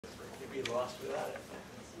be lost without it.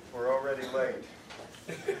 We're already late.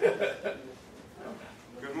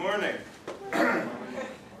 Good morning.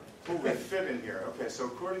 Oh, we fit in here. Okay, so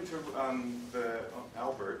according to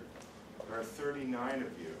Albert, there are 39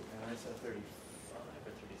 of you. And I said 35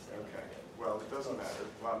 or 37. Okay, well, it doesn't matter.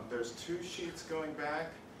 There's 2 sheets going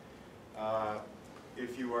back.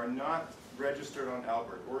 If you are not registered on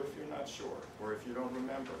Albert, or if you're not sure, or if you don't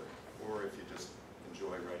remember, or if you just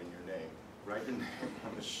enjoy writing your name, write your name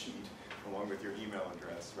on the sheet along with your email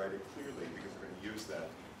address. Write it clearly because we're going to use that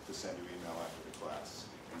to send you email after the class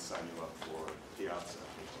and sign you up for Piazza,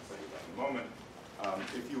 which I'll tell you about in a moment.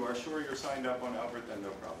 If you are sure you're signed up on Albert, then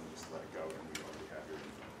no problem, just let it go and we already have your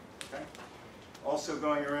info. Okay? Also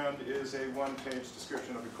going around is a 1-page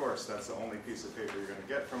description of the course. That's the only piece of paper you're going to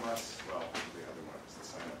get from us. Well, the other one is the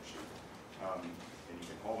sign-up sheet. And you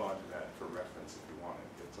can hold on to that for reference if you want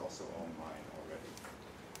it. It's also on mine already.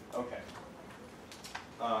 Okay.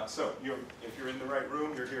 So if you're in the right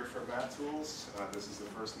room, you're here for math tools. This is the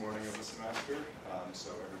first morning of the semester,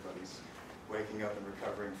 so everybody's waking up and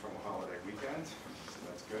recovering from a holiday weekend, so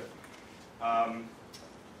that's good.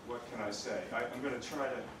 What can I say? I'm going to try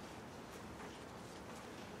to...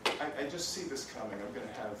 I just see this coming. I'm going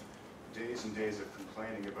to have days and days of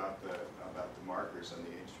complaining about the markers on the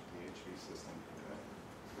HV system,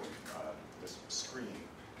 this screen.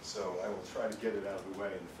 So I will try to get it out of the way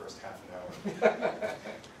in the first half an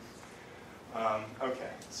hour. Okay,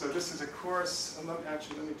 so this is a course. Let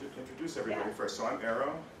me introduce everybody first. So I'm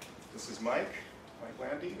Eero. This is Mike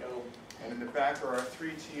Landy. And in the back are our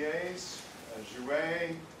 3 TAs,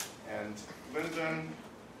 Jouet and Lyndon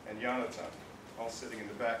and Jonathan, all sitting in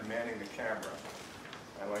the back manning the camera.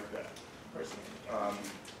 I like that. Personing the camera.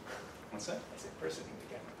 What's that? I said personing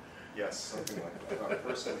the camera. Yes, something like that.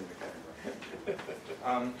 Personing the camera. What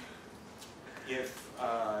was I going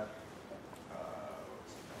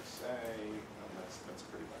to say? That's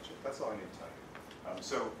pretty much it. That's all I need to tell you.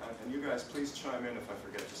 And you guys, please chime in if I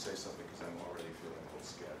forget to say something, because I'm already feeling a little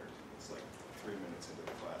scattered. It's like 3 minutes into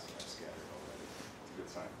the class and I'm scattered already. It's a good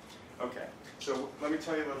sign. Okay, so let me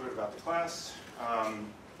tell you a little bit about the class.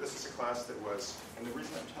 This is a class that was, and the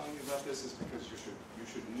reason I'm telling you about this is because you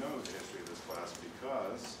should know the history of this class,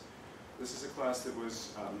 because this is a class that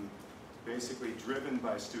was basically driven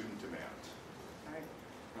by student demand. Okay?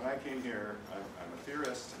 When I came here, I'm a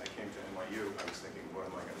theorist, and I came to NYU, I was thinking, what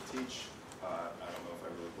am I going to teach? I don't know if I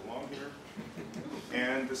really belong here.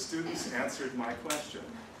 And the students answered my question.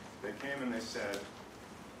 They came and they said,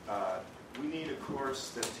 we need a course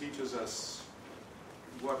that teaches us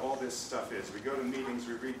what all this stuff is. We go to meetings,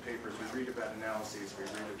 we read papers, we read about analyses, we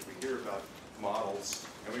hear about models,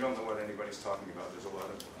 and we don't know what anybody's talking about. There's a lot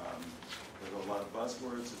of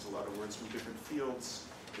buzzwords, there's a lot of words from different fields.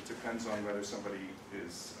 It depends on whether somebody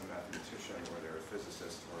is a mathematician, or they're a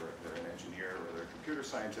physicist, or they're an engineer, or they're a computer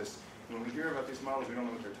scientist. And when we hear about these models, we don't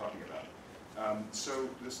know what they're talking about. So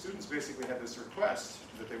the students basically had this request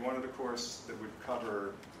that they wanted a course that would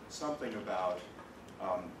cover something about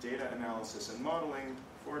data analysis and modeling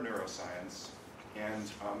for neuroscience. And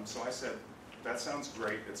so I said, that sounds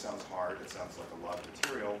great, it sounds hard, it sounds like a lot of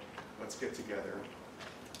material. Let's get together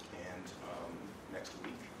and next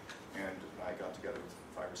week. And I got together with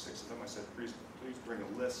 5 or 6 of them. I said, please bring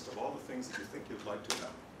a list of all the things that you think you'd like to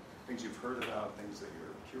know. Things you've heard about, things that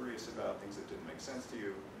you're curious about, things that didn't make sense to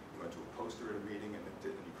you. You went to a poster at a meeting and it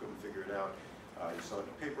did, and you couldn't figure it out. You saw it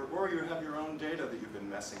in a paper, or you have your own data that you've been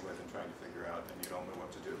messing with and trying to figure out and you don't know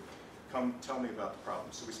what to do. Come tell me about the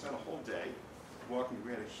problem. So we spent a whole day walking.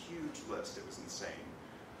 We had a huge list, it was insane,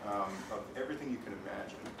 of everything you can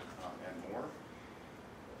imagine and more.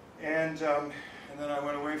 And then I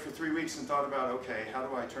went away for 3 weeks and thought about, okay, how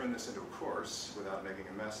do I turn this into a course without making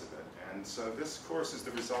a mess of it? And so this course is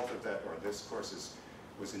the result of that, or this course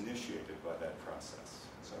was initiated by that process.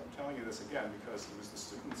 So I'm telling you this again because it was the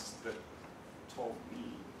students that told me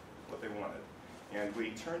what they wanted. And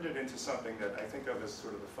we turned it into something that I think of as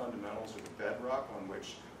sort of the fundamentals or the bedrock on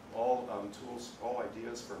which all tools, all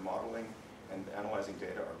ideas for modeling and analyzing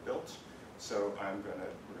data are built. So we're going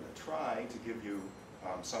to try to give you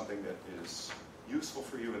something that is useful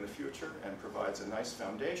for you in the future and provides a nice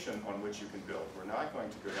foundation on which you can build. We're not going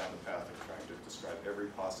to go down the path of trying to describe every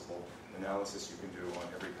possible analysis you can do on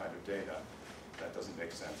every kind of data. That doesn't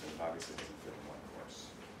make sense and obviously doesn't fit in one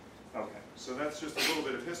course. Okay, so that's just a little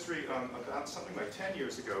bit of history. About something like 10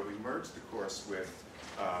 years ago, we merged the course with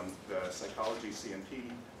the psychology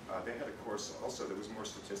CNP. They had a course also that was more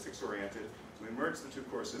statistics oriented. So we merged the 2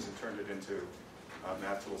 courses and turned it into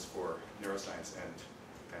math tools for neuroscience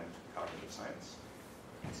and cognitive science.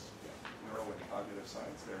 Yeah, neuro and cognitive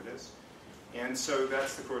science, there it is. And so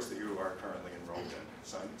that's the course that you are currently enrolled in.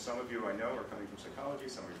 Some of you I know are coming from psychology,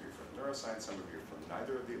 some of you are from neuroscience, some of you are from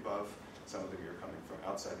neither of the above, some of you are coming from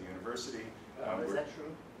outside the university. Is that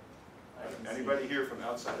true? Anybody here from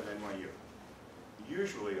outside of NYU?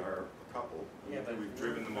 Usually are a couple. Yeah, but we've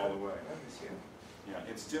driven them all away. None this year.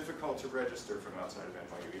 Yeah, it's difficult to register from outside of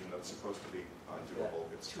NYU, even though it's supposed to be doable.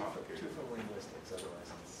 It's Two complicated. from linguistics,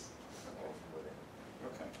 otherwise it's all from within.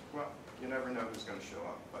 Okay, well, you never know who's going to show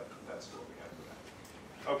up, but that's what we have for that.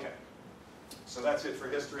 Okay, so that's it for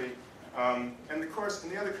history. And the course,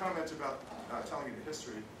 and the other comment about telling you the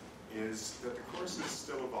history is that the course is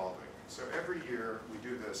still evolving. So every year we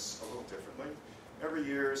do this a little differently. Every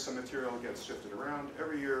year some material gets shifted around.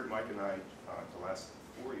 Every year Mike and I, the last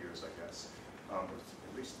 4 years I guess, or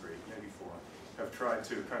at least 3, maybe 4, have tried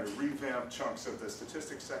to kind of revamp chunks of the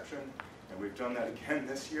statistics section, and we've done that again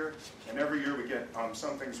this year. And every year we get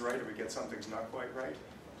some things right and we get some things not quite right.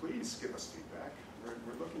 Please give us feedback.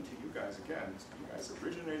 We're looking to you guys again. You guys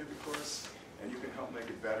originated the course, and you can help make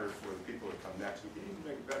it better for the people that come next. You can even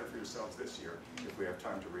make it better for yourselves this year if we have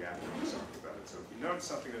time to react and do something about it. So if you notice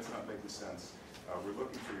something that's not making sense, we're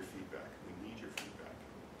looking for your feedback. We need your feedback.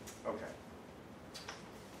 Okay.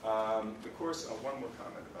 The course, one more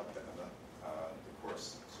comment about the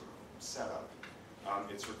course sort of setup.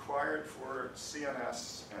 It's required for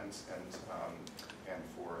CNS and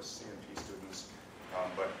for CNP students,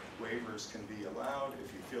 but waivers can be allowed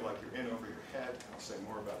if you feel like you're in over your head. I'll say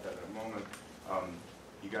more about that in a moment.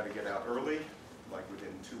 You got to get out early, like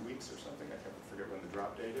within 2 weeks or something. I can't forget when the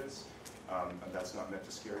drop date is. And that's not meant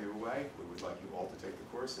to scare you away. We would like you all to take the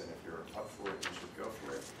course, and if you're up for it, you should go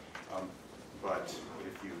for it. But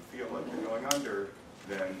if you feel like you're going under,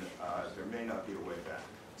 then there may not be a way back.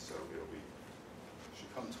 So you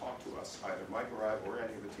should come talk to us, either Mike or I, or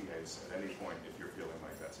any of the TAs at any point if you're feeling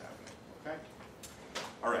like that's happening. Okay?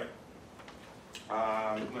 All right.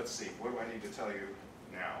 Let's see. What do I need to tell you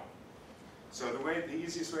now? So the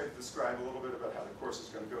easiest way to describe a little bit about how the course is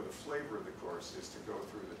going to go, the flavor of the course, is to go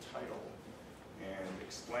through the title and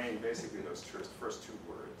explain basically those first 2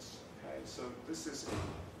 words. Okay? So this is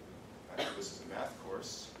a math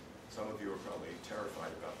course. Some of you are probably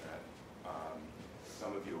terrified about that.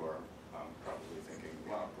 Some of you are probably thinking,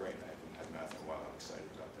 wow, great, I haven't had math in a while, I'm excited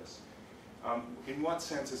about this. In what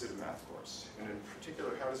sense is it a math course? And in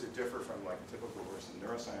particular, how does it differ from like a typical course in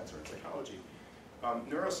neuroscience or in psychology?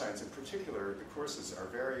 Neuroscience in particular, the courses are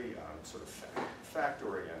very sort of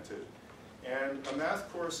fact-oriented. And a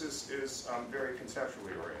math course is very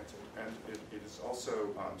conceptually oriented. And it is also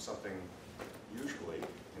something, usually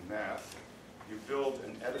in math, you build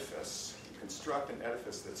an edifice, you construct an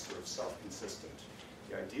edifice that's sort of self-consistent.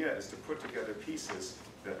 The idea is to put together pieces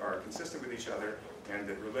that are consistent with each other and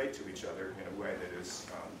that relate to each other in a way that is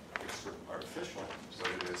sort of artificial, but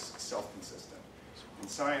it is self-consistent. In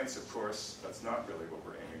science, of course, that's not really what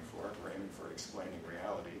we're aiming for. We're aiming for explaining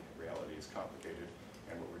reality. Reality is complicated,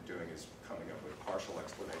 and what we're doing is coming up with partial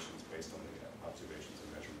explanations based on the observations and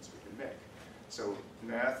measurements we can make. So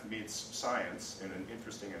math meets science in an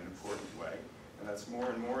interesting and important way, and that's more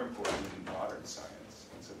and more important in modern science.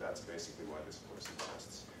 And so that's basically why this course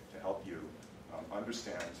exists, to help you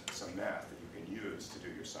understand some math that you can use to do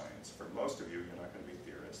your science. For most of you, you're not going to be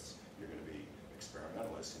theorists. You're going to be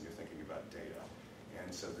experimentalists, and you're thinking about data.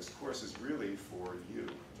 And so this course is really for you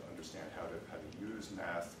to understand how to use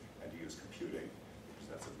math and to use computing, because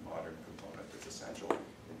that's a modern component that's essential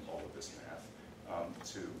in all of this math,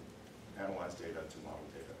 to analyze data, to model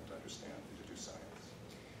data, and to understand and to do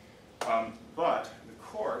science. But the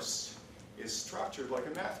course is structured like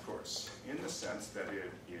a math course in the sense that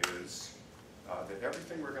it is that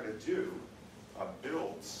everything we're going to do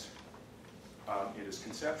builds. It is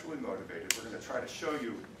conceptually motivated. We're going to try to show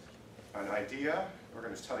you an idea. We're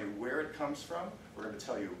going to tell you where it comes from. We're going to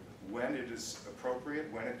tell you when it is appropriate,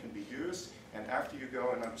 when it can be used, and after you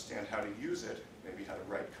go and understand how to use it, maybe how to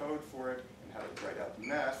write code for it, and how to write out the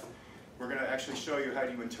math, we're going to actually show you how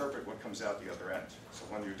you interpret what comes out the other end. So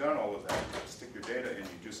when you're done all of that, you stick your data in,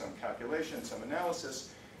 you do some calculation, some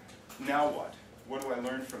analysis. Now what? What do I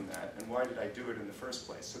learn from that, and why did I do it in the first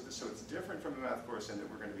place? So it's different from a math course in that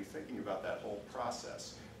we're going to be thinking about that whole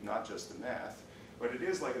process, not just the math. But it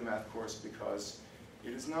is like a math course because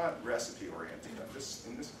it is not recipe-oriented.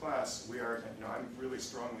 In this class, I'm really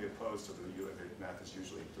strongly opposed to the view that math is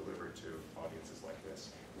usually delivered to audiences like this,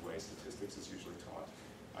 the way statistics is usually taught.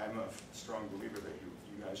 I'm a strong believer that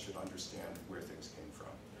you guys should understand where things came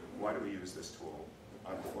from. Why do we use this tool?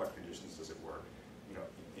 Under what conditions does it work?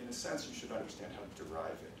 In a sense, you should understand how to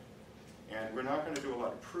derive it. And we're not going to do a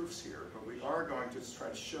lot of proofs here, but we are going to try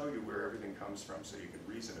to show you where everything comes from so you can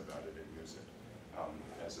reason about it and use it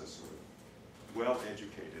as a sort of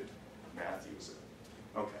well-educated math user.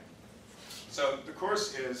 Okay, so the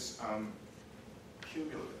course is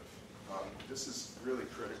cumulative. This is really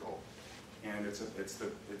critical, and it's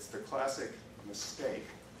the classic mistake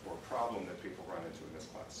or problem that people run into in this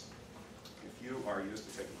class. If you are used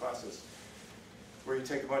to taking classes where you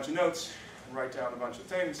take a bunch of notes and write down a bunch of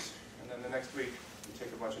things, and then the next week you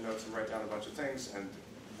take a bunch of notes and write down a bunch of things, and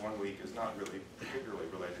one week is not really particularly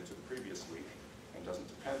related to the previous week and doesn't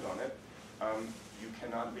depend on it, you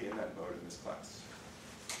cannot be in that mode in this class.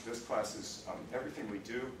 This class is, everything we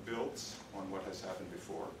do builds on what has happened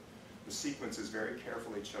before. The sequence is very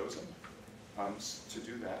carefully chosen to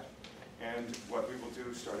do that. And what we will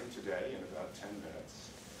do starting today in about 10 minutes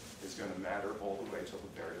is going to matter all the way till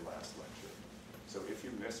the very last lecture. So if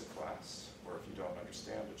you miss a class, or if you don't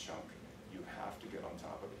understand a chunk, you have to get on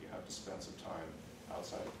top of it. You have to spend some time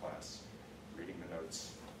outside of class, reading the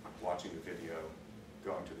notes, watching the video,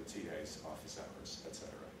 going to the TA's office hours,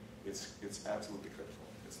 etc. It's absolutely critical.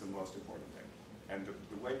 It's the most important thing. And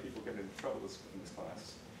the way people get into trouble in this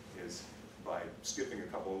class is by skipping a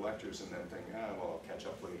couple of lectures and then thinking, well, I'll catch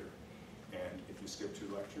up later. And if you skip 2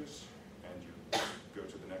 lectures and you go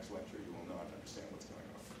to the next lecture, you will not understand what's going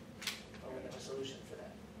on. Oh, we have a solution for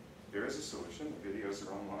that. There is a solution. The videos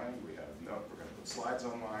are online. We're going to put slides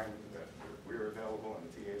online that we're available, and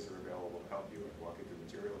the TAs are available to help you and walk you through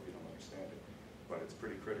material if you don't understand it. But it's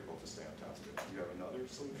pretty critical to stay on top of it. You have another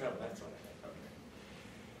solution? No, that's what I think.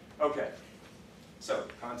 Okay. So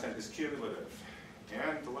content is cumulative.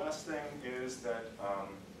 And the last thing is that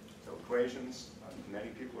so equations,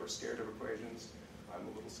 many people are scared of equations. I'm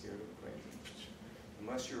a little scared of equations.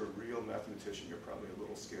 Unless you're a real mathematician, you're probably a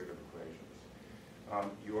little scared of equations.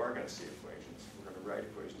 You are going to see equations. We're going to write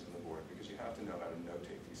equations on the board because you have to know how to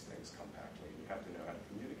notate these things compactly. You have to know how to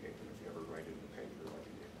communicate them if you ever write it in a paper, like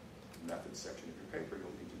in the methods section of your paper,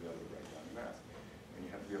 you'll need to be able to write down your math. And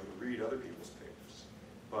you have to be able to read other people's papers.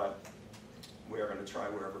 But we are going to try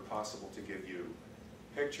wherever possible to give you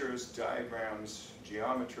pictures, diagrams,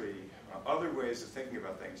 geometry, other ways of thinking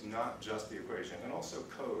about things, not just the equation, and also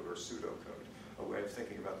code or pseudocode, a way of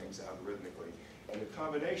thinking about things algorithmically. And the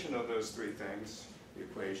combination of those 3 things, the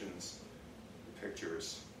equations, the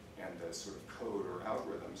pictures, and the sort of code or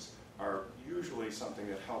algorithms, are usually something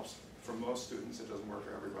that helps for most students. It doesn't work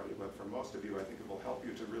for everybody, but for most of you, I think it will help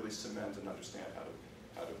you to really cement and understand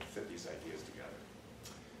how to fit these ideas together.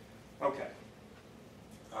 Okay.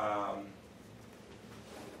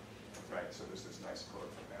 Right, so there's this nice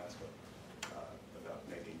quote from Haskell about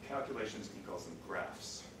making calculations, he calls them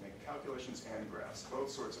graphs. Make calculations and graphs.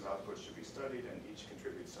 Both sorts of outputs should be studied, and each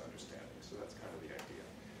contributes to understanding. So that's kind of the idea.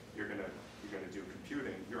 You're going to do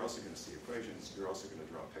computing. You're also going to see equations. You're also going to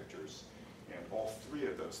draw pictures. And all 3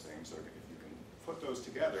 of those things, if you can put those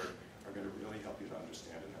together, are going to really help you to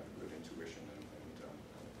understand and have a good intuition and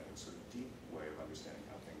a sort of deep way of understanding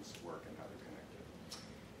how things work and how they're connected.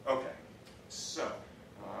 Okay, so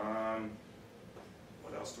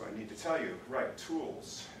what else do I need to tell you? Right,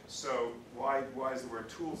 tools. So why is the word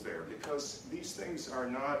tools there? Because these things are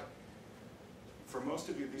not, for most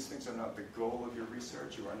of you, these things are not the goal of your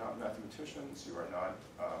research. You are not mathematicians. You are not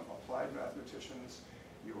applied mathematicians.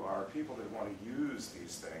 You are people that want to use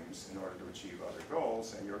these things in order to achieve other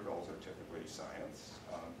goals, and your goals are typically science.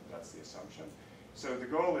 That's the assumption. So the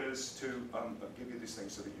goal is to give you these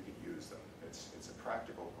things so that you can use them. It's a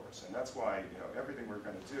practical course, and that's why everything we're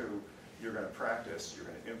going to do, you're going to practice, you're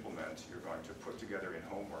going to implement, you're going to put together in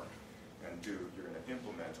homework, and you're going to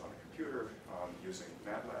implement on a computer using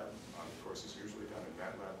MATLAB. The course is usually done in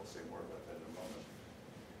MATLAB. I'll say more about that in a moment.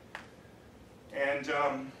 And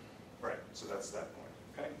right, so that's that point.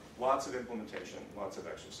 Okay, lots of implementation, lots of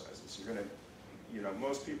exercises. You're going to,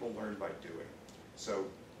 most people learn by doing. So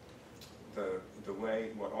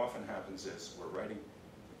what often happens is we're writing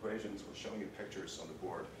equations, we're showing you pictures on the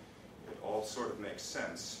board. It all sort of makes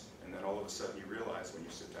sense, and then all of a sudden you realize when you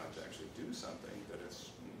sit down to actually do something that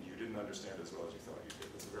you didn't understand as well as you thought you did.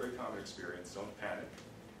 It's a very common experience. Don't panic.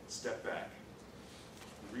 Step back.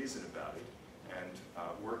 Reason about it, and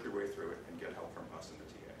work your way through it, and get help from us and the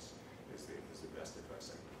TAs is the best advice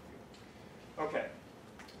I can give you. Okay,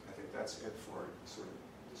 I think that's it for sort of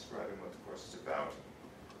describing what the course is about.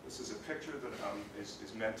 This is a picture that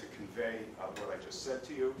is meant to convey what I just said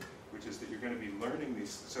to you, which is that you're going to be learning these.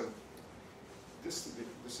 So this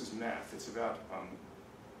is math. It's about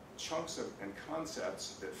chunks and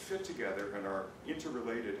concepts that fit together and are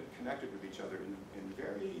interrelated and connected with each other in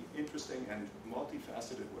very interesting and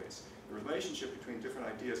multifaceted ways. The relationship between different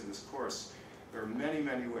ideas in this course, there are many,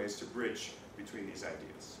 many ways to bridge between these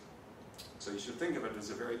ideas. So you should think of it as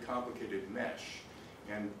a very complicated mesh,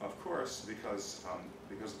 And of course, because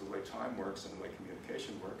of the way time works and the way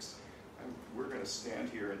communication works, we're going to stand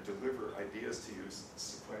here and deliver ideas to you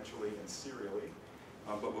sequentially and serially.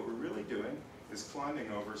 But what we're really doing is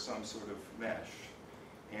climbing over some sort of mesh.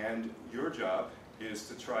 And your job is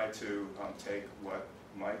to try to take what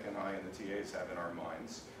Mike and I and the TAs have in our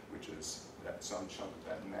minds, which is that some chunk of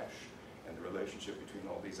that mesh and the relationship between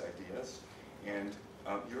all these ideas. And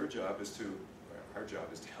our job is to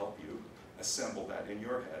help you assemble that in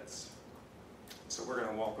your heads. So we're going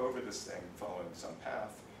to walk over this thing following some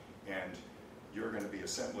path, and you're going to be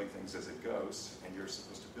assembling things as it goes, and you're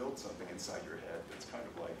supposed to build something inside your head that's kind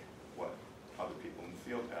of like what other people in the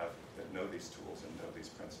field have that know these tools and know these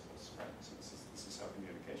principles, right? So this is how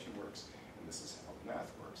communication works, and this is how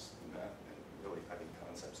math works, and really, I think,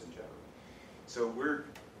 concepts in general. So we're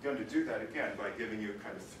going to do that again by giving you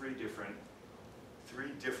kind of three different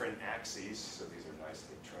axes. So these are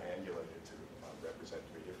nicely triangulated to represent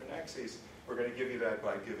three different axes. We're going to give you that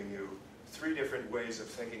by giving you three different ways of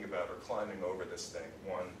thinking about or climbing over this thing.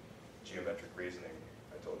 One, geometric reasoning.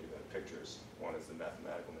 I told you that pictures. One is the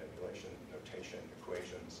mathematical manipulation, notation,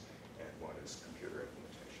 equations, and one is computer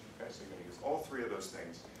implementation. Okay, so you're going to use all three of those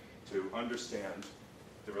things to understand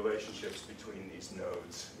the relationships between these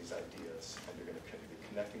nodes, these ideas, and you're going to be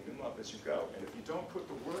connecting them up as you go. And if you don't put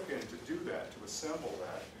the work in to do that, to assemble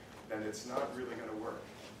that, then it's not really going to work.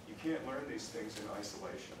 You can't learn these things in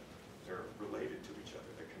isolation. They're related to each other.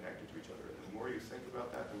 They're connected to each other. And the more you think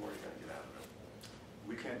about that, the more you're going to get out of it.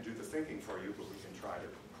 We can't do the thinking for you, but we can try to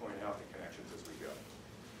point out the connections as we go.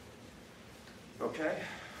 Okay,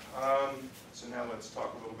 so now let's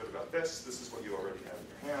talk a little bit about this. This is what you already have in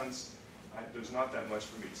your hands. There's not that much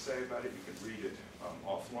for me to say about it. You can read it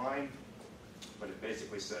offline, but it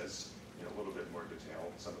basically says in a little bit more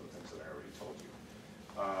detail some of the things that I already told you.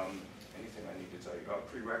 Anything I need to tell you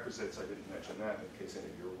about prerequisites, I didn't mention that in case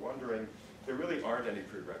any of you were wondering. There really aren't any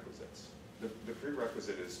prerequisites. The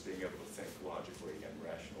prerequisite is being able to think logically and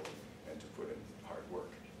rationally and to put in hard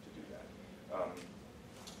work to do that.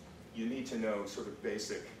 You need to know sort of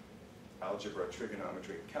basic algebra,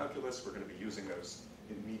 trigonometry, and calculus. We're going to be using those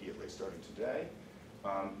immediately starting today.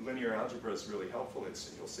 Linear algebra is really helpful.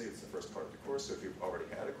 You'll see it's the first part of the course, so if you've already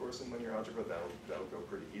had a course in linear algebra, that'll go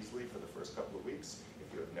pretty easily for the first couple of weeks.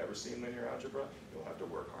 If you have never seen linear algebra, you'll have to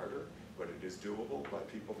work harder, but it is doable by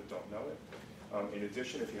people that don't know it. In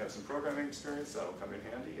addition, if you have some programming experience, that'll come in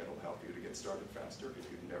handy. It'll help you to get started faster. If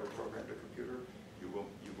you've never programmed a computer, you will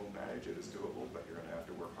manage it as doable, but you're going to have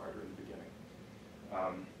to work harder in the beginning.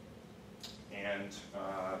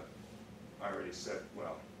 I already said,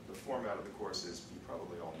 well, the format of the course is, you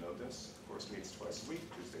probably all know this. The course meets twice a week,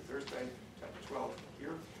 Tuesday, Thursday, 10 to 12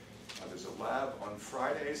 here. There's a lab on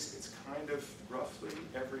Fridays. It's kind of roughly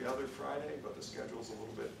every other Friday, but the schedule's a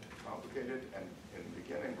little bit complicated. And in the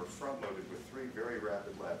beginning, we're front-loaded with 3 very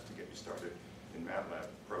rapid labs to get you started in MATLAB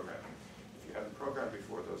programming. If you haven't programmed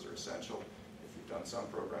before, those are essential. If you've done some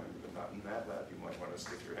programming but not in MATLAB, you might want to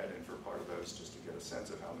stick your head in for part of those just to get a sense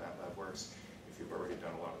of how MATLAB works. If you've already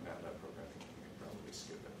done a lot of MATLAB programming, you can probably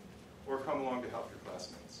skip it. Or come along to help your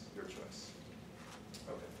classmates, your choice.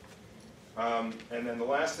 Okay. And then the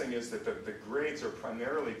last thing is that the grades are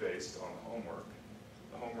primarily based on homework.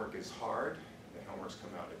 The homework is hard. The homeworks come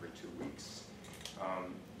out every 2 weeks.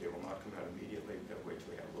 They will not come out immediately. We've got to wait till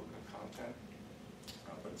we have a little bit of content.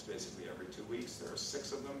 But it's basically every 2 weeks. There are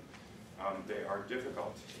 6 of them. They are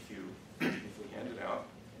difficult. If we hand it out,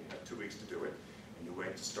 you have 2 weeks to do it, and you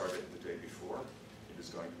wait to start it the day before, it is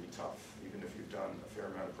going to be tough. Even if you've done a fair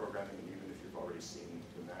amount of programming, and even if you've already seen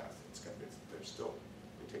the math,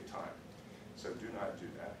 they take time. So do not do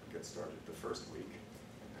that. Get started the first week,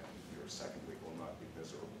 and then your second week will not be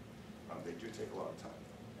miserable. They do take a lot of time.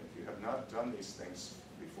 And if you have not done these things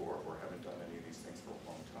before, or haven't done any of these things for a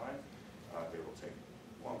long time, they will take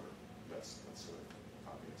longer. That's sort of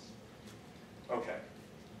obvious. Okay.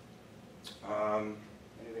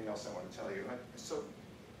 Anything else I want to tell you? So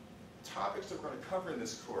topics that we're going to cover in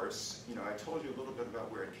this course, I told you a little bit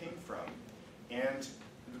about where it came from. And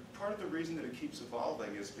part of the reason that it keeps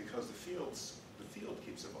evolving is because the field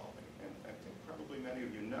keeps evolving. And I think probably many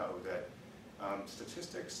of you know that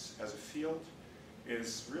statistics as a field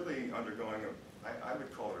is really undergoing I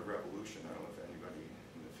would call it a revolution. I don't know if anybody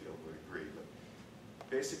in the field would agree, but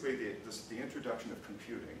basically the introduction of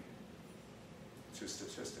computing to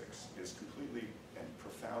statistics is completely and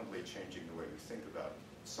profoundly changing the way we think about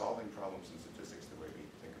solving problems in statistics, the way we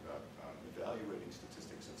think about evaluating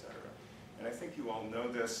statistics, etc. And I think you all know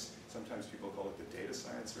this. Sometimes people call it the data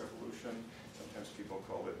science revolution. Sometimes people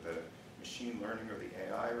call it the machine learning or the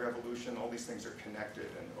AI revolution. All these things are connected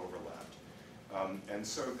and overlapped. And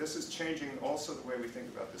so this is changing also the way we think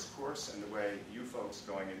about this course and the way you folks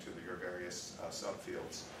going into your various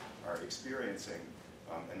subfields are experiencing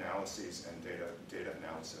analyses and data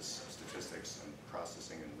analysis, statistics, and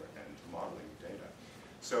processing and modeling data.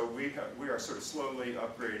 So we are sort of slowly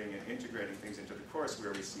upgrading and integrating things into the course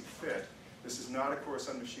where we see fit. This is not a course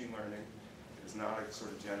on machine learning. It is not a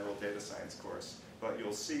sort of general data science course, but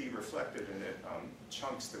you'll see reflected in it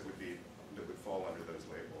chunks that would fall under those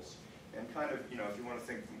labels. And kind of, if you want to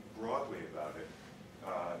think broadly about it,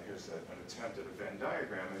 here's an attempt at a Venn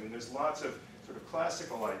diagram. I mean, there's lots of sort of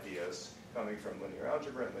classical ideas coming from linear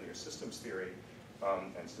algebra and linear systems theory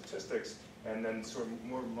and statistics, and then sort of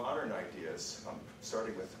more modern ideas,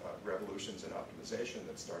 starting with revolutions in optimization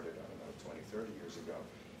that started, I don't know, 20, 30 years ago,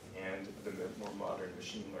 and the more modern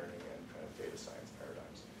machine learning and kind of data science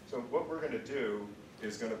paradigms. So what we're going to do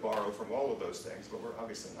is going to borrow from all of those things, but we're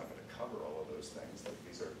obviously not going to cover all of those things. Like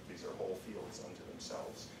these are whole fields unto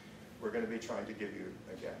themselves. We're going to be trying to give you,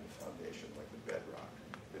 again, the foundation, like the bedrock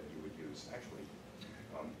that you would use, actually,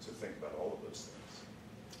 to think about all of those things.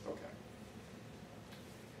 Okay.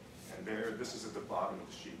 And this is at the bottom of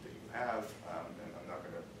the sheet that you have, and I'm not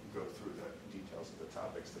going to go through the details of the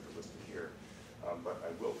topics that are listed here, but I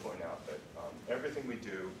will point out that everything we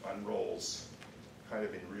do unrolls kind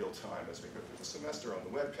of in real time as we go through the semester on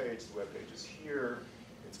the web page. The web page is here.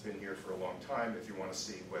 It's been here for a long time. If you want to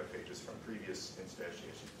see web pages from previous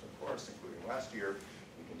instantiations of the course, including last year,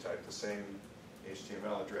 you can type the same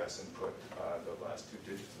HTML address and put the last 2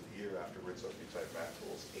 digits of the year afterwards. So if you type Math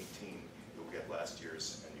Tools 18, you'll get last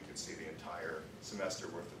year's, and you can see the entire semester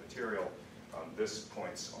worth of material. This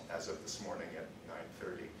points, as of this morning at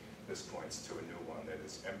 9:30, this points to a new one that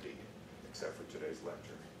is empty, except for today's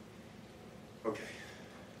lecture. Okay.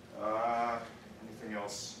 Anything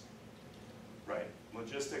else? Right.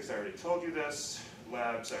 Logistics, I already told you this.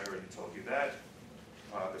 Labs, I already told you that.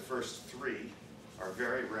 The first 3 are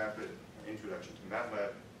very rapid introduction to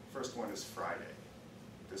MATLAB. First one is Friday,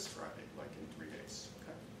 this Friday, like in 3 days.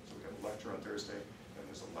 Okay. So we have a lecture on Thursday, and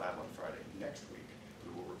there's a lab on Friday. Next week,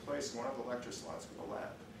 we will replace one of the lecture slots with a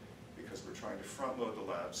lab, because we're trying to front load the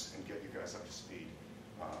labs and get you guys up to speed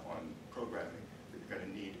on programming that you're going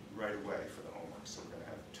to need right away for the homework. So we're going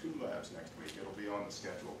to have 2 labs next week. It'll be on the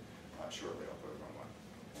schedule shortly. I'll put it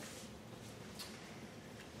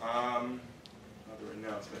online. Other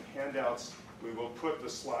announcement, handouts. We will put the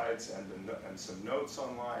slides and some notes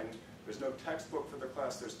online. There's no textbook for the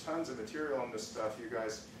class. There's tons of material on this stuff. You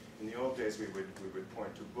guys, in the old days, we would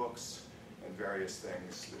point to books and various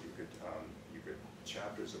things that you could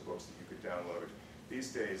chapters of books that you could download.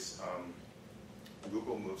 These days,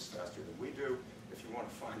 Google moves faster than we do. If you want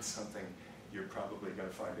to find something, you're probably going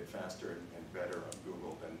to find it faster and better on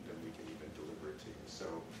Google than we can even deliver it to you. So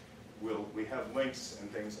we have links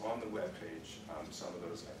and things on the web page. Some of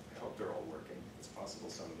those, I hope they're all working. It's possible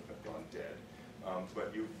some of them have gone dead.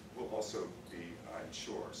 But you will also be, I'm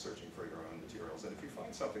sure, searching for your own materials. And if you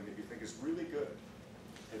find something that you think is really good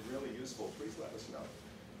and really useful, please let us know.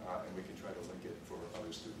 And we can try to link it for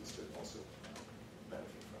other students to also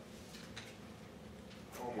benefit from.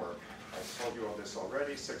 Homework. I told you all this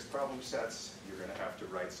already. 6 problem sets. You're going to have to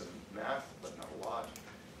write some math, but not a lot.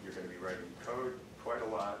 You're going to be writing code quite a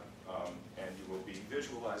lot. And you will be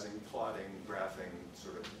visualizing, plotting, graphing,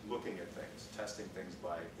 sort of looking at things, testing things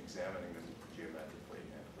by examining them geometrically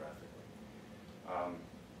and graphically. I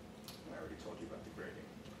already told you about the grading.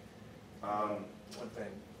 One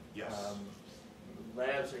thing. Yes.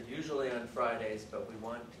 Labs are usually on Fridays, but we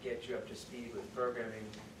want to get you up to speed with programming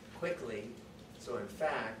quickly. So in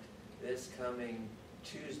fact, this coming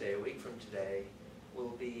Tuesday, a week from today,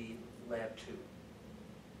 will be Lab 2.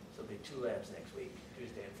 So there'll be 2 labs next week,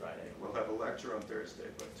 Tuesday and Friday. We'll have a lecture on Thursday,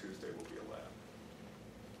 but Tuesday will be a lab.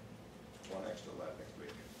 1 extra lab next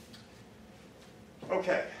week.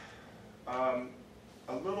 Okay.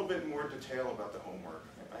 A little bit more detail about the homework.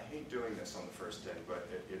 I hate doing this on the first day, but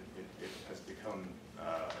it has become,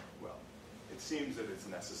 well, it seems that it's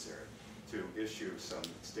necessary to issue some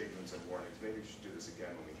statements and warnings. Maybe we should do this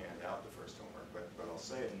again when we hand out the first homework, but I'll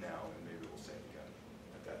say it now, and maybe we'll say it again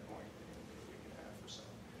at that point in a week and a half or so.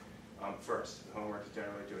 First, the homework is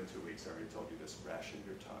generally due in 2 weeks. I already told you this. Ration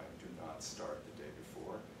your time. Do not start the day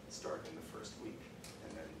before. Start in the first week,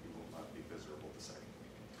 and then you will not be miserable the second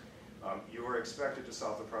week. You are expected to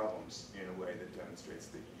solve the problems in a way that demonstrates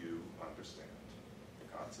that you understand the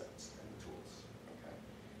concepts and the tools. Okay,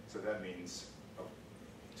 so that means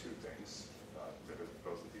 2 things that are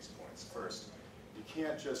both of these points. First, you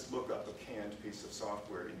can't just look up a canned piece of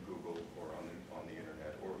software in Google or on the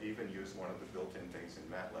internet, or even use one of the built-in things in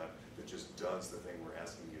MATLAB that just does the thing we're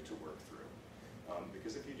asking you to work through.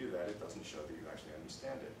 Because if you do that, it doesn't show that you actually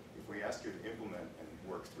understand it. If we ask you to implement and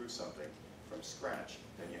work through something from scratch,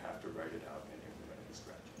 then you have to write it out and implement it from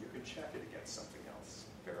scratch. You can check it against something else,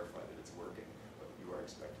 verify that it's working, but you are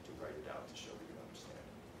expected to write it out to show that you understand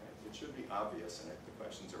it. Okay? It should be obvious, and the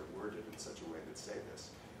questions are worded in such a way that say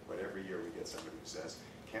this. But every year we get somebody who says,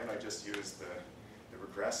 can't I just use the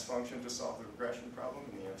regress function to solve the regression problem?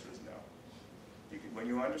 And the answer is no. When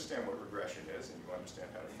you understand what regression is, and you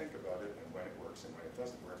understand how to think about it, and when it works and when it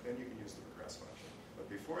doesn't work, then you can use the regress function.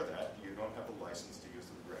 But before that, you don't have a license to use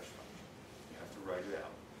the regress function. You have to write it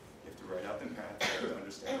out. You have to write out the math to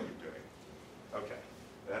understand what you're doing. Okay,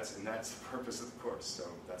 that's the purpose of the course, so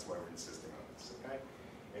that's why we're insisting on this, okay?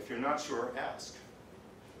 If you're not sure, ask.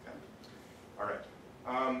 Okay? All right.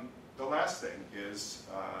 The last thing is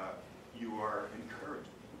you are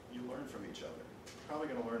encouraged. You learn from each other. You're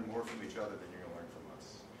probably going to learn more from each other than you're going to learn from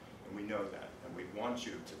us. And we know that. And we want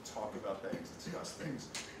you to talk about things, discuss things,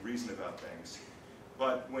 reason about things.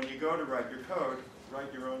 But when you go to write your code,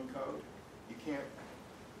 write your own code. You can't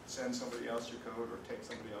send somebody else your code or take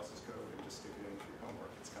somebody else's code and just stick it in for your homework.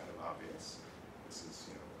 It's kind of obvious. This is,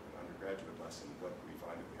 an undergraduate lesson, but we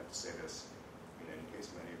find that we have to say this. In any case,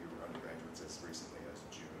 many of you were undergraduates as recently as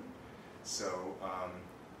June. So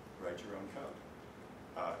write your own code.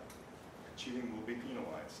 Cheating will be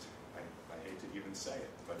penalized. I hate to even say it,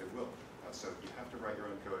 but it will. So you have to write your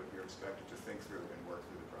own code. You're expected to think through and work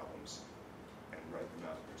through the problems and write them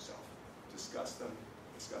out yourself. Discuss them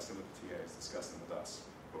with the TAs, discuss them with us.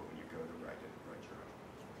 But when you go to write it, write your own.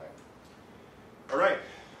 Okay. All right.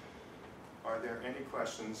 Are there any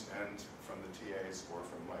questions? And from the TAs or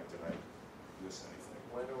from Mike, did I miss anything?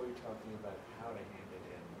 When are we talking about how to hand it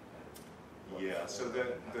in? Yeah, so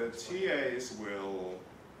the TAs will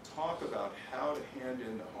talk about how to hand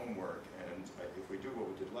in the homework, and if we do what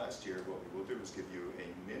we did last year, what we will do is give you a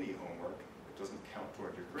mini homework. It doesn't count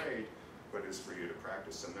toward your grade, but is for you to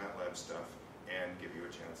practice some MATLAB stuff and give you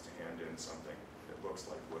a chance to hand in something that looks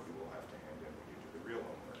like what you will have to hand in when you do the real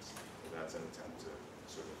homeworks. So that's an attempt to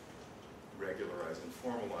sort of regularize and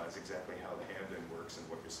formalize exactly how the hand-in works and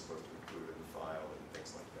what you're supposed to include in the file and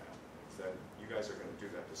things like that. So you guys are going to do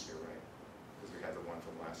that this year, right? Because we had the one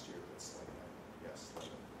from last year that's like that. Yes,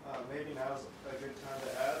 Linda. Maybe now's a good time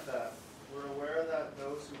to add that we're aware that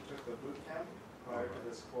those who took the boot camp prior to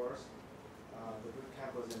this course, the boot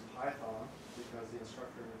camp was in Python because the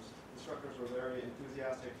instructors were very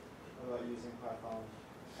enthusiastic about using Python.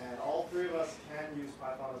 And all three of us can use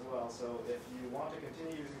Python as well. So if you want to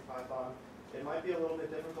continue using Python, it might be a little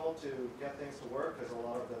bit difficult to get things to work because a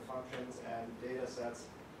lot of the functions and data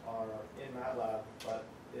sets are in MATLAB, but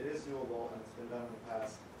it is doable and it's been done in the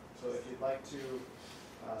past. So if you'd like to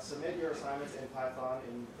submit your assignments in Python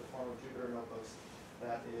in the form of Jupyter notebooks,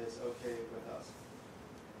 that is okay with us.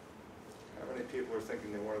 How many people are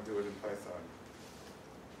thinking they want to do it in Python?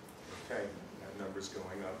 Okay, that number's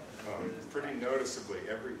going up pretty noticeably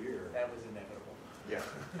every year. That was inevitable. Yeah.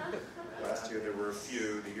 Last year there were a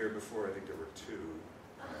few. The year before I think there were 2.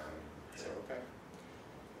 So okay.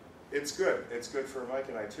 It's good. It's good for Mike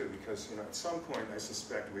and I too because at some point I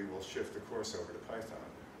suspect we will shift the course over to Python.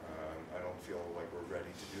 I don't feel like we're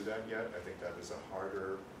ready to do that yet. I think that is a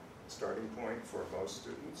harder starting point for most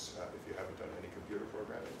students if you haven't done any computer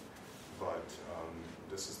programming. But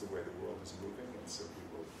this is the way the world is moving, and so we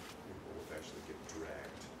will eventually get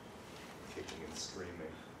dragged, kicking and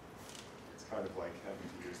screaming. It's kind of like having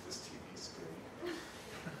to use this TV screen.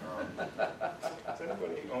 Does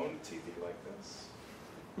anybody own a TV like this?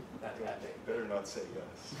 Not that big. Better not say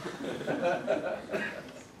yes. Don't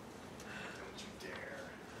you dare.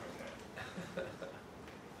 Okay.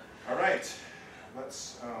 All right.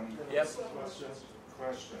 Let's. Yep.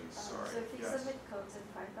 Questions. Sorry. So if you Yes. submit codes in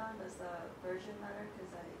Python, does the version matter?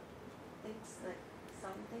 Because I think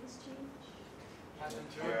some things change.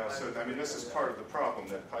 Yeah. So I mean, this is part of the problem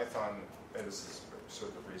that Python, and this is sort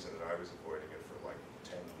of the reason that I was avoiding it for like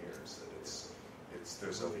 10 years. That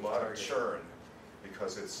there's a lot of churn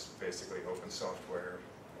because it's basically open software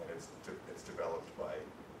and it's developed by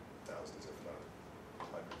thousands, if not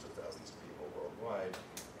hundreds of thousands of people worldwide.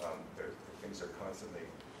 Things are constantly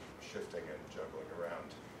shifting and juggling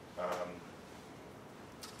around.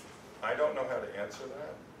 I don't know how to answer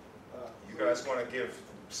that. You guys want to give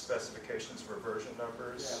specifications for version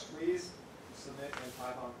numbers? Yeah, please submit in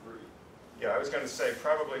Python 3. Yeah, I was going to say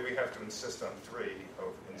probably we have to insist on 3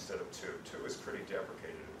 instead of 2. 2 is pretty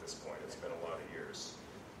deprecated at this point. It's been a lot of years.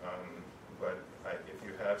 But if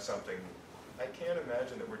you have something, I can't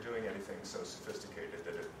imagine that we're doing anything so sophisticated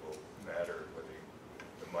that it will matter with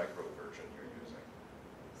the micro version you're using.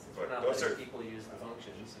 but Not those letting are, people use the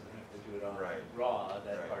functions and have to do it on Right. raw,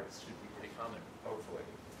 that Right. part should be pretty common. hopefully.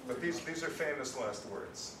 But these are famous last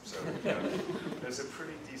words, so there's a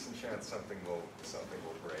pretty decent chance something will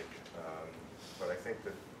break. But I think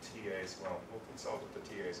the TAs, well, we'll consult with the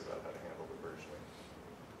TAs about how to handle the versioning.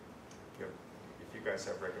 If you guys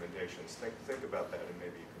have recommendations, think about that, and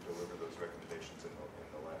maybe you can deliver those recommendations in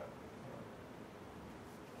the lab.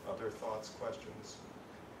 Other thoughts, questions,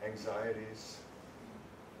 anxieties?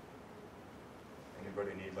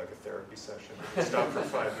 Anybody need like a therapy session? We can stop for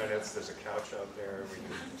 5 minutes. There's a couch out there. We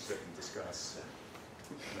can sit and discuss.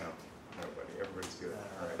 No, nobody. Everybody's good.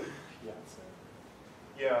 All right. Yeah.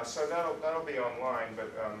 Yeah, so that'll be online,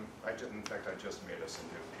 but in fact, I just made us a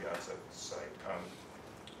new Piazza site.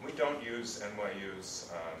 We don't use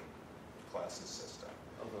NYU's classes system.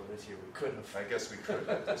 Although this year we could have. I guess we could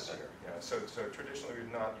have this year. Yeah. So traditionally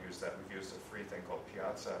we've not used that. We've used a free thing called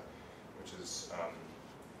Piazza, which is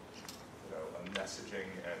a messaging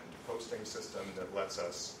and posting system that lets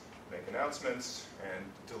us make announcements and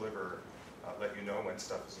let you know when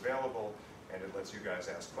stuff is available, and it lets you guys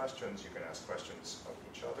ask questions. You can ask questions of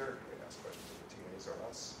each other. You can ask questions of the TAs or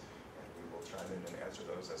us, and we will chime in and answer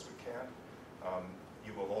those as we can.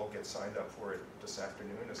 You will all get signed up for it this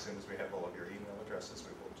afternoon. As soon as we have all of your email addresses, we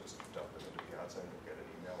will just dump them into Piazza, and you'll get an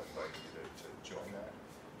email inviting you to join that.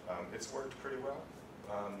 It's worked pretty well.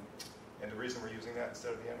 And the reason we're using that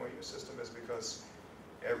instead of the NYU system is because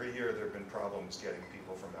every year there have been problems getting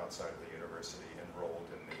people from outside of the university enrolled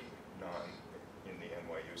in the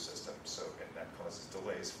NYU system. So, and that causes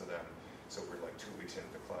delays for them. So we're like 2 weeks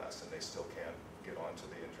into the class and they still can't get onto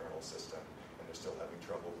the internal system, and they're still having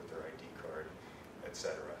trouble with their ID card,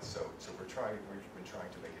 etc. So we've been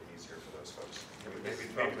trying to make it easier for those folks.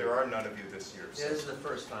 Maybe there are none of you this year. So Yeah, this is the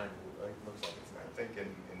first time. It looks like it's I not. think in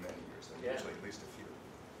many years, there's Yeah. usually at least a few.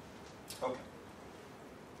 Okay.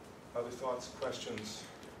 Other thoughts, questions?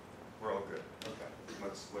 We're all good. Okay.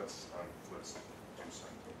 Let's do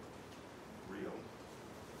something real.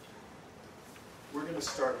 We're going to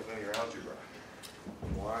start with linear algebra.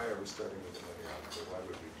 Why are we starting with linear algebra? Why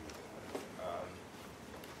would we do that?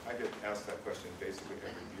 I get asked that question basically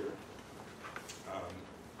every year.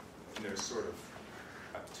 And there's sort of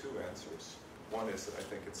two answers. One is that I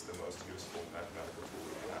think it's the most useful mathematical tool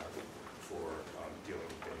we have for dealing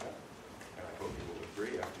with data. And I hope you will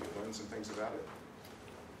agree after you learn some things about it.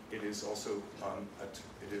 It is also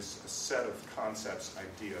it is a set of concepts,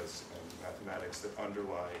 ideas, and mathematics that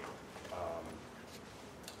underlie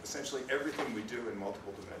essentially everything we do in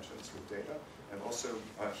multiple dimensions with data, and also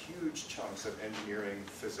huge chunks of engineering,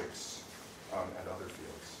 physics, and other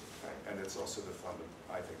fields. Okay? And it's also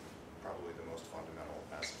I think, probably the most fundamental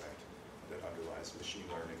aspect that underlies machine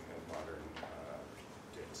learning and modern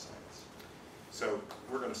data science. So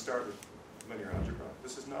we're going to start with linear algebra.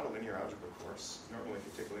 This is not a linear algebra course. Normally, if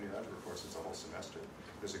you take a linear algebra course, it's a whole semester.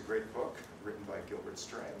 There's a great book written by Gilbert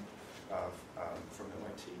Strang from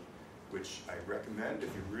MIT, which I recommend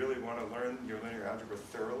if you really want to learn your linear algebra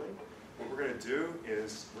thoroughly. What we're going to do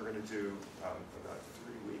is we're going to do about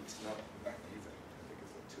 3 weeks, not even, I think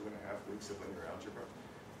it's like 2.5 weeks of linear algebra,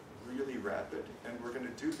 really rapid. And we're going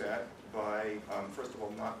to do that by, first of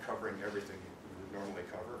all, not covering everything we would normally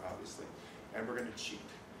cover, obviously, and we're going to cheat.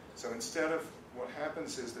 So instead of, what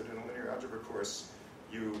happens is that in a linear algebra course,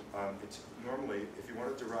 it's normally, if you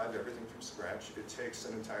want to derive everything from scratch, it takes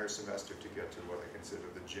an entire semester to get to what I consider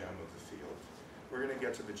the gem of the field. We're going to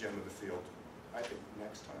get to the gem of the field, I think,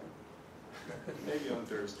 next time. Maybe on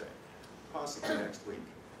Thursday, possibly next week.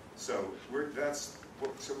 So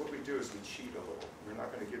what we do is we cheat a little. We're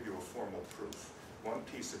not going to give you a formal proof. One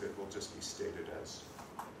piece of it will just be stated as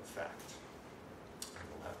a fact. And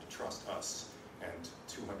you'll have to trust us and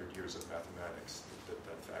 200 years of mathematics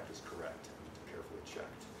that fact is correct and carefully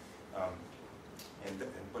checked.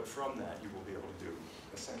 But from that, you will be able to do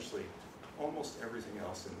essentially almost everything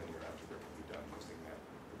else in linear algebra can be done using that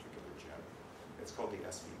particular gem. It's called the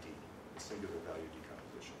SVD, the singular value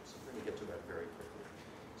decomposition. So we're going to get to that very quickly.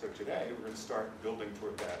 So today, we're going to start building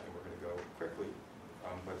toward that, and we're going to go quickly.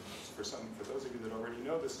 But for those of you that already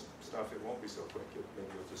know this stuff, it won't be so quick. Maybe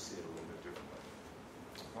you'll just see it a little bit differently.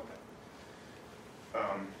 Okay.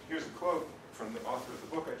 Here's a quote from the author of the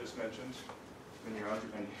book I just mentioned, linear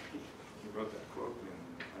algebra, and he wrote that quote in,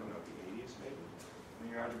 I don't know, the 80s maybe.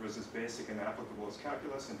 Linear algebra is as basic and applicable as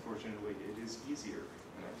calculus, and fortunately it is easier.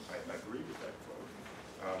 And I agree with that quote.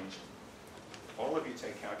 All of you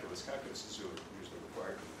take calculus. Calculus is usually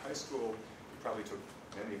required in high school.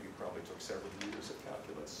 Many of you probably took several years of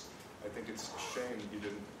calculus. I think it's a shame you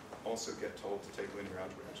didn't also get told to take linear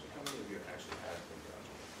algebra. Actually, how many of you actually had linear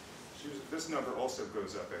algebra? This number also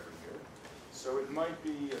goes up every year. So it might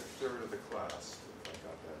be a third of the class, if I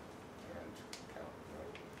got that hand count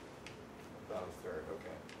right. About a third,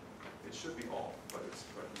 okay. It should be all, but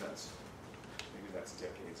maybe that's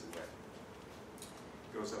decades away.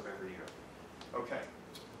 Goes up every year. Okay.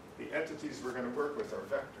 The entities we're going to work with are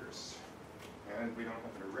vectors. And we don't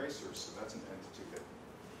have an eraser, so that's an entity that.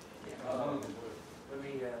 Yeah. Let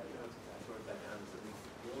me sort that down so we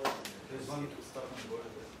can There's one stuck on the board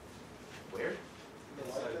of it. Where?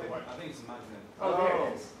 I think it's magnet. Oh, there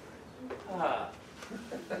it is. Ah.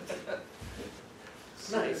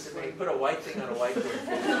 Nice, and they put a white thing on a whiteboard.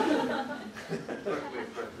 Perfectly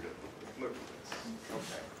appropriate. Look at this.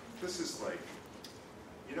 Okay. This is like,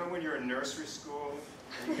 you know when you're in nursery school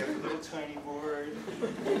and you get a little tiny board?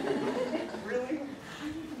 Really?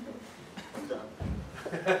 I'm done.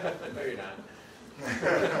 No, you're not.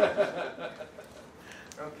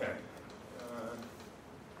 Okay.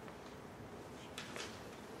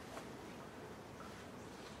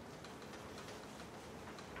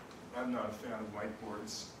 I'm not a fan of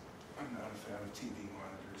whiteboards. I'm not a fan of TV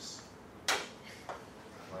monitors. I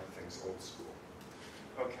like things old school.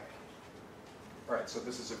 Okay. All right, so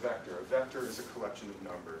this is a vector. A vector is a collection of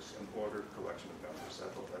numbers, an ordered collection of numbers.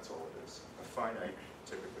 That's all it is. A finite,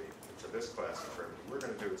 typically, for this class, and for everything we're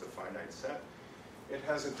going to do, it's a finite set. It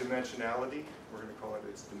has a dimensionality. We're going to call it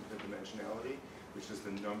the dimensionality, which is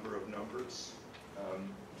the number of numbers.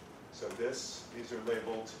 So these are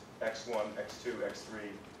labeled x1, x2, x3.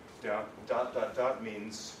 Now, dot, dot, dot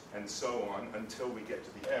means, and so on, until we get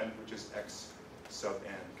to the end, which is x sub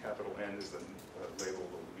n. Capital N is the label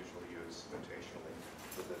that we usually use notationally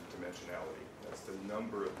for the dimensionality. That's the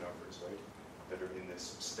number of numbers, right, that are in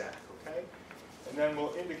this stack, okay? And then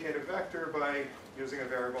we'll indicate a vector by using a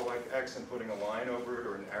variable like x and putting a line over it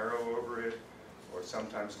or an arrow over it, or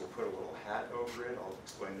sometimes we'll put a little hat over it. I'll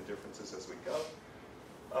explain the differences as we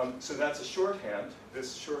go. So that's a shorthand.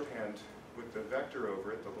 This shorthand with the vector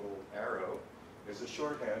over it, the little arrow, is a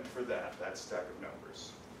shorthand for that stack of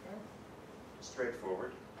numbers. Okay.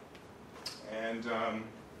 Straightforward. And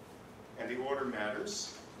the order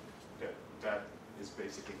matters. That is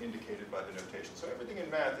basically indicated by the notation. So everything in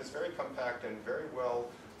math is very compact and very well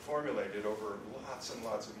formulated over lots and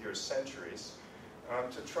lots of years, centuries,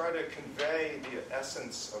 to try to convey the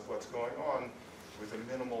essence of what's going on with a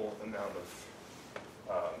minimal amount of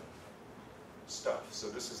stuff. So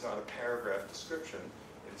this is not a paragraph description.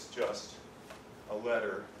 It's just a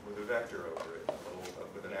letter with a vector over it,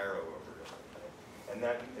 with an arrow over it. Okay? And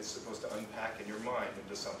that is supposed to unpack in your mind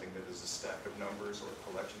into something that is a stack of numbers or a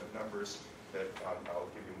collection of numbers that I'll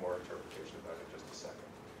give you more interpretation about in just a second.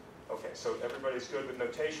 Okay, so everybody's good with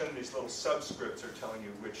notation. These little subscripts are telling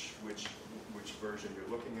you which version you're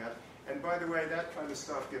looking at. And by the way, that kind of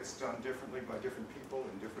stuff gets done differently by different people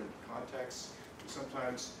in different contexts.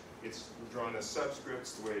 Sometimes it's drawn as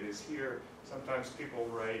subscripts, the way it is here. Sometimes people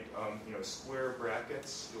write, square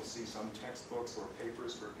brackets. You'll see some textbooks or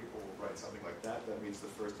papers where people will write something like that. That means the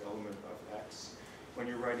first element of X. When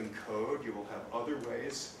you're writing code, you will have other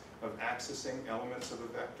ways of accessing elements of a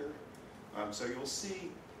vector. So you'll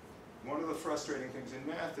see one of the frustrating things in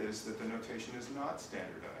math is that the notation is not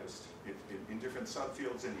standardized. In different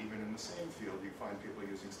subfields and even in the same field, you find people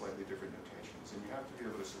using slightly different notations. And you have to be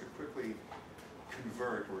able to sort of quickly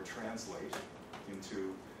convert or translate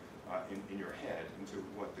into, in your head, into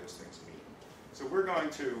what those things mean. So we're going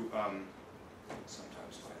to,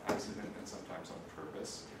 sometimes by accident and sometimes on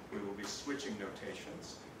purpose, we will be switching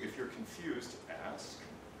notations. If you're confused, ask.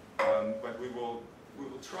 But we will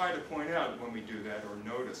try to point out when we do that or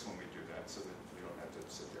notice when we do that so that you don't have to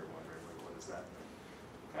sit there wondering, what does that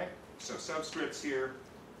mean? Okay? So subscripts here,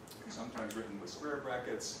 sometimes written with square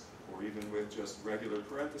brackets or even with just regular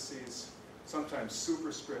parentheses. Sometimes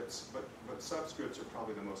superscripts, but subscripts are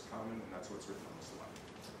probably the most common, and that's what's written on the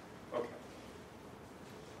slide. Okay.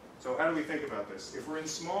 So how do we think about this? If we're in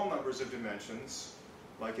small numbers of dimensions,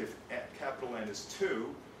 like if capital N is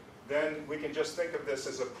 2, then we can just think of this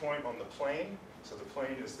as a point on the plane. So the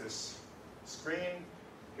plane is this screen.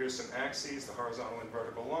 Here's some axes, the horizontal and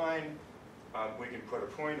vertical line. We can put a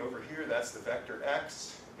point over here. That's the vector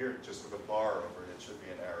x. Here, just with a bar over it, it should be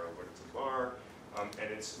an arrow, but it's a bar. And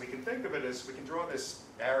we can think of it as, we can draw this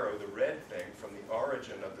arrow, the red thing, from the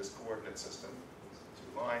origin of this coordinate system, these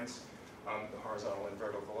two lines, the horizontal and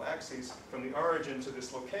vertical axes, from the origin to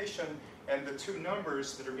this location, and the two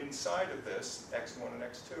numbers that are inside of this, x1 and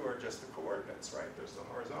x2, are just the coordinates, right? There's the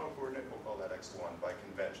horizontal coordinate, we'll call that x1 by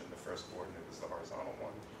convention. The first coordinate is the horizontal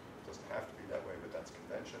one. It doesn't have to be that way, but that's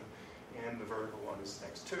convention. And the vertical one is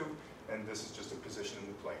x2, and this is just a position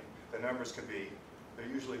in the plane. The numbers can be, they're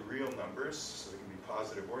usually real numbers, so they can be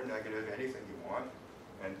positive or negative, anything you want.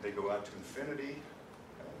 and they go out to infinity.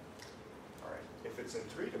 Okay. All right, if it's in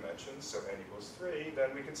 3 dimensions, so n equals 3,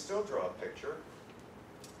 then we can still draw a picture.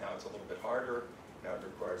 Now it's a little bit harder. Now it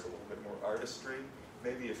requires a little bit more artistry.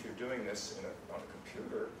 Maybe if you're doing this on a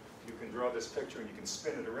computer, you can draw this picture and you can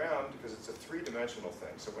spin it around because it's a 3-dimensional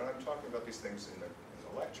thing. So when I'm talking about these things in the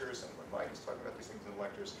lectures, and when Mike is talking about these things in the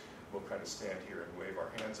lectures, we'll kind of stand here and wave our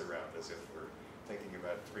hands around as if we're thinking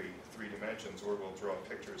about three dimensions, or we'll draw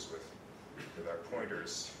pictures with our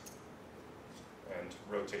pointers and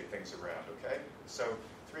rotate things around, okay? So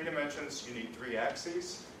 3 dimensions, you need 3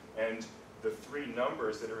 axes, and the 3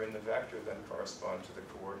 numbers that are in the vector then correspond to the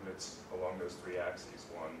coordinates along those 3 axes,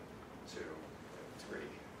 1, 2, and 3.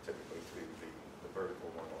 Typically 3 would be the vertical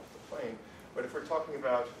one off the plane. But if we're talking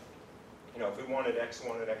about, if we wanted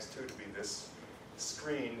x1 and x2 to be this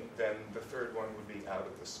screen, then the third one would be out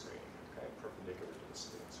of the screen, okay, perpendicular to the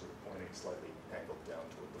screen, sort of pointing slightly angled down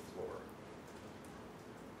toward the floor.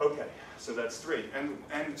 Okay, so that's 3. And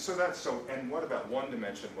what about 1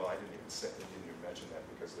 dimension? Well, I didn't even mention that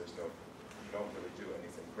because you don't really do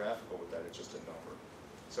anything graphical with that, it's just a number.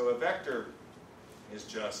 So a vector is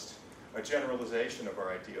just a generalization of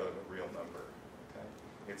our idea of a real number. Okay?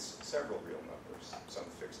 It's several real numbers, some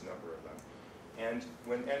fixed number of them. And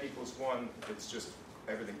when n equals 1, it's just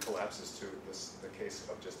everything collapses to the case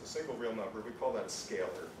of just a single real number. We call that a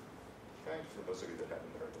scalar. Okay? For those of you that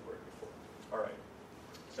haven't heard the word before. All right.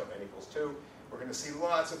 So n equals 2. We're going to see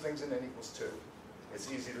lots of things in n equals 2.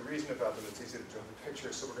 It's easy to reason about them. It's easy to draw the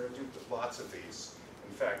picture. So we're going to do lots of these.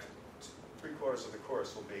 In fact, 3/4 of the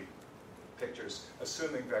course will be pictures,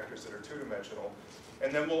 assuming vectors that are 2-dimensional,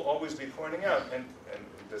 and then we'll always be pointing out, and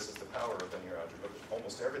this is the power of linear algebra,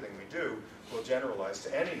 almost everything we do will generalize to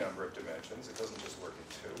any number of dimensions. It doesn't just work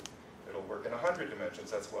in 2. It'll work in 100 dimensions.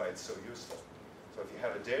 That's why it's so useful. So if you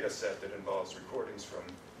have a data set that involves recordings from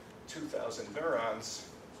 2,000 neurons,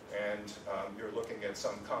 and you're looking at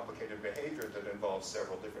some complicated behavior that involves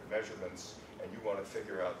several different measurements, and you want to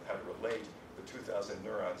figure out how to relate the 2,000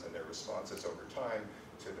 neurons and their responses over time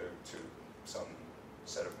to some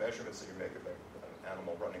set of measurements that you make of an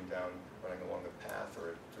animal running along a path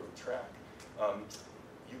or through a track.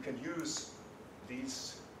 You can use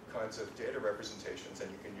these kinds of data representations, and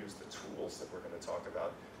you can use the tools that we're going to talk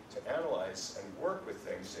about to analyze and work with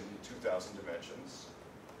things in 2,000 dimensions.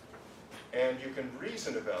 And you can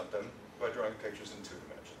reason about them by drawing pictures in 2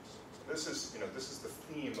 dimensions. So this is the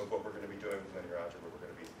theme of what we're going to be doing with linear algebra. We're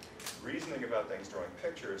going to be reasoning about things, drawing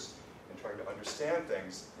pictures, and trying to understand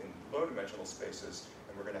things in low-dimensional spaces,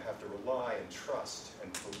 and we're going to have to rely and trust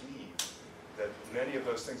and believe that many of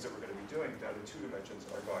those things that we're going to be doing down in 2 dimensions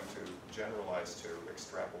are going to generalize to,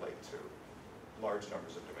 extrapolate to large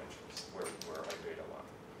numbers of dimensions where our data lie.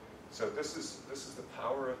 So this is the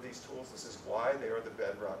power of these tools. This is why they are the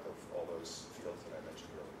bedrock of all those fields that I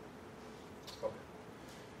mentioned earlier. Okay.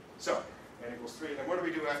 So n equals 3. And what do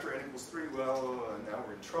we do after n equals 3? Well, now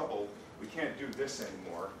we're in trouble. We can't do this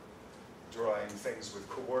anymore, drawing things with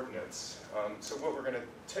coordinates. So what we're going to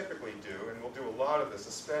typically do, and we'll do a lot of this,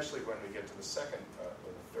 especially when we get to the second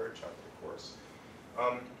or the third chunk of the course,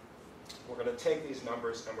 we're going to take these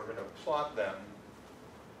numbers and we're going to plot them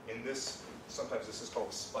in this, sometimes this is called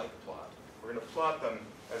a spike plot. We're going to plot them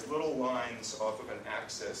as little lines off of an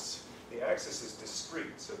axis. The axis is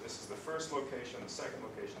discrete, so this is the first location, the second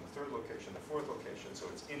location, the third location, the fourth location, so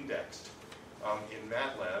it's indexed. In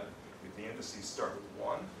MATLAB, the indices start with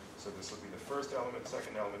 1. So this will be the first element,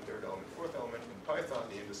 second element, third element, fourth element. In Python,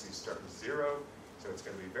 the indices start with 0, so it's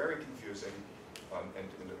going to be very confusing, and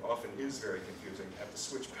it often is very confusing to have to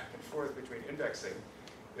switch back and forth between indexing.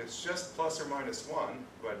 It's just plus or minus 1,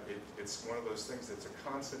 but it's one of those things that's a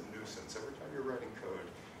constant nuisance. Every time you're writing code,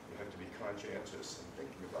 you have to be conscientious and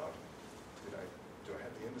thinking about, do I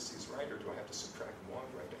have the indices right, or do I have to subtract 1?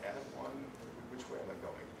 Do I have to add 1? Which way am I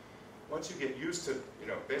going? Once you get used to,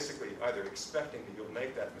 basically either expecting that you'll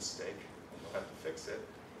make that mistake and you'll have to fix it,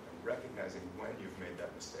 and recognizing when you've made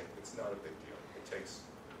that mistake, it's not a big deal. It takes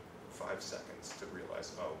 5 seconds to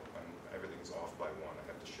realize, oh, everything's off by 1. I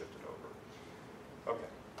have to shift it over.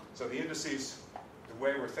 Okay, so the indices, the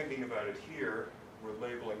way we're thinking about it here, we're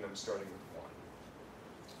labeling them starting with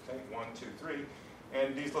 1. Okay, 1, 2, 3.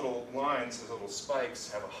 And these little lines, these little spikes,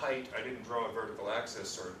 have a height. I didn't draw a vertical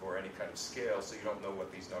axis or any kind of scale, so you don't know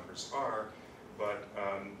what these numbers are. But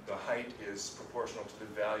the height is proportional to the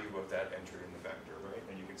value of that entry in the vector, right?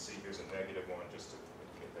 And you can see here's a negative 1, just to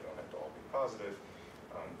indicate they don't have to all be positive.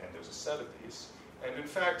 And there's a set of these. And in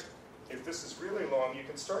fact, if this is really long, you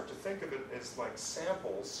can start to think of it as like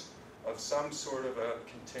samples of some sort of a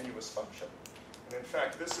continuous function. And in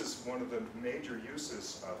fact, this is one of the major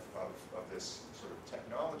uses of this sort of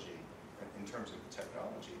technology in in terms of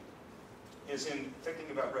technology is in thinking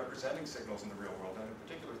about representing signals in the real world, and in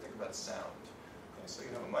particular think about sound. Okay, so you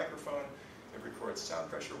have a microphone, it records sound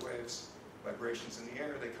pressure waves, vibrations in the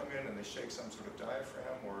air, they come in and they shake some sort of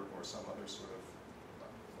diaphragm or some other sort of, I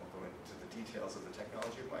won't go into the details of the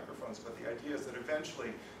technology of microphones, but the idea is that eventually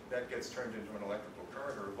that gets turned into an electrical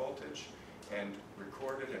current or a voltage and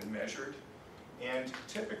recorded and measured. And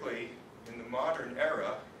typically, in the modern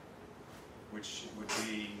era, which would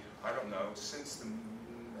be, I don't know, since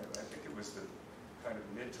I think it was the kind of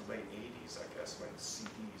mid to late 80s, I guess, when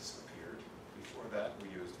CDs appeared. Before that, we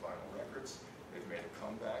used vinyl records. They've made a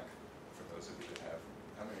comeback. For those of you that have,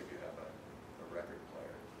 how many of you have a record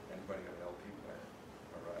player? Anybody have an LP player?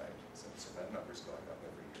 All right, so that number's going up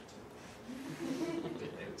every year too.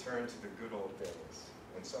 Return to the good old days.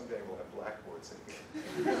 And someday we'll have blackboards in here.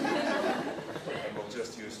 And we'll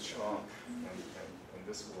just use chalk, and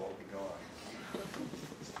this will all be gone.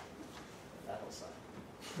 That'll suck.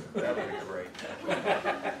 That would be great.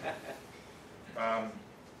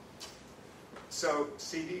 So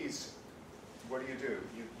CDs, what do?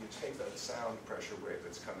 You take that sound pressure wave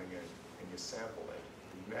that's coming in and you sample it.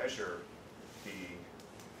 You measure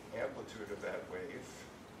the amplitude of that wave,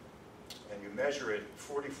 and you measure it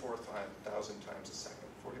 44,000 times a second.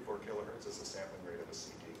 44 kilohertz is the sampling rate of a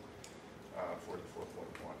CD. 44.1,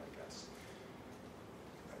 I guess.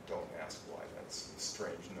 Don't ask why, that's a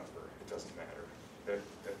strange number. It doesn't matter.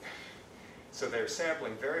 So they're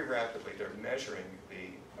sampling very rapidly. They're measuring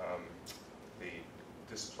the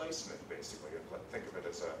displacement, basically. Think of it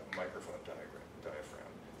as a microphone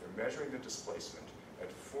diaphragm. They're measuring the displacement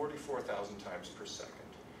at 44,000 times per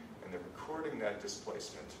second, and they're recording that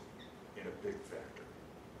displacement in a big vector.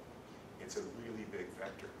 It's a really big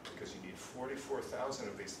vector because you need 44,000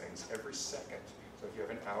 of these things every second. So if you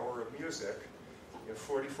have an hour of music, you have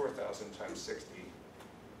 44,000 times 60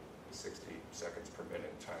 seconds per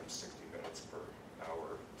minute times 60 minutes per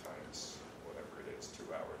hour times whatever it is, 2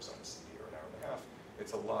 hours on a CD or an hour and a half.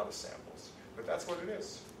 It's a lot of samples, but that's what it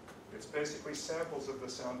is. It's basically samples of the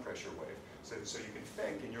sound pressure wave. So you can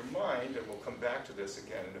think in your mind, and we'll come back to this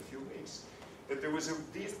again in a few weeks, that there was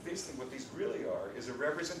what these really are is a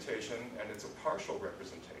representation, and it's a partial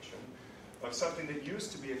representation, of something that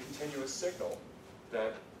used to be a continuous signal,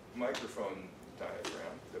 that microphone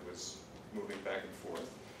diagram that was moving back and forth,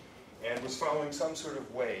 and was following some sort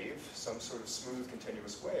of wave, some sort of smooth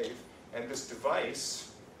continuous wave, and this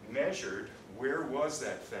device measured where was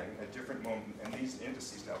that thing at different moments, and these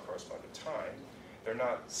indices now correspond to time. They're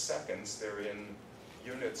not seconds, they're in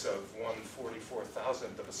units of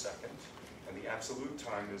 1/44,000th of a second, and the absolute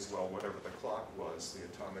time is, well, whatever the clock was, the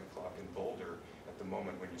atomic clock in Boulder at the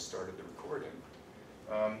moment when you started the recording.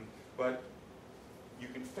 But you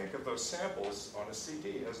can think of those samples on a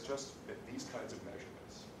CD as just these kinds of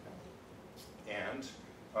measurements. And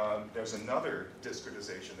there's another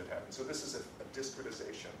discretization that happens. So this is a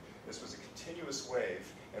discretization. This was a continuous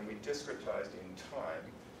wave, and we discretized in time,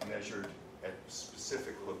 measured at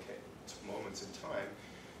specific moments in time.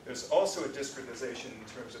 There's also a discretization in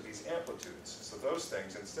terms of these amplitudes. So those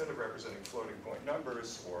things, instead of representing floating point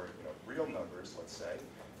numbers or real numbers, let's say,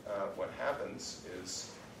 what happens is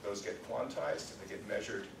those get quantized. They get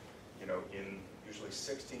measured, in usually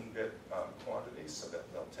 16-bit quantities. So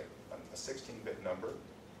that they'll take a 16-bit number.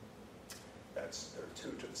 There are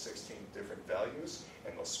 2 to the 16 different values,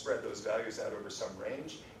 and they'll spread those values out over some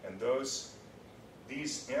range. And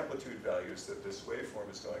these amplitude values that this waveform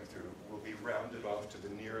is going through will be rounded off to the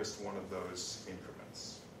nearest one of those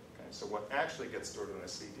increments. Okay? So what actually gets stored on a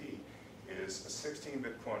CD is a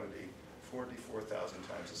 16-bit quantity, 44,000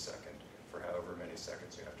 times a second, for however many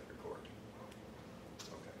seconds you have to record.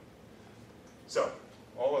 Okay. So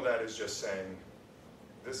all of that is just saying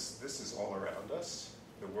this is all around us.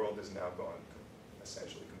 The world has now gone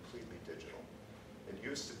essentially completely digital. It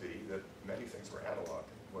used to be that many things were analog.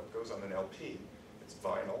 What goes on an LP, it's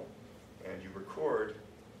vinyl, and you record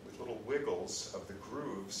with little wiggles of the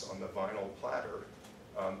grooves on the vinyl platter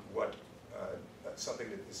something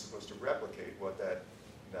that is supposed to replicate what that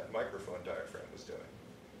microphone diaphragm was doing.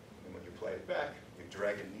 And when you play it back, you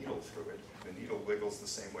drag a needle through it. The needle wiggles the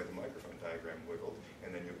same way the microphone diagram wiggled,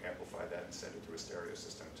 and then you amplify that and send it to a stereo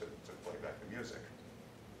system to play back the music,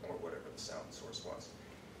 or whatever the sound source was.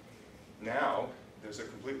 Now, there's a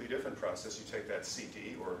completely different process. You take that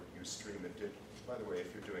CD, or you stream it. By the way,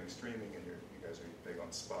 if you're doing streaming and you guys are big on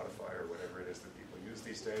Spotify or whatever it is that people use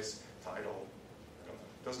these days, Tidal, I don't know,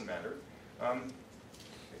 doesn't matter.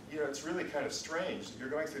 It's really kind of strange. You're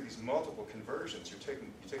going through these multiple conversions. You take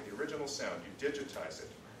the original sound, you digitize it,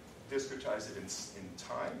 discretize it in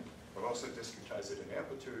time, but also discretize it in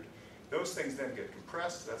amplitude, Those things then get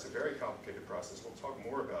compressed. That's a very complicated process. We'll talk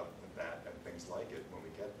more about that and things like it when we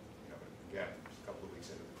get, again, a couple of weeks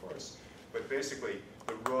into the course. But basically,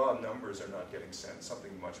 the raw numbers are not getting sent.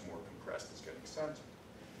 Something much more compressed is getting sent.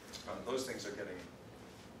 Those things are getting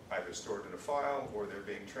either stored in a file or they're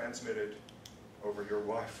being transmitted over your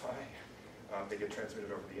Wi-Fi. They get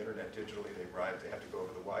transmitted over the internet digitally. They arrive, they have to go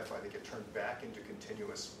over the Wi-Fi. They get turned back into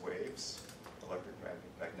continuous waves,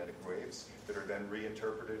 electromagnetic waves, that are then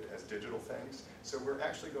reinterpreted as digital things. So we're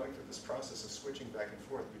actually going through this process of switching back and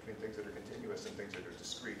forth between things that are continuous and things that are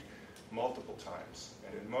discrete multiple times.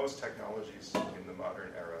 And in most technologies in the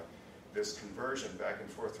modern era, this conversion back and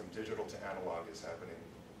forth from digital to analog is happening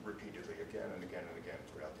repeatedly again and again and again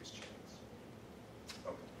throughout these chains.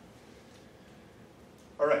 Okay.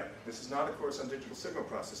 All right, this is not a course on digital signal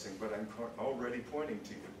processing, but I'm already pointing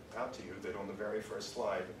out to you that on the very first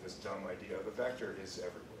slide, this dumb idea of a vector is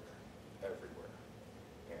everywhere.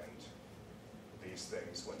 And these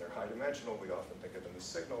things, when they're high dimensional, we often think of them as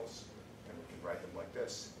signals, and we can write them like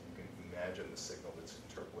this. You can imagine the signal that's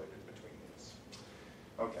interpolated between these.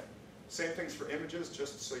 Okay, same things for images,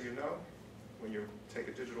 just so you know. When you take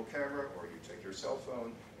a digital camera or you take your cell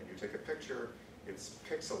phone and you take a picture, it's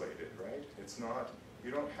pixelated, right? It's not,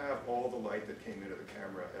 you don't have all the light that came into the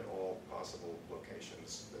camera at all possible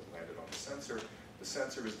locations that landed on the sensor. The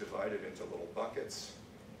sensor is divided into little buckets.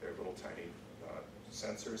 They're little tiny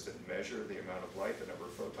sensors that measure the amount of light, the number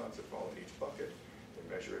of photons that fall in each bucket.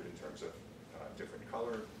 They measure it in terms of different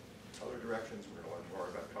color directions. We're going to learn more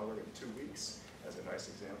about color in 2 weeks as a nice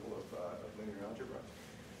example of linear algebra.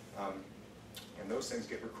 And those things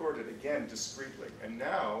get recorded, again, discretely. And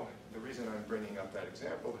now, the reason I'm bringing up that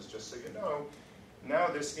example is just so you know, now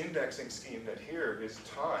this indexing scheme that here is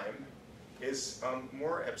time is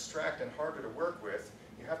more abstract and harder to work with.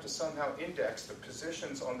 You have to somehow index the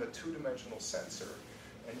positions on the two-dimensional sensor,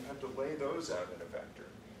 and you have to lay those out in a vector.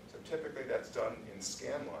 So typically that's done in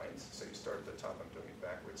scan lines. So you start at the top, I'm doing it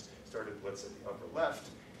backwards. Start at, let's say, the upper left,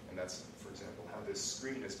 and that's, for example, how this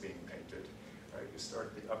screen is being painted. Right, you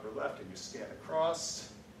start at the upper left and you scan across,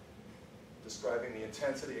 describing the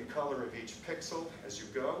intensity and color of each pixel as you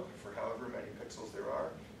go, for however many pixels there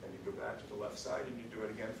are. Then you go back to the left side and you do it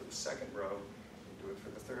again for the second row. You do it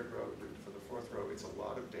for the third row, you do it for the fourth row. It's a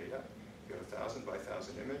lot of data. You get a 1,000 by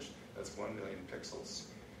 1,000 image. That's 1 million pixels.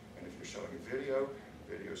 And if you're showing a video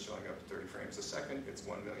is showing up to 30 frames a second. It's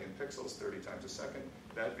 1 million pixels, 30 times a second.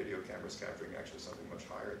 That video camera is capturing actually something much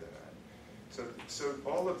higher than that. So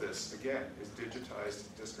all of this, again, is digitized,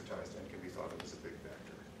 discretized, and can be thought of as a big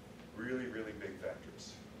vector. Really, really big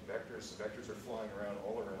vectors. Vectors are flying around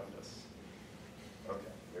all around us.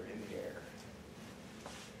 Okay, they're in the air.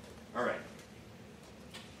 All right.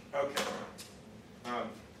 Okay.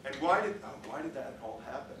 And why did that all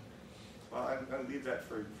happen? Well, I'm going to leave that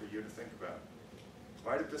for you to think about.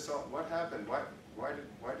 Why did this all? What happened? Why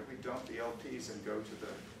did we dump the LPs and go to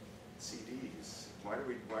the CDs?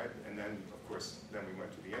 And then, of course, then we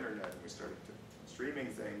went to the internet and we started streaming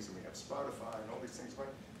things, and we have Spotify and all these things.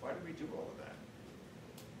 Why did we do all of that?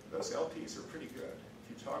 Those LPs are pretty good. If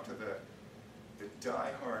you talk to the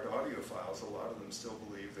die-hard audiophiles, a lot of them still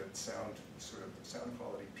believe that sound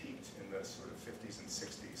quality peaked in the sort of 50s and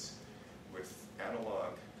 60s with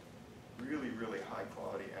analog, really, really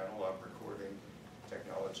high-quality analog recording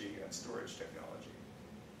technology and storage technology.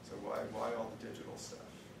 So why all the digital stuff?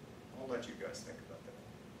 I'll let you guys think about that.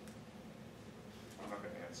 I'm not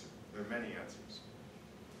going to answer. There are many answers.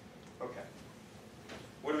 Okay.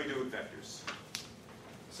 What do we do with vectors?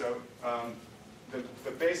 So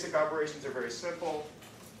the basic operations are very simple.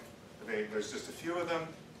 There's just a few of them,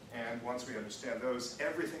 and once we understand those,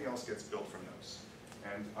 everything else gets built from those.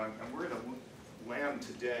 And we're going to land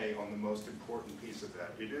today on the most important piece of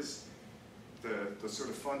that. It is the sort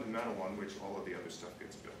of fundamental on which all of the other stuff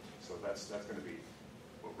gets built. So that's going to be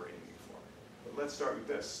what we're aiming for. But let's start with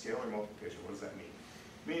this, scalar multiplication. What does that mean?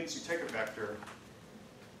 It means you take a vector,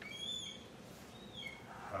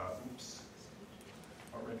 oops,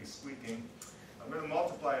 already squeaking. I'm going to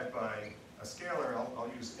multiply it by a scalar.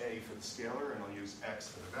 I'll use A for the scalar, and I'll use X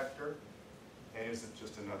for the vector. A is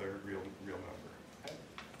just another real number. Okay?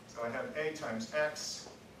 So I have A times X,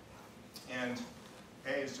 and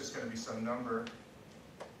A is just going to be some number,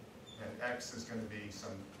 and X is going to be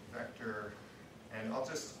some vector. And I'll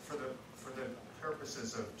just, for the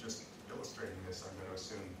purposes of just illustrating this, I'm going to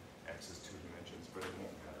assume X is 2 dimensions, but it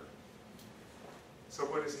won't matter. So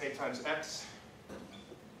what is A times X?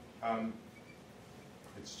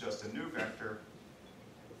 It's just a new vector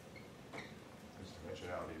whose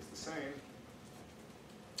dimensionality is the same,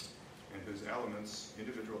 and whose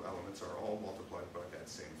individual elements are all multiplied by that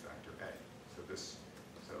same factor A.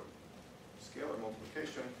 So Scalar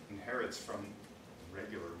multiplication inherits from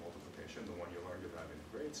regular multiplication, the one you learned about in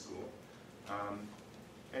grade school.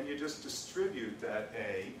 And you just distribute that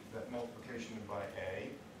A, that multiplication by A,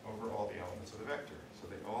 over all the elements of the vector. So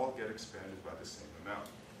they all get expanded by the same amount.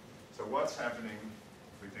 So what's happening,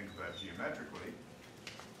 if we think about geometrically,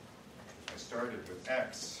 I started with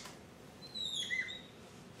X.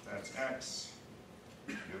 That's X.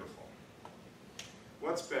 Beautiful.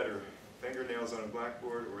 What's better, fingernails on a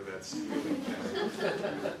blackboard or that scaling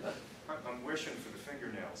pen? I'm wishing for the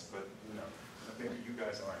fingernails, but you know, maybe you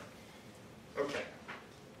guys aren't. Okay.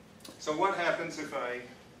 So what happens if I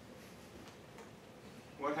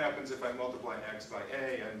multiply X by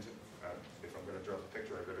A, and if I'm going to draw the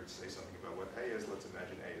picture, I better say something about what A is. Let's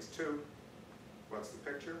imagine A is 2. What's the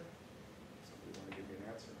picture? Somebody want to give me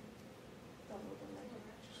an answer? Double the length.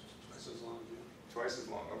 Twice as long, yeah. Twice as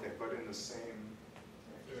long, okay, but in the same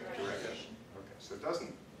direction. Okay, so it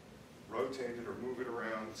doesn't rotate it or move it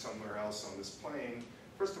around somewhere else on this plane.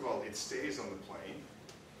 First of all, it stays on the plane.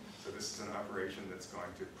 So this is an operation that's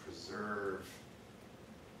going to preserve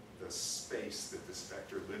the space that this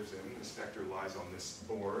vector lives in. This vector lies on this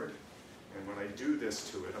board. And when I do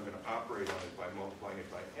this to it, I'm going to operate on it by multiplying it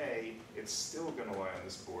by A. It's still going to lie on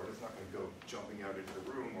this board. It's not going to go jumping out into the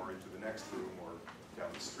room or into the next room or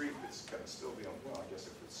down the street. It's going to still be on, well, I guess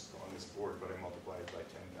if it's on this board, but I multiply it by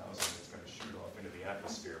 10,000, it's going to shoot off into the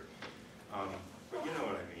atmosphere. But you know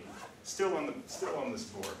what I mean. Still on this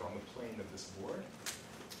board, on the plane of this board.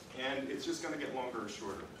 And it's just going to get longer or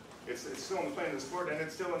shorter. It's still on the plane of this board, and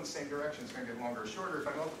it's still in the same direction. It's going to get longer or shorter. If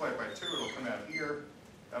I multiply it by 2, it'll come out here.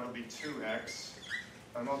 That'll be 2x.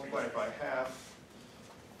 If I multiply it by half,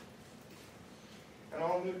 and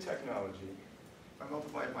all new technology. If I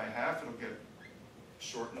multiply it by half, it'll get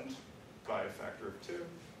shortened by a factor of 2. If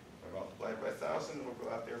I multiply it by 1,000, it'll go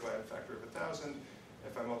out there by a factor of 1,000.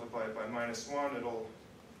 If I multiply it by -1, it'll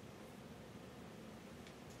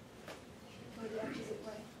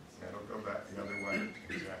go back the other way.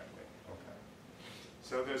 Exactly. Okay.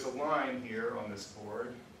 So there's a line here on this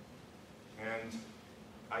board, and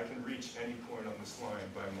I can reach any point on this line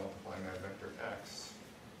by multiplying that vector x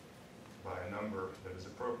by a number that is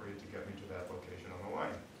appropriate to get me to that location on the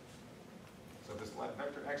line. So this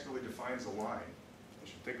vector x really defines a line. You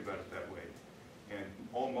should think about it that way. And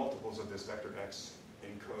all multiples of this vector x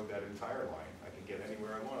encode that entire line. I can get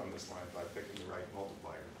anywhere I want on this line by picking the right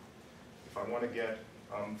multiplier. If I want to get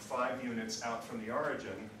 5 units out from the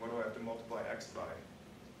origin, what do I have to multiply x by?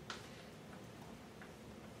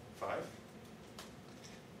 5?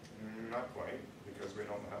 Not quite, because we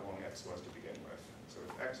don't know how long x was to begin with. So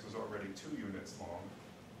if x was already 2 units long,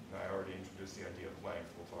 and I already introduced the idea of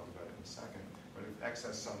length, we'll talk about it in a second, but if x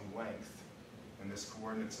has some length in this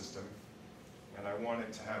coordinate system, and I want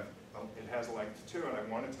it to have, it has a length of 2, and I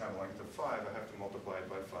want it to have a length of 5, I have to multiply it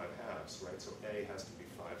by 5 halves, right? So a has to be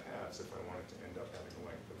 5 halves if I want it to end up having a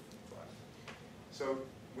length of 5. So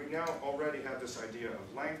we now already have this idea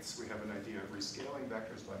of lengths. We have an idea of rescaling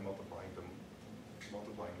vectors by multiplying them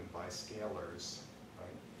by scalars,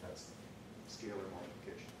 right? That's scalar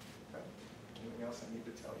multiplication. Okay? Anything else I need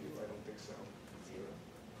to tell you? I don't think so. 0.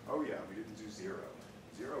 Oh yeah, we didn't do 0.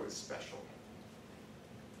 0 is special.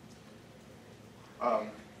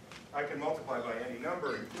 I can multiply by any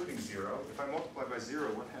number, including 0. If I multiply by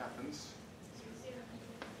 0, what happens?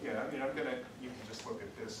 Yeah, I mean, you can just look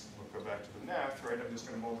at this. We'll go back to the math, right? I'm just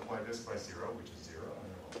going to multiply this by 0, which is 0. I'm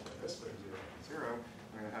going to multiply this by 0.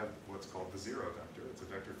 I'm going to have what's called the 0 vector. It's a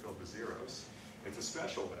vector filled with zeros. It's a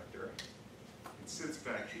special vector. It sits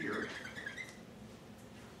back here.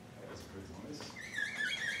 That was a good noise.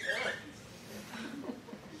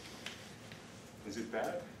 Is it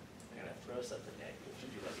bad? I'm going to throw something at you.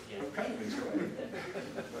 Should you like I'm again? kind of enjoying it.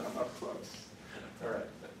 But I'm up close. All right.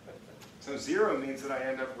 So 0 means that I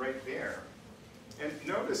end up right there. And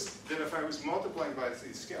notice that if I was multiplying by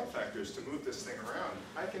these scale factors to move this thing around,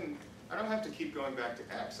 I don't have to keep going back to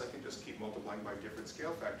x. I can just keep multiplying by different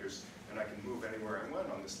scale factors, and I can move anywhere I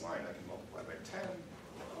want on this line. I can multiply by 10,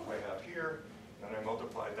 way out here, and I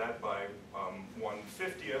multiply that by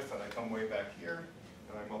 1/50th, and I come way back here,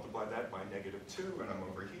 and I multiply that by -2, and I'm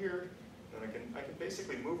over here. And I can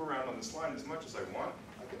basically move around on this line as much as I want.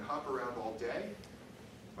 I can hop around all day.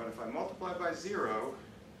 But if I multiply by 0,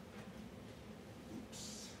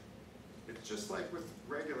 oops, it's just like with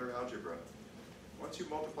regular algebra. Once you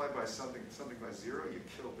multiply by something by 0, you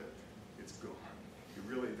killed it. It's gone. You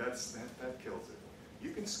really, that kills it.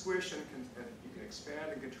 You can squish and you can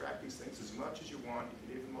expand and contract these things as much as you want. You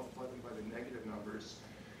can even multiply them by the negative numbers.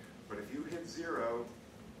 But if you hit 0,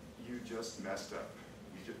 you just messed up.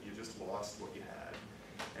 You just lost what you had.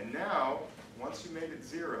 And now, once you made it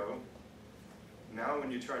 0, Now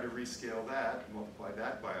when you try to rescale that, multiply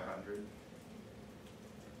that by 100,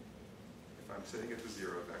 if I'm sitting at the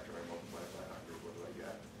 0 vector, I multiply it by 100, what do I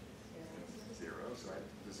get? 0. So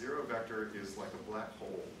the 0 vector is like a black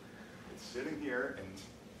hole. It's sitting here, and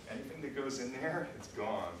anything that goes in there, it's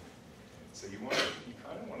gone. So you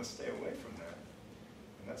kind of want to stay away from that.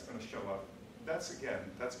 And that's going to show up. That's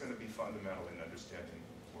going to be fundamental in understanding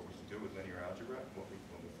what we can do with linear algebra, when we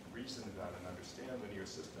reason about and understand linear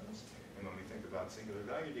systems, and when we think about singular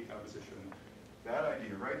value decomposition. That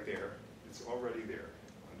idea right there, it's already there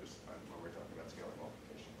when we're talking about scalar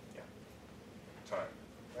multiplication. Yeah. Time.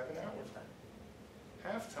 Half an hour.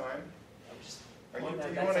 Half time. Do you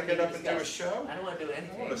want to get up and do a show? I don't want to do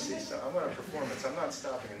anything. I want to see some. I want a performance. I'm not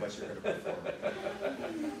stopping unless you're going to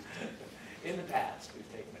perform. In the past,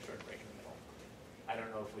 we've taken a short break in the middle. I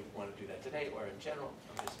don't know if we want to do that today or in general.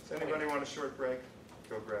 Does anybody want a short break?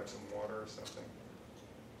 Go grab some water or something?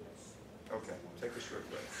 Okay, take a short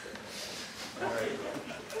break. All right.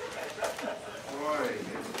 Boy.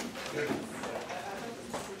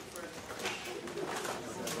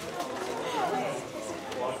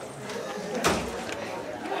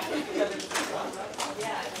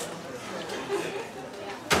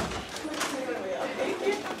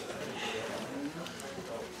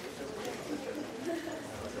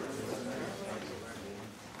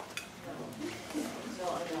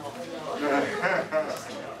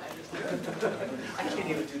 I can't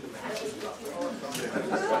even do the math.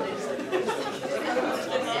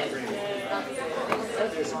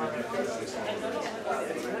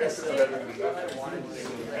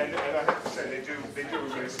 And I have to say, they do a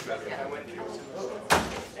race better.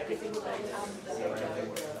 Everything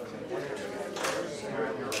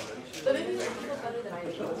But maybe it's a little better than I do.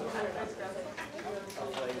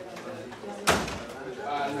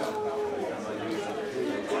 I don't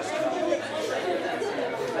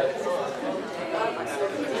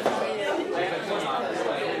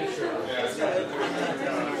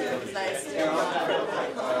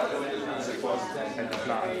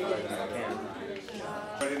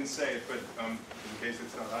I didn't say it, but in case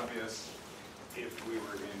it's not obvious, if we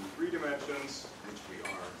were in 3 dimensions, which we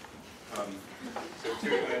are, so 2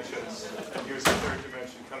 dimensions, and here's the 3rd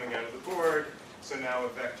dimension coming out of the board, so now a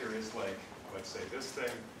vector is like, let's say this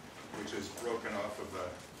thing, which is broken off of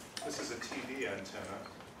this is a TV antenna,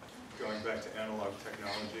 going back to analog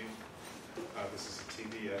technology. This is a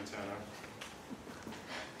TV antenna,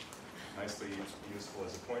 nicely useful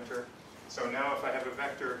as a pointer. So now if I have a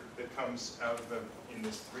vector that comes out of in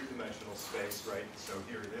this 3-dimensional space, right, so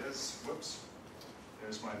here it is, whoops,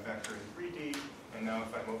 there's my vector in 3D, and now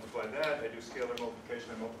if I multiply that, I do scalar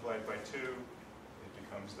multiplication, I multiply it by 2, it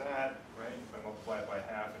becomes that, right? If I multiply it by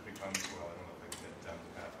half, it becomes, well, I don't know if I can get it down to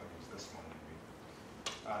half, I'll use this one maybe,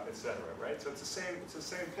 etc., right? So it's the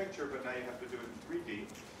same picture, but now you have to do it in 3D,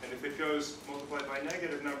 and if it goes multiplied by a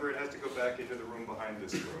negative number, it has to go back into the room behind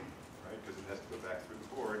this room, right? Because it has to go back through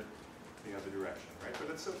the board the other direction, right?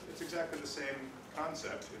 But it's exactly the same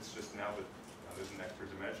concept. It's just now that there's an extra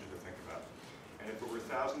dimension to think about. And if it were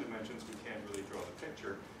 1,000 dimensions, we can't really draw the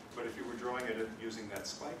picture. But if you were drawing it using that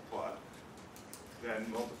spike plot, then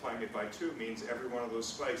multiplying it by 2 means every one of those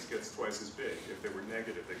spikes gets twice as big. If they were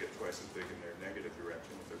negative, they get twice as big in their negative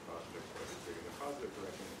direction. If they're positive, twice as big in their positive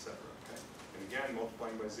direction, etc. Okay? And again,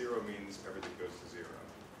 multiplying by 0 means everything goes to 0.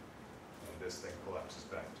 And this thing collapses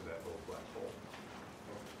back to that little black hole.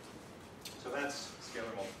 So that's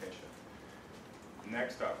scalar multiplication.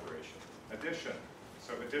 Next operation, addition.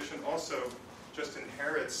 So addition also just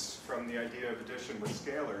inherits from the idea of addition with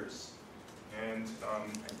scalars. And I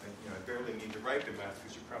barely need to write the math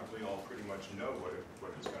because you probably all pretty much know what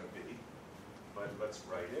it's going to be. But let's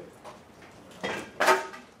write it.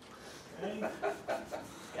 Okay.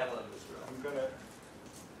 Gotta love this room. I'm going to...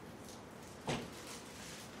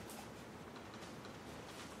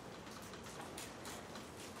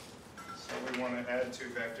 So we want to add 2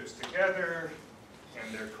 vectors together,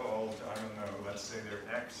 and they're called, I don't know, let's say they're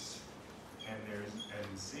x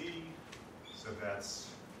and z, so that's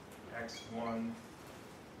x1,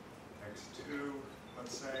 x2,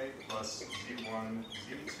 let's say, plus z1,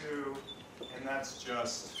 z2, and that's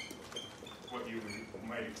just what you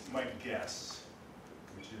might guess,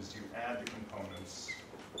 which is you add the components,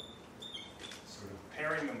 sort of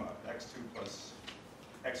pairing them up, x1 plus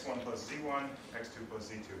z1, x2 plus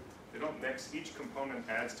z2. They don't mix. Each component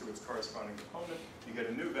adds to its corresponding component. You get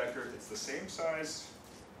a new vector. It's the same size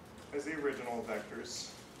as the original vectors.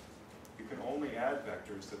 You can only add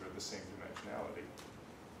vectors that are the same dimensionality.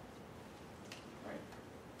 Right?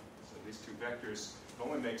 So these two vectors, it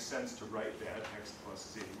only makes sense to write that x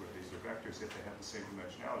plus z, where these are vectors, if they have the same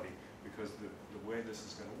dimensionality, because the way this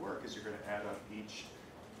is going to work is you're going to add up each,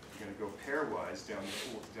 you're going to go pairwise down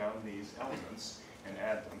these elements and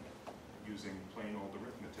add them using plain old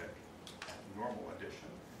arithmetic, normal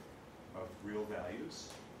addition of real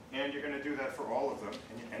values. And you're going to do that for all of them,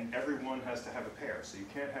 and every one has to have a pair. So you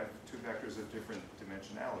can't have two vectors of different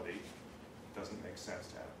dimensionality. It doesn't make sense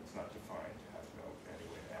to have, it's not defined to have any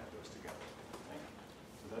way to add those together. Okay?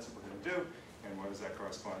 So that's what we're going to do, and what does that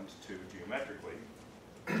correspond to geometrically?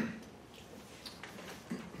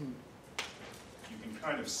 You can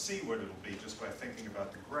kind of see what it'll be just by thinking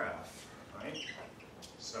about the graph, right?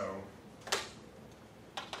 So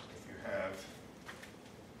if you have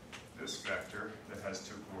this vector that has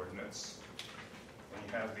two coordinates, and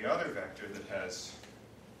you have the other vector that has,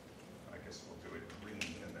 I guess we'll do it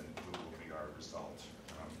green, and then blue will be our result.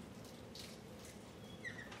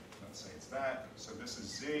 Let's say it's that. So this is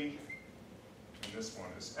z, and this one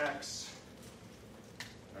is x.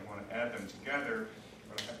 And I want to add them together.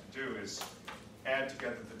 What I have to do is add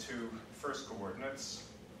together the two first coordinates,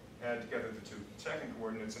 add together the two second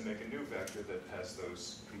coordinates, and make a new vector that has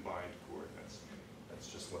those combined coordinates. That's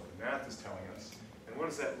just what the math is telling us. And what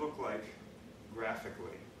does that look like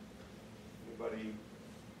graphically? Anybody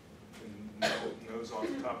knows off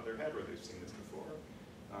the top of their head where they've seen this before?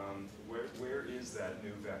 Where is that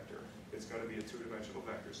new vector? It's going to be a two-dimensional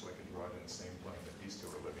vector, so I can draw it in the same plane that these two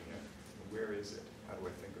are living in. Where is it? How do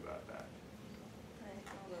I think about that? I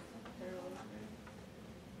call it parallelogram.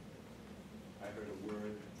 I heard a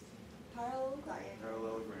word. Parallelogram.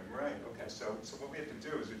 Parallelogram, right. Okay, so what we have to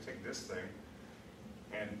do is we take this thing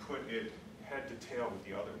and put it head to tail with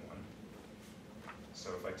the other one. So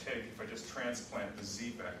if I just transplant the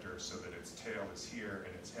z vector so that its tail is here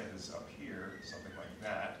and its head is up here, something like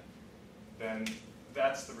that, then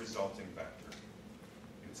that's the resulting vector.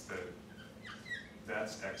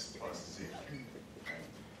 That's x plus z. Okay?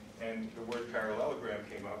 And the word parallelogram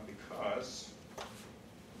came up because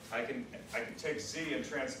I can take z and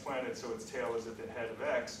transplant it so its tail is at the head of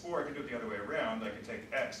x, or I can do it the other way around. I can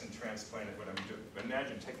take x and transplant it what I'm doing.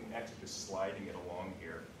 Imagine taking x and just sliding it along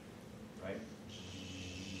here, right?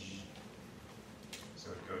 So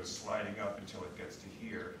it goes sliding up until it gets to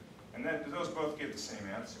here. And then those both give the same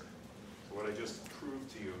answer. So what I just proved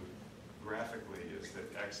to you graphically is that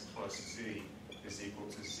x plus z is equal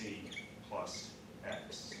to z plus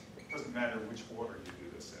x. It doesn't matter which order you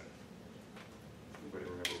do this in. Anybody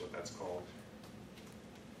remember what that's called?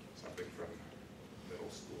 Something from middle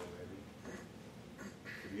school, maybe.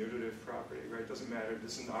 Commutative property, right? Doesn't matter.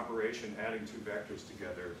 This is an operation adding two vectors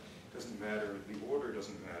together. Doesn't matter. The order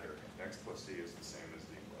doesn't matter. X plus z is the same as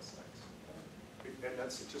z plus x. And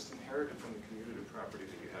that's just inherited from the commutative property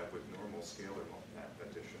that you have with normal scalar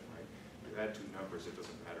addition, right? You add two numbers, it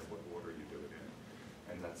doesn't matter what order you do it in.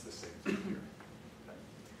 And that's the same thing here. Okay.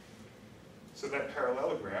 So that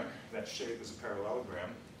parallelogram, that shape is a parallelogram.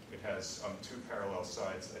 It has two parallel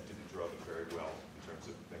sides. I didn't draw them very well in terms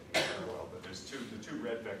of making it parallel, but there's the two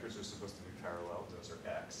red vectors are supposed to be parallel. Those are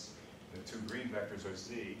x. The two green vectors are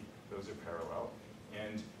z. Those are parallel.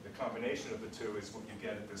 And the combination of the two is what you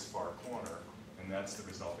get at this far corner, and that's the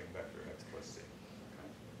resulting vector, x plus z.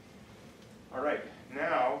 Okay. All right,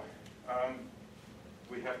 now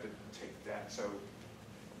we have to take that. So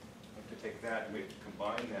we have to take that and we have to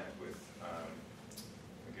combine that with,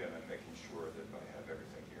 again, I'm making sure that I have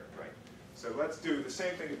everything here, right? So let's do the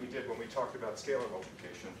same thing that we did when we talked about scalar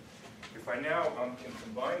multiplication. If I now can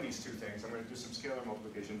combine these two things, I'm going to do some scalar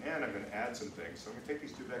multiplication, and I'm going to add some things. So I'm going to take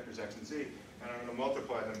these two vectors, x and z, and I'm going to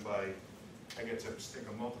multiply them by, I get to stick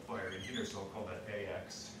a multiplier in here, so I'll call that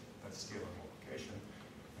ax. That's scalar multiplication.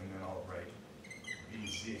 And then I'll write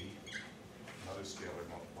bz, another scalar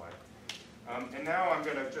multiplier. And now I'm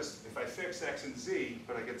going to just, if I fix x and z,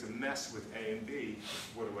 but I get to mess with a and b,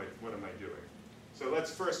 what am I doing? So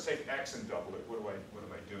let's first take x and double it. What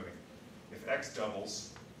am I doing? If x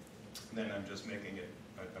doubles, then I'm just making it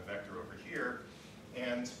a vector over here,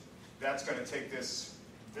 and that's going to take this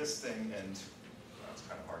thing, and well, it's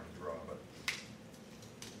kind of hard to draw, but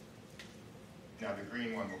now the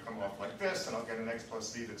green one will come off like this, and I'll get an x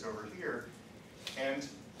plus z that's over here. And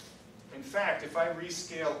in fact, if I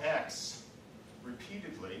rescale x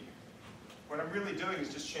repeatedly, what I'm really doing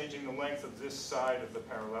is just changing the length of this side of the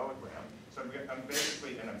parallelogram. So I'm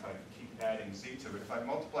basically, and if I keep adding z to it, if I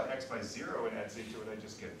multiply x by 0 and add z to it, I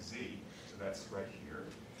just get z. So that's right here.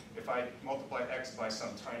 If I multiply x by some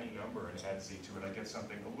tiny number and add z to it, I get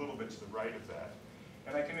something a little bit to the right of that.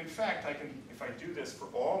 And I can, in fact, if I do this for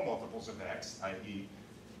all multiples of x, i.e.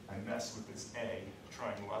 I mess with this a,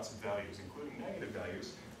 trying lots of values, including negative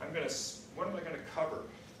values, what am I going to cover?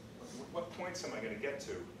 What points am I going to get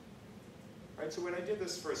to? Right, so when I did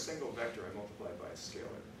this for a single vector, I multiplied by a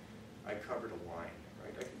scalar. I covered a line,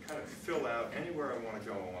 right? I can kind of fill out anywhere I want to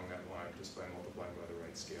go along that line just by multiplying by the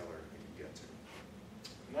right scalar I can get to.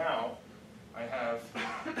 Now, I have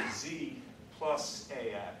z plus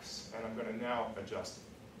ax, and I'm going to now adjust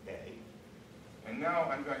a. And now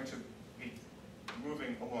I'm going to be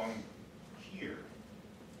moving along here.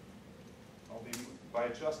 By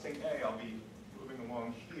adjusting a, I'll be moving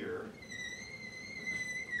along here,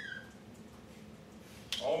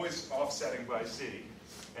 always offsetting by z,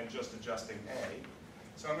 and just adjusting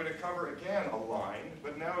a. So I'm going to cover again a line,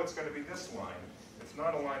 but now it's going to be this line. It's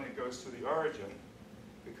not a line that goes to the origin,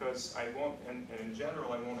 because I won't, and in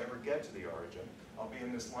general, I won't ever get to the origin. I'll be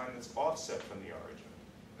in this line that's offset from the origin,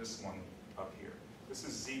 this one up here. This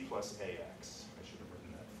is z plus ax. I should have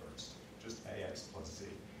written that first, just ax plus z.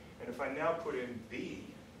 And if I now put in b,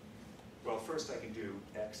 well, first I can do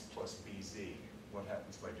x plus bz. What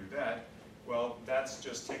happens if I do that? Well, that's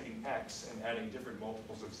just taking x and adding different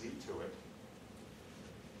multiples of z to it.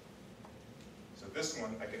 So this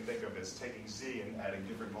one I can think of as taking z and adding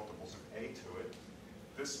different multiples of a to it.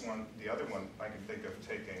 This one, the other one, I can think of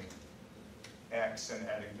taking x and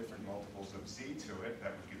adding different multiples of z to it.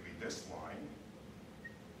 That would give me this line.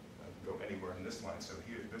 I can go anywhere in this line. So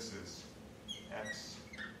here, this is x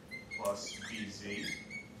plus bz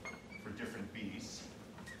for different b's,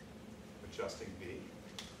 adjusting b.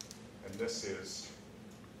 And this is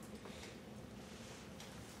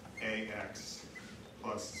ax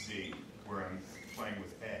plus z, where I'm playing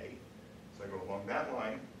with a. So I go along that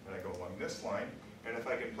line, and I go along this line. And if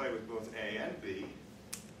I can play with both a and b,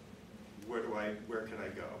 where can I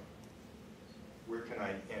go? Where can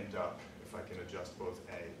I end up if I can adjust both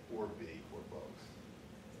a or b or both?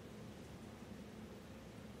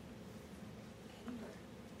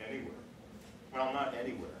 Anywhere. Well, not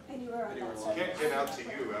anywhere. Anywhere on that I side. can't get out to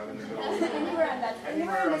you out in the middle. Anywhere on that,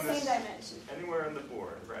 anywhere in the on same this- dimension. Anywhere on the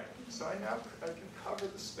board, right. So I can cover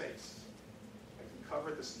the space. I can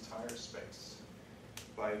cover this entire space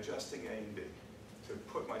by adjusting a and b to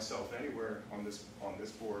put myself anywhere on this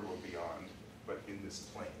board or beyond, but in this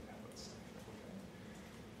plane, let's say. Okay.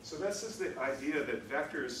 So this is the idea that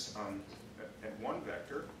vectors, at one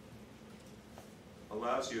vector,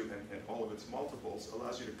 allows you, and all of its multiples,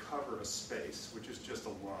 allows you to cover a space, which is just a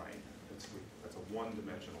line. That's a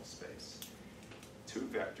one-dimensional space. Two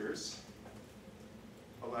vectors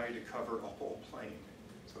allow you to cover a whole plane.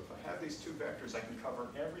 So if I have these two vectors, I can cover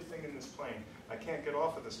everything in this plane. I can't get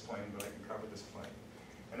off of this plane, but I can cover this plane.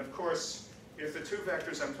 And of course, if the two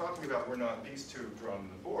vectors I'm talking about were not these two drawn on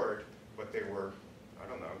the board, but they were, I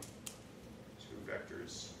don't know, two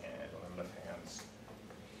vectors, and I don't have enough hands.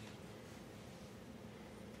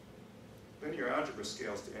 Linear algebra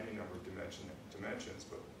scales to any number of dimensions,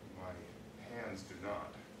 but my hands do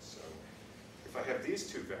not. So if I have these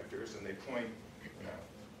two vectors and they point,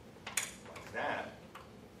 like that,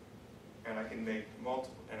 and I can make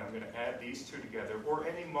multiple, and I'm going to add these two together, or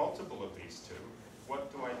any multiple of these two,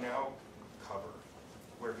 what do I now cover?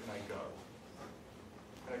 Where can I go?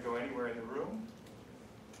 Can I go anywhere in the room?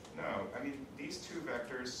 No. I mean, these two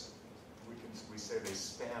vectors, we say they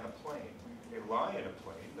span a plane. They lie in a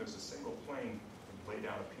plane. There's a single plane, and lay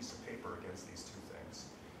down a piece of paper against these two things.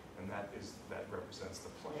 And that represents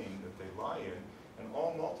the plane that they lie in. And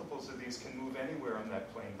all multiples of these can move anywhere on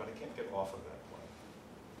that plane, but I can't get off of that plane.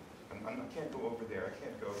 And I can't go over there. I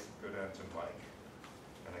can't go down to Mike.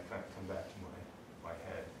 And I can't come back to my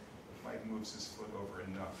head. If Mike moves his foot over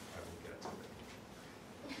enough, I will get to it.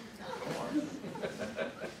 Come on.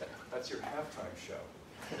 That's your halftime show.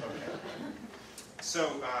 Okay.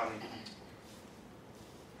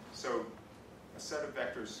 So a set of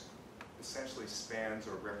vectors essentially spans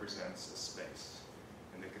or represents a space.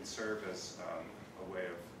 And they can serve as a way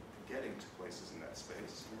of getting to places in that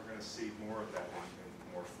space. And we're going to see more of that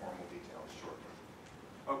in more formal detail shortly.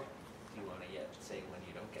 Okay. Do you want to yet say when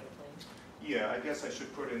you don't get a plane? Yeah, I guess I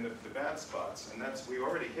should put in the bad spots. And we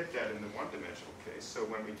already hit that in the one-dimensional case. So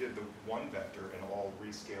when we did the one vector and all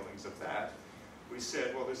rescalings of that, we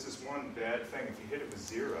said, well, there's this one bad thing. If you hit it with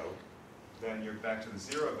 0, then you're back to the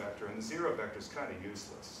 0 vector, and the 0 vector is kind of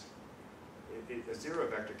useless. A 0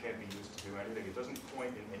 vector can't be used to do anything. It doesn't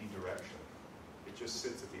point in any direction. It just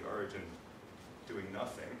sits at the origin doing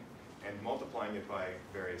nothing, and multiplying it by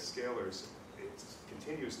various scalars, it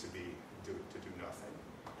continues to do nothing.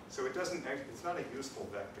 So it's not a useful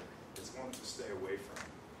vector. It's one to stay away from.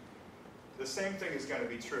 The same thing is going to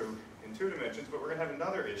be true in 2 dimensions, but we're going to have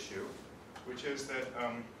another issue, which is that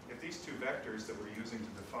if these two vectors that we're using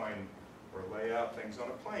to define or lay out things on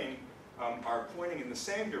a plane are pointing in the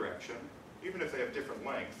same direction, even if they have different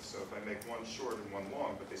lengths. So if I make one short and one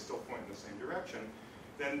long, but they still point in the same direction,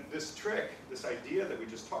 then this trick, this idea that we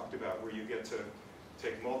just talked about, where you get to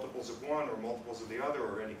take multiples of one or multiples of the other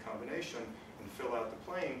or any combination and fill out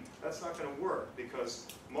the plane, that's not going to work, because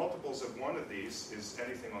multiples of one of these is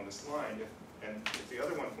anything on this line, and if the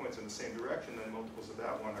other one points in the same direction, then multiples of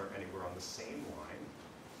that one are anywhere on the same line.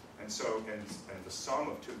 And so, and the sum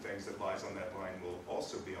of two things that lies on that line will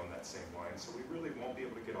also be on that same line, so we really won't be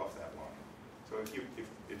able to get off that line. So if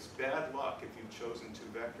it's bad luck if you've chosen two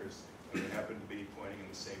vectors and they happen to be pointing in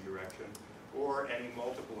the same direction, or any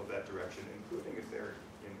multiple of that direction, including if they're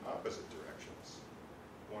in opposite directions.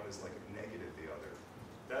 One is like a negative the other.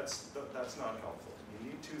 That's not helpful.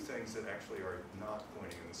 You need two things that actually are not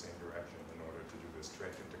pointing in the same direction in order to do this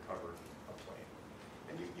trick and to cover a plane.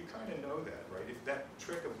 And you kind of know that, right? If that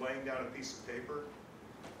trick of laying down a piece of paper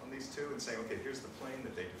on these two and saying, okay, here's the plane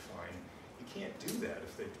that they define, you can't do that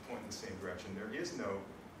if they point in the same direction. There is no,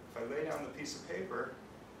 if I lay down the piece of paper,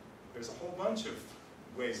 there's a whole bunch of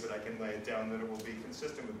ways that I can lay it down that it will be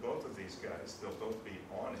consistent with both of these guys. They'll both be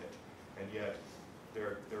on it, and yet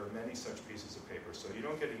there are many such pieces of paper. So you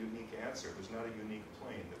don't get a unique answer. There's not a unique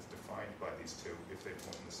plane that's defined by these two if they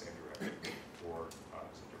point in the same direction or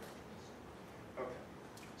opposite directions. Okay,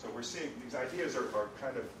 so we're seeing these ideas are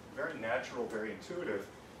kind of very natural, very intuitive,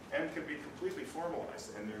 and could be completely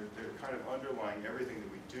formalized, and they're kind of underlying everything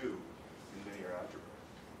that we do in linear algebra.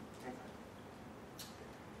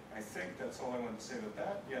 I think that's all I want to say about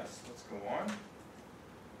that. Yes, let's go on.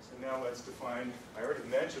 So now let's define, I already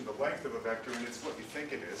mentioned the length of a vector, and it's what you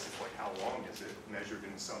think it is. It's like how long is it measured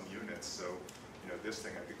in some units. So, you know, this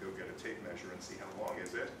thing I could go get a tape measure and see how long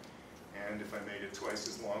is it. And if I made it twice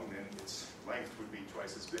as long, then its length would be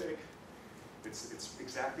twice as big. It's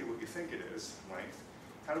exactly what you think it is, length.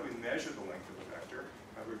 How do we measure the length of a vector?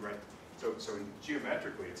 How do we write? So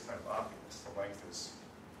geometrically, it's kind of obvious. The length is,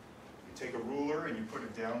 you take a ruler and you put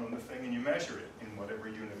it down on the thing and you measure it in whatever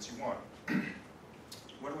units you want.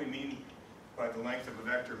 What do we mean by the length of a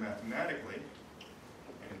vector mathematically?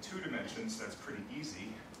 In 2 dimensions, that's pretty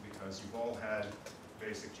easy because you've all had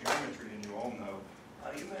basic geometry and you all know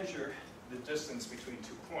how you measure the distance between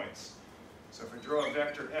 2 points. So if I draw a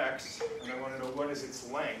vector x and I want to know what is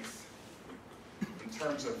its length in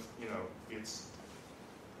terms of, you know, in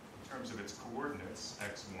terms of its coordinates,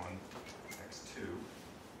 x1, x2,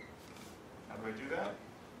 how do I do that?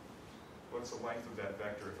 What's the length of that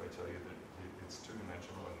vector if I tell you that it's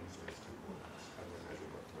 2-dimensional and these are its 2 coordinates? How do I measure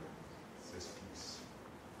this piece?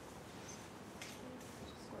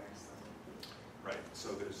 Right,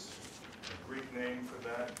 so there's a Greek name for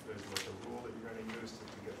that. There's like a rule that you're going to use to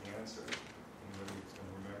get the answer. Anybody's going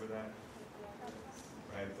to remember that?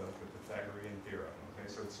 Right, the Pythagorean theorem. Okay,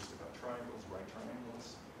 so it's just about triangles, right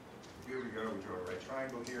triangles. Here we go, we draw a right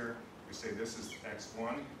triangle here. We say this is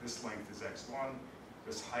x1, this length is x1,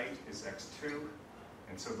 this height is x2,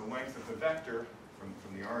 and so the length of the vector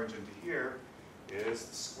from the origin to here is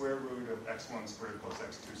the square root of x1 squared plus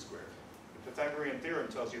x2 squared. The Pythagorean theorem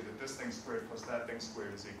tells you that this thing squared plus that thing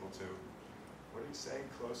squared is equal to, what do you say,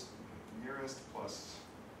 close, nearest plus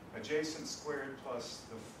adjacent squared plus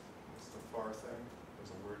what's the far thing?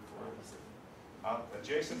 There's a word for it.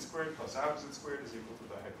 Adjacent squared plus opposite squared is equal to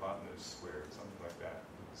the hypotenuse squared, something like that.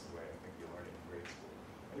 That's the way I think you learn it in grade school.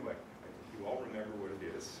 Anyway, I think you all remember what it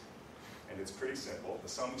is, and it's pretty simple. The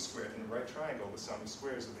sum of squares in a right triangle, the sum of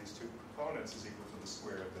squares of these 2 components is equal to the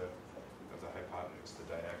square of the hypotenuse, the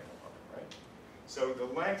diagonal of it, right? So the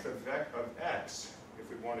length of x, if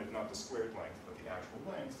we wanted not the squared length, but the actual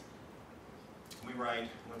length, we write,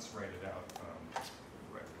 let's write it out.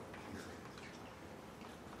 Right here.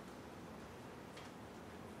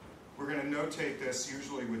 We're going to notate this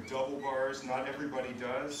usually with double bars. Not everybody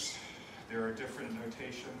does. There are different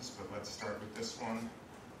notations, but let's start with this one.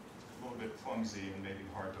 It's a little bit clumsy and maybe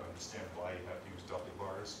hard to understand why you have to use double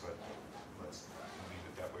bars, but let's leave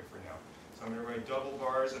it that way for now. So I'm going to write double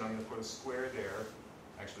bars, and I'm going to put a square there.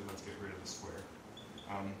 Actually, let's get rid of the square.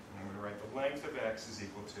 I'm going to write the length of x is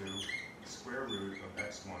equal to the square root of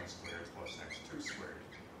x1 squared plus x2 squared.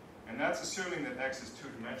 And that's assuming that x is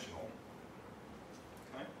 2-dimensional.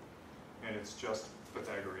 Okay? And it's just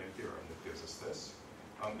Pythagorean theorem that gives us this.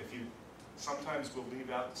 Sometimes we'll leave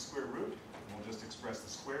out the square root, and we'll just express the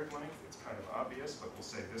squared length. It's kind of obvious, but we'll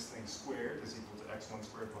say this thing squared is equal to x1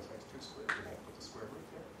 squared plus x2 squared. We won't put the square root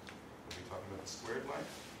there. We'll be talking about the squared length.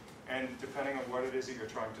 And depending on what it is that you're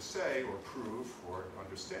trying to say or prove or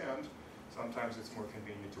understand, sometimes it's more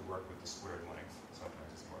convenient to work with the squared length. Sometimes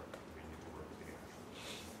it's more convenient to work with the actual.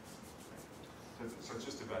 So it's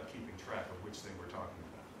just about keeping track of which thing we're talking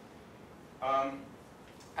about.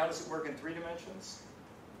 How does it work in 3 dimensions?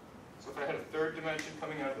 So if I had a third dimension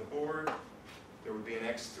coming out of the board, there would be an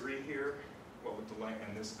x3 here. What would the length,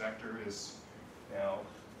 and this vector is now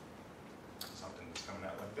something that's coming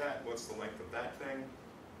out like that. What's the length of that thing?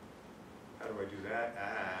 How do I do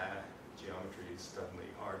that? Geometry is suddenly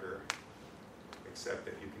harder, except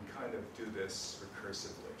that you can kind of do this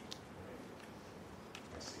recursively.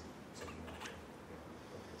 Right? I see. Something like that.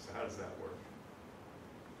 Yeah. Okay, so how does that work?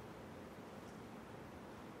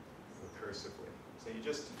 Recursively. So you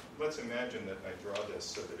just, let's imagine that I draw this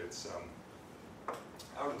so that it's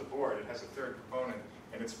out of the board. It has a third component,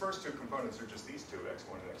 and its first 2 components are just these 2,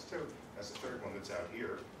 x1 and x2. Has a third one that's out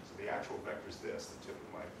here. So the actual vector is this, the tip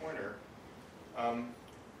of my pointer.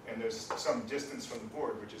 And there's some distance from the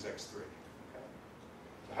board, which is x3. Okay?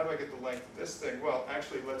 So how do I get the length of this thing? Well,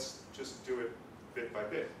 actually, let's just do it bit by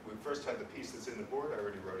bit. We first had the piece that's in the board. I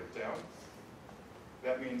already wrote it down.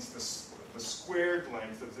 That means the squared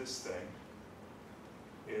length of this thing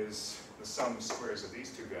is the sum of squares of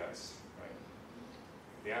these 2 guys. Right?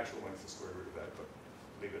 The actual length is the square root of that, but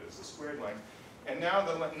leave it as the squared length. And now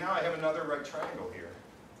I have another right triangle here.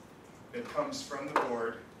 It comes from the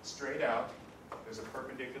board straight out. There's a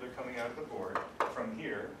perpendicular coming out of the board from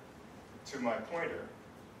here to my pointer.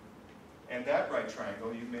 And that right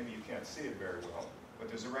triangle, maybe you can't see it very well, but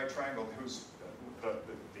there's a right triangle whose the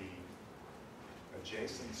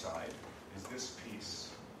adjacent side is this piece.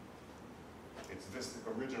 It's this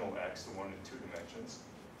original x, the one in 2 dimensions.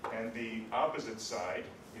 And the opposite side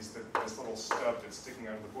is this little stub that's sticking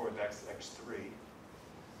out of the board. That's x3.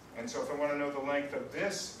 And so if I want to know the length of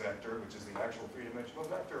this vector, which is the actual 3-dimensional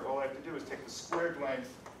vector, all I have to do is take the squared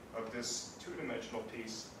length of this 2-dimensional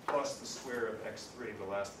piece plus the square of x3,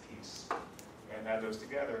 the last piece, and add those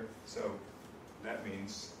together. So that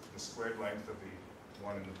means the squared length of the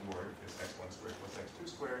one in the board is x1 squared plus x2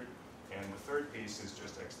 squared, and the third piece is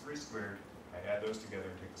just x3 squared. I add those together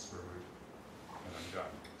and take the square root, and I'm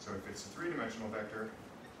done. So if it's a 3-dimensional vector,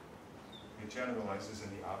 it generalizes in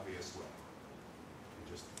the obvious way.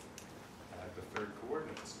 You just add the third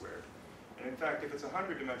coordinate squared. And in fact, if it's a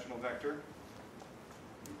 100-dimensional vector,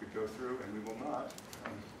 you could go through, and we will not,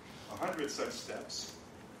 100 such steps,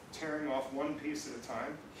 tearing off one piece at a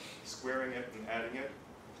time, squaring it and adding it,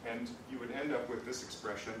 and you would end up with this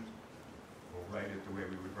expression. We'll write it the way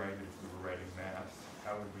we would write it if we were writing math.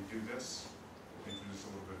 How would we do this? We'll introduce a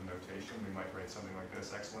little bit of notation. We might write something like this: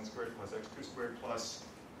 x1 squared plus x2 squared plus ...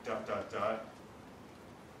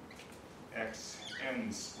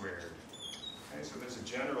 xn squared. Okay, so there's a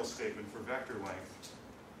general statement for vector length.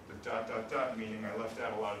 The ... meaning I left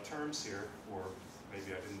out a lot of terms here, or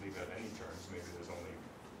maybe I didn't leave out any terms. Maybe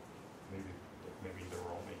there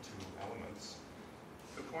were only 2 elements.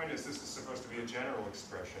 The point is, this is supposed to be a general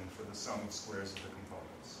expression for the sum of squares of the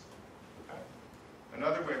components. Okay?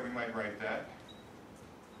 Another way we might write that,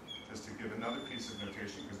 just to give another piece of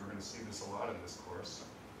notation, because we're going to see this a lot in this course,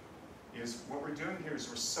 is what we're doing here is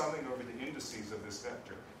we're summing over the indices of this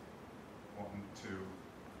vector, 1, 2,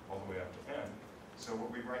 all the way up to n. So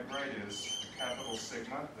what we write is a capital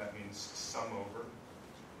sigma, that means sum over,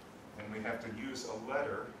 and we have to use a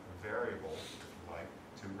letter, a variable, if you like,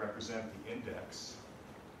 to represent the index.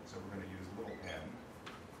 So we're going to use little n.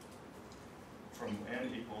 From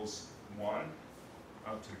n equals 1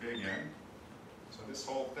 up to big N. So this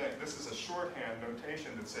whole thing, this is a shorthand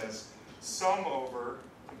notation that says sum over,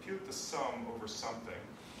 compute the sum over something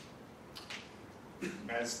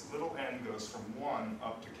as little n goes from 1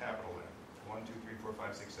 up to capital N. 1, 2, 3, 4,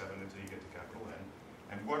 5, 6, 7 until you get to capital N.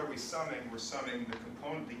 And what are we summing? We're summing the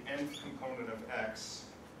component, the nth component of x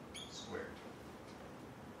squared.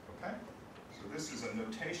 Okay? So this is a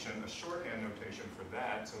notation, a shorthand notation for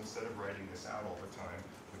that. So instead of writing this out all the time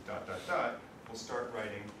with ... we'll start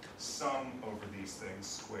writing sum over these things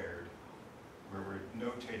squared, where we're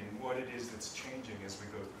notating what it is that's changing as we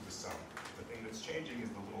go through the sum. The thing that's changing is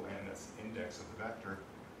the little n, that's the index of the vector.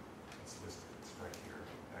 It's listed, it's right here,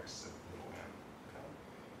 x of little n. Okay?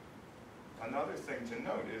 Another thing to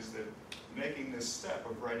note is that making this step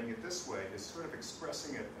of writing it this way is sort of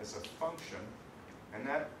expressing it as a function, and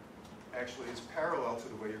that actually is parallel to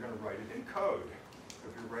the way you're going to write it in code.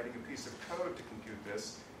 If you're writing a piece of code to compute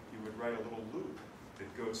this, you would write a little loop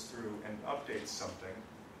that goes through and updates something,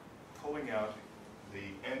 pulling out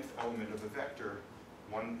the nth element of the vector,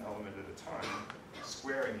 one element at a time,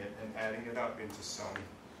 squaring it and adding it up into some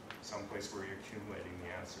place where you're accumulating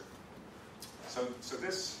the answer. So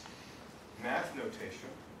this math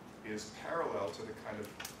notation is parallel to the kind of,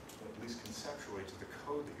 at least conceptually, to the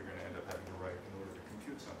code that you're going to end up having to write in order to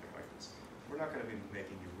compute something like this. We're not going to be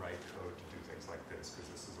making you write code to do things like this,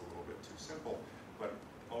 because this is a little bit too simple, but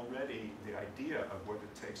already the idea of what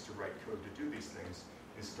it takes to write code to do these things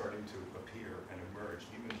is starting to appear and emerge,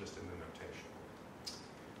 even just in the notation.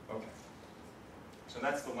 Okay. So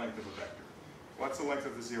that's the length of a vector. What's the length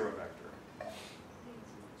of the zero vector?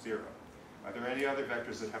 0. Are there any other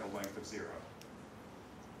vectors that have a length of 0?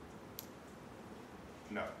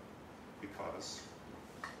 No. Because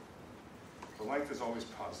the length is always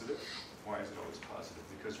positive. Why is it always positive?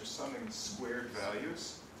 Because you're summing squared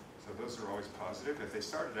values, so those are always positive. If they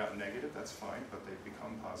started out negative, that's fine, but they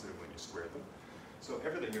become positive when you square them. So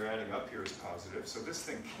everything you're adding up here is positive, so this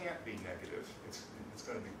thing can't be negative. It's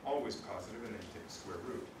going to be always positive, and then you take the square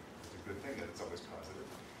root. It's a good thing that it's always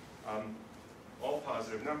positive. All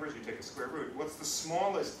positive numbers, you take a square root. What's the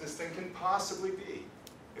smallest this thing can possibly be?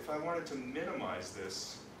 If I wanted to minimize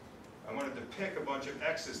this, I wanted to pick a bunch of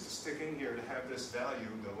x's to stick in here to have this value,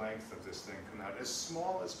 the length of this thing, come out as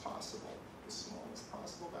small as possible. As small as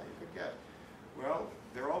possible that you could get. Well,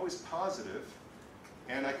 they're always positive,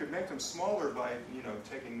 and I could make them smaller by,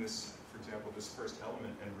 taking this, for example, this first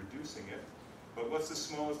element and reducing it. But what's the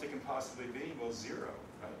smallest it can possibly be? Well, 0,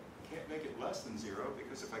 right? I can't make it less than 0,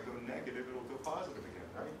 because if I go negative, it'll go positive again,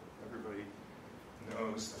 right? Everybody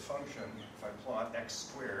knows the function. If I plot x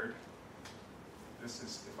squared, this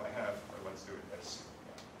is, if I have, or let's do it this.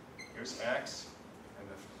 Here's x, and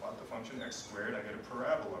if I plot the function x squared, I get a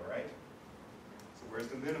parabola, right? So where's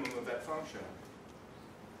the minimum of that function?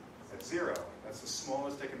 At 0. That's the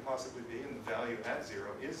smallest it can possibly be, and the value at 0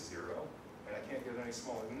 is 0. And I can't get any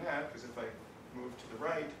smaller than that, because if I move to the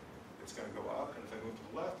right, it's going to go up, and if I move to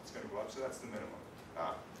the left, it's going to go up, so that's the minimum.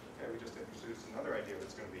 Okay, we just introduced another idea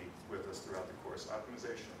that's going to be with us throughout the course,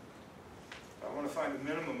 optimization. If I want to find the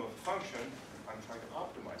minimum of a function, I'm trying to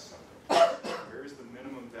optimize something. Where is the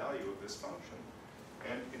minimum value of this function?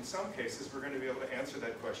 And in some cases, we're going to be able to answer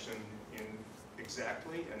that question in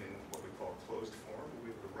exactly and in what we call closed form. We'll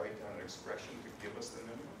be able to write down an expression to give us the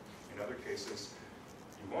minimum. In other cases,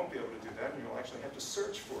 you won't be able to do that, and you'll actually have to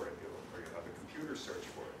search for it, or you'll have a computer search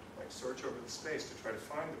for it, like search over the space to try to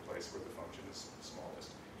find the place where the function is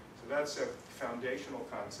smallest. So that's a foundational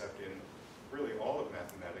concept in really all of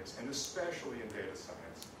mathematics, and especially in data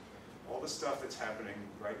science. All the stuff that's happening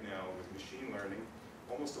right now with machine learning,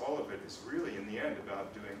 almost all of it is really, in the end,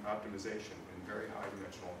 about doing optimization in very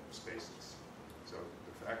high-dimensional spaces. So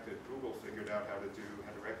the fact that Google figured out how to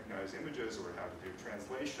recognize images or how to do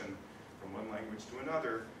translation from one language to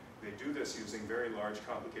another, they do this using very large,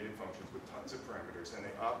 complicated functions with tons of parameters, and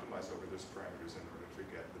they optimize over those parameters in order to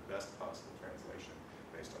get the best possible translation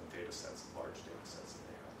based on data sets, large data sets that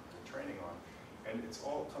they have training on. And it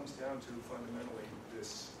all comes down to fundamentally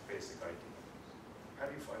this basic idea.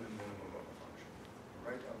 How do you find the minimum of a function? You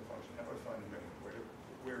write down the function, how do I find the minimum?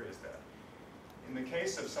 Where is that? In the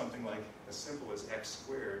case of something like as simple as x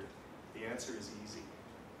squared, the answer is easy.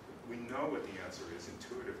 We know what the answer is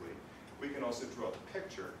intuitively. We can also draw a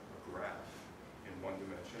picture, a graph, in one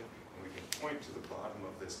dimension, and we can point to the bottom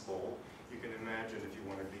of this bowl. You can imagine, if you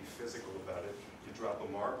want to be physical about it, you drop a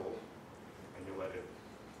marble, and you let it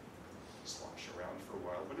slosh around for a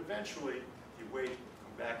while. But eventually, you wait,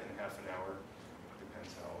 come back in half an hour.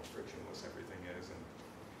 Depends how frictionless everything is.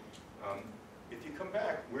 And if you come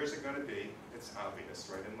back, where's it going to be? It's obvious,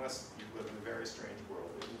 right? Unless you live in a very strange world,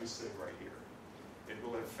 it will be sitting right here. It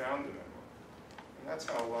will have found the minimum. And that's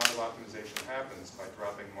how a lot of optimization happens, by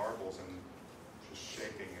dropping marbles and just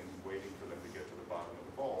shaking and waiting for them to get to the bottom of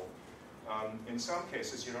the bowl. In some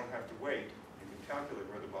cases, you don't have to wait. You can calculate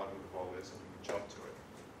where the bottom of the bowl is, and you can jump to it.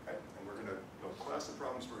 Okay? And we're going to, the class of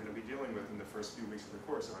problems we're going to be dealing with in the first few weeks of the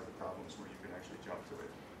course are the problems where you can actually jump to it.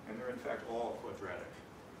 And they're, in fact, all quadratic.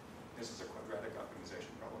 This is a quadratic optimization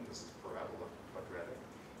problem. This is parabola quadratic.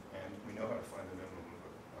 And we know how to find the minimum of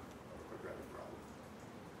a quadratic problem.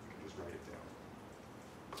 You can just write it down.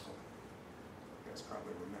 You guys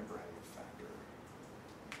probably remember how you factor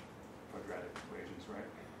quadratic equations, right?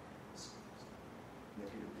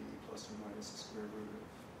 Negative b plus or minus the square root of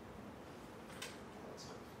all that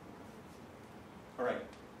stuff. All right.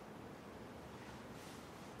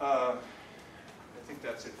 I think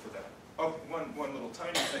that's it for that. Oh, one little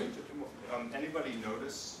tiny thing. Anybody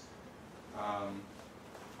notice?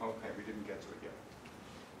 Okay, we didn't get to it yet.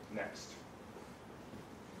 Next.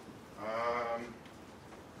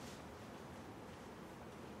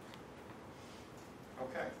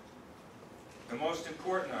 Okay. The most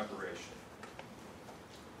important operation.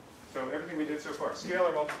 So everything we did so far,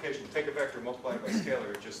 scalar multiplication, take a vector, multiply it by scalar,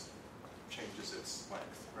 it just changes its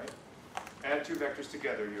length, right? Add two vectors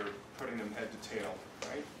together, you're putting them head to tail,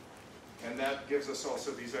 right? And that gives us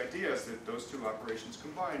also these ideas that those two operations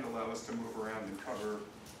combined allow us to move around and cover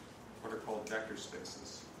what are called vector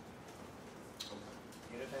spaces.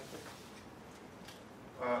 Okay. unit vector?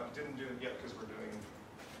 Didn't do it yet because we're doing,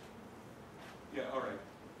 yeah, all right,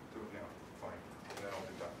 do it now, fine, and then I'll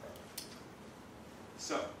do dot product.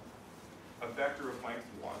 So, a vector of length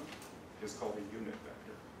 1 is called a unit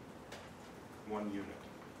vector. 1 unit,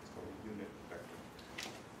 it's called a unit vector.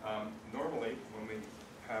 Normally, when we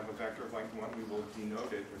have a vector of length 1, we will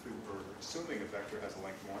denote it, if we were assuming a vector has a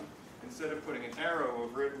length 1, instead of putting an arrow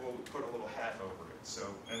over it, we'll put a little hat over it. So,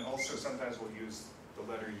 and also sometimes we'll use the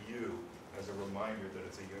letter U as a reminder that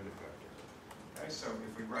it's a unit vector. Okay, so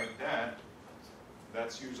if we write that,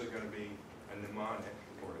 that's usually going to be a mnemonic,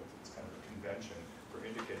 or it's kind of a convention for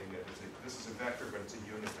indicating that this is a vector, but it's a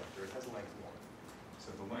unit vector. It has length 1.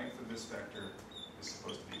 So the length of this vector is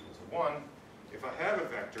supposed to be equal to 1. If I have a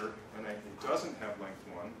vector and it doesn't have length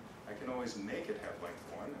 1, I can always make it have length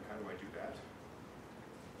 1. And how do I do that?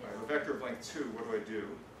 I have a vector of length 2. What do I do?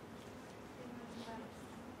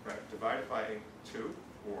 Right, divide it by 2,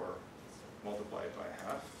 or multiply it by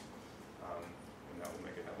half, and that will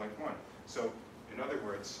make it have length 1. So, in other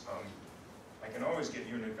words, I can always get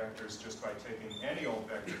unit vectors just by taking any old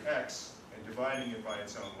vector x and dividing it by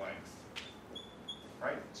its own length.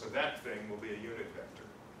 Right? So that thing will be a unit vector.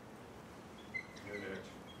 Unit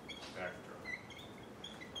vector.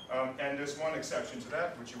 And there's one exception to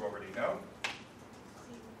that, which you already know.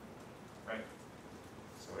 Right?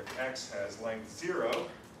 So if x has length 0,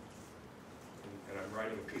 and I'm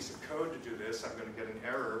writing a piece of code to do this, I'm going to get an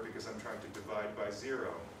error because I'm trying to divide by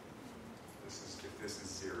 0. If this is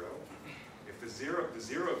 0. If the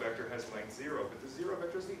zero vector has length 0, but the 0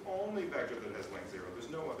 vector is the only vector that has length 0.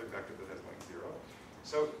 There's no other vector that has length 0.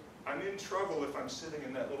 So I'm in trouble if I'm sitting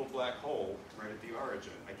in that little black hole right at the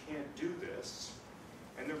origin. I can't do this.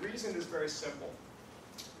 And the reason is very simple.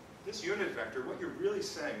 This unit vector, what you're really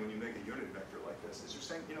saying when you make a unit vector like this is you're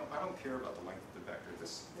saying, I don't care about the length of the vector.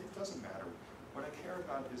 It doesn't matter. What I care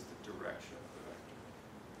about is the direction of the vector.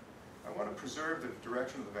 I want to preserve the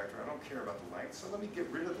direction of the vector. I don't care about the length, so let me get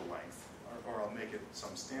rid of the length, or I'll make it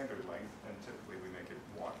some standard length, and typically we make it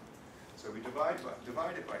 1. So we divide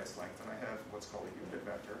it by its length, and I have what's called a unit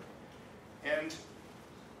vector. And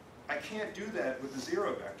I can't do that with the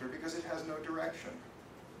 0 vector because it has no direction.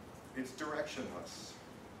 It's directionless.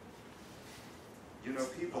 You know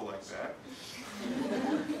people like that.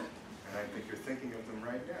 And I think you're thinking of them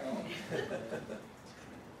right now. We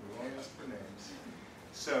won't ask for names.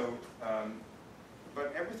 So,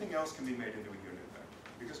 but everything else can be made into a unit vector.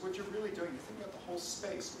 Because what you're really doing, you think about the whole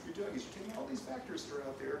space. What you're doing is you're taking all these vectors that are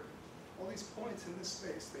out there, all these points in this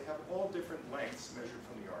space. They have all different lengths measured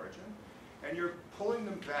from the origin. And you're pulling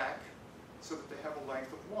them back so that they have a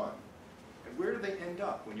length of 1. And where do they end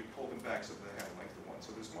up when you pull them back so that they have a length of 1?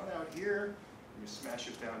 So there's one out here. You smash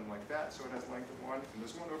it down like that so it has length of 1. And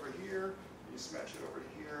there's one over here, you smash it over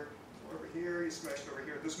here, over here, you smash it over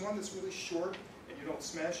here. There's one that's really short, and you don't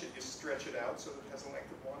smash it, you stretch it out so that it has a length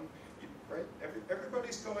of 1. Right?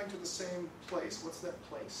 Everybody's going to the same place. What's that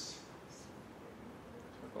place?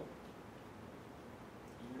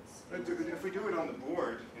 If we do it on the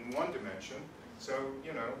board in 1 dimension, so,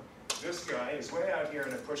 this guy is way out here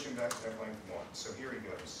and I push him back to that length 1. So here he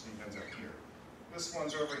goes, he ends up here. This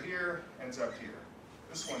one's over here, ends up here.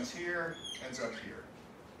 This one's here, ends up here.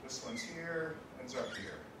 This one's here, ends up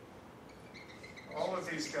here. All of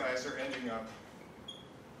these guys are ending up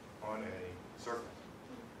on a circle.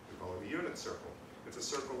 We call it a unit circle. It's a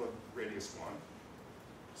circle of radius 1.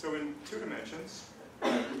 So in 2 dimensions,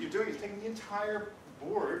 what you're doing is taking the entire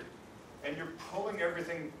board and you're pulling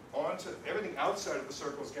everything outside of the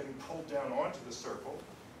circle is getting pulled down onto the circle,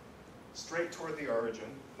 straight toward the origin,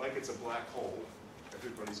 like it's a black hole.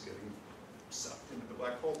 Everybody's getting sucked into the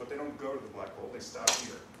black hole, but they don't go to the black hole, they stop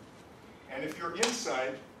here. And if you're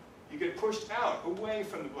inside, you get pushed out, away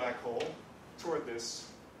from the black hole, toward this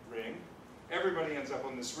ring. Everybody ends up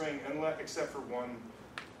on this ring, except for one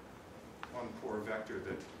poor vector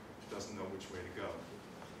that doesn't know which way to go.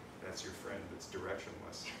 That's your friend that's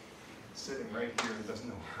directionless. Sitting right here and doesn't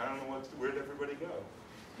know, where did everybody go?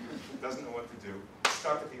 Doesn't know what to do,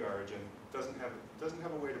 stuck at the origin, doesn't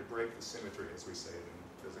have a way to break the symmetry, as we say it in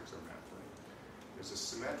physics or math. Right? There's a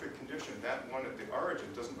symmetric condition. That one at the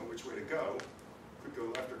origin doesn't know which way to go, could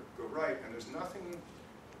go left or go right, and there's nothing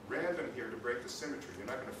random here to break the symmetry.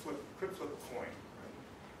 You're not going to could flip a coin. Right?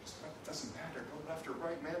 It doesn't matter, go left or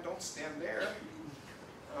right, man, don't stand there.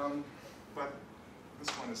 But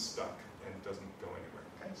this one is stuck and doesn't go anywhere.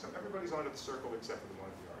 Okay? So everybody's onto the circle except for the one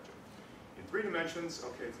at the origin. In 3 dimensions,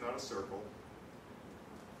 okay, it's not a circle.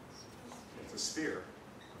 It's a sphere,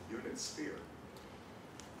 a unit sphere.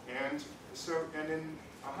 And in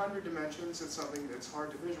 100 dimensions, it's something that's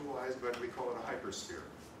hard to visualize, but we call it a hypersphere.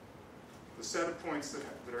 the set of points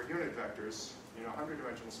that are unit vectors in a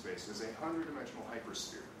 100-dimensional space is a 100-dimensional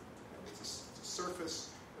hypersphere. It's a surface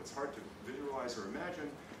that's hard to visualize or imagine,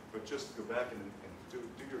 but just go back and do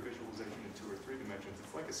your visualization in 2 or 3 dimensions.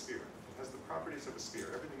 It's like a sphere. It has the properties of a sphere.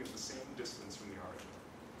 Everything is the same distance from the origin.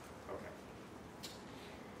 Okay.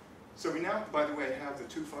 So we now, by the way, have the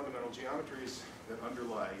 2 fundamental geometries that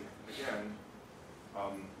underlie, again,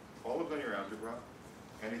 all of linear algebra,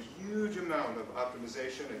 and a huge amount of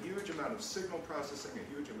optimization, a huge amount of signal processing, a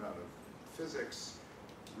huge amount of physics,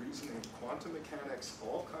 reasoning, quantum mechanics,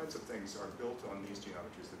 all kinds of things are built on these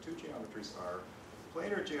geometries. The 2 geometries are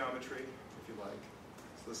planar geometry, if you like.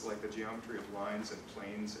 So this is like the geometry of lines and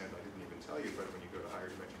planes, and I didn't even tell you, but when you go to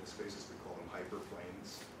higher dimensional spaces, we call them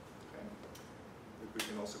hyperplanes. Okay? We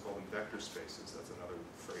can also call them vector spaces. That's another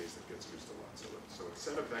phrase that gets used a lot. So a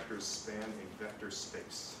set of vectors span a vector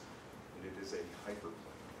space, and it is a hyperplane.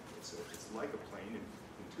 It's like a plane.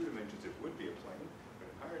 In 2 dimensions, it would be a plane, but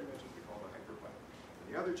in higher dimensions, we call it a hyperplane.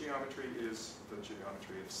 And the other geometry is the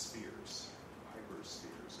geometry of spheres,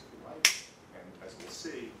 hyperspheres, if you like. And as we'll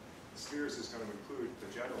see, spheres is going to include,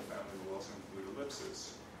 the general family will also include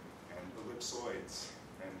ellipses, and ellipsoids,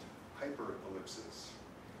 and hyperellipses.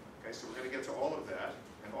 Okay, so we're going to get to all of that,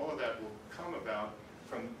 and all of that will come about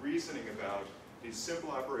from reasoning about these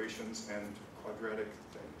simple operations and quadratic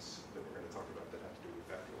things that we're going to talk about that have to do with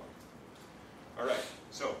vector life. All right,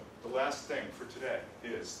 so the last thing for today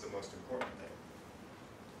is the most important thing.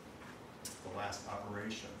 The last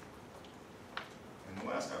operation. And the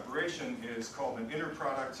last operation is called an inner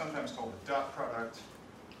product, sometimes called a dot product.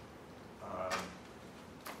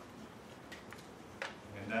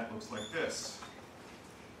 And that looks like this.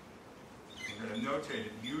 We're going to notate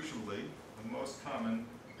it usually. The most common,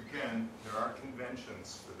 again, there are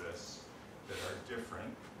conventions for this that are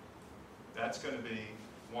different. That's going to be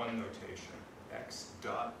one notation, x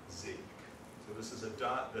dot z. So this is a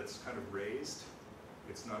dot that's kind of raised.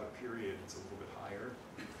 It's not a period, it's a little bit higher.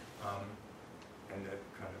 And that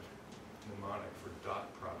kind of mnemonic for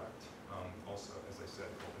dot product, also, as I said,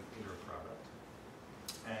 called an inner product.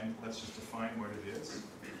 And let's just define what it is.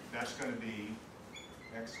 That's going to be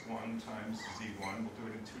x1 times z1. We'll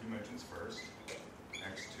do it in 2 dimensions first.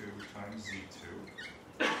 x2 times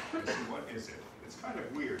z2. And so what is it? It's kind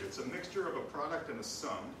of weird. It's a mixture of a product and a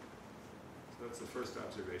sum. So that's the first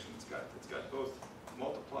observation. It's got both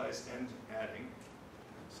multiplies and adding.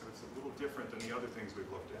 So it's a little different than the other things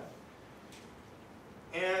we've looked at.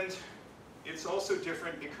 And it's also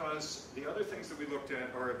different because the other things that we looked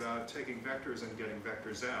at are about taking vectors and getting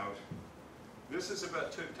vectors out. This is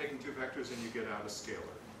about taking 2 vectors and you get out a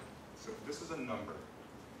scalar. So this is a number.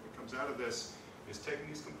 What comes out of this is taking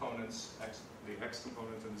these components, the x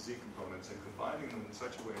components and the z components, and combining them in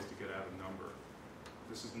such a way as to get out a number.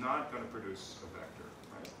 This is not going to produce a vector,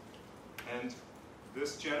 right? And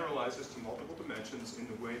this generalizes to multiple dimensions in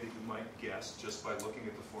the way that you might guess just by looking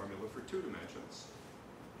at the formula for 2 dimensions.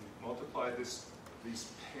 You multiply these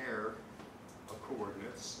pair of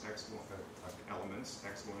coordinates, elements,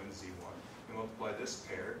 x1 and z1. You multiply this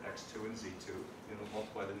pair, x2 and z2. You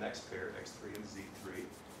multiply the next pair, x3 and z3.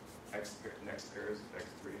 Next pair is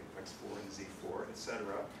x3, x4 and z4,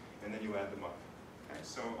 etc. And then you add them up. Okay?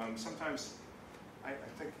 So sometimes I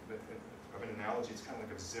think that of an analogy, it's kind of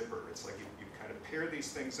like a zipper. It's like you kind of pair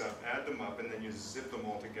these things up, add them up, and then you zip them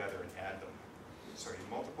all together and add them. Sorry, you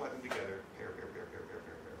multiply them together, pair,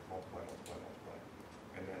 multiply,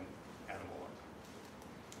 and then add them all up.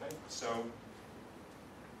 Okay? So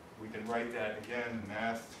we can write that again in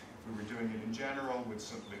math. If we were doing it in general, it would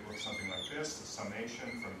look something like this: the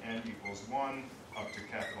summation from n equals 1 up to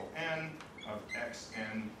capital N of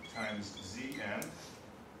xn times zn.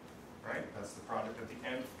 Right? That's the product of the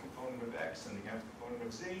nth component of x and the nth component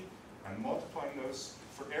of z. I'm multiplying those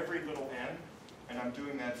for every little n, and I'm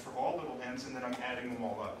doing that for all little n's, and then I'm adding them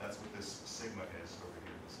all up. That's what this sigma is over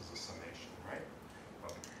here. This is a summation, right?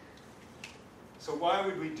 Okay. So why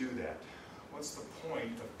would we do that? What's the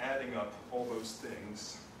point of adding up all those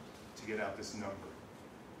things to get out this number?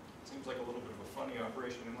 It seems like a little bit of a funny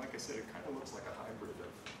operation, and like I said, it kind of looks like a hybrid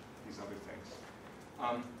of these other things.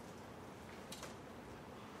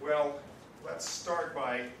 Well, let's start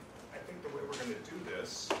by, I think the way we're going to do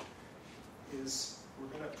this is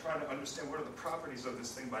we're going to try to understand what are the properties of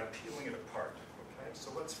this thing by peeling it apart. Okay? So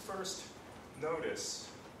let's first notice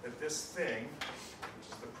that this thing, which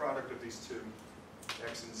is the product of these 2,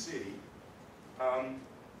 x and z,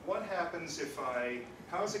 what happens if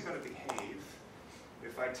how is it going to behave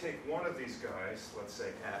if I take one of these guys, let's say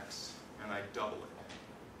x, and I double it?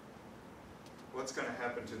 What's going to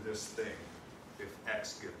happen to this thing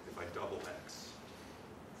if I double x?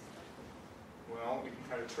 Well, we can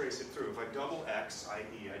kind of trace it through. If I double x,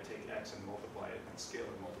 i.e. I take x and multiply it and scale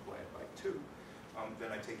and multiply it by 2,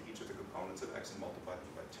 then I take each of the components of x and multiply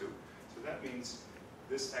them by 2. So that means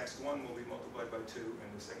this x1 will be multiplied by 2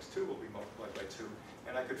 and this x2 will be multiplied by 2.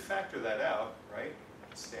 And I could factor that out, right?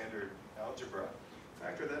 Standard algebra.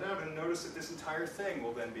 Factor that out and notice that this entire thing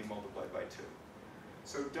will then be multiplied by 2.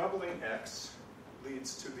 So doubling x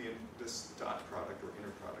leads to this dot product or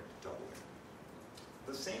inner product doubling.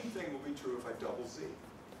 The same thing will be true if I double z.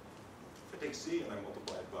 If I take z and I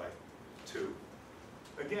multiply it by 2,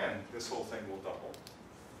 again, this whole thing will double.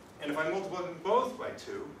 And if I multiply them both by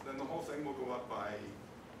 2, then the whole thing will go up by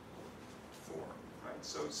 4, right?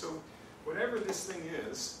 So whatever this thing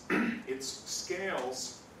is, it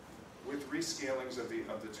scales with rescalings of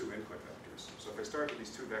the two input vectors. So if I start with these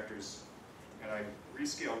two vectors and I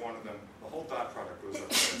rescale one of them, the whole dot product goes up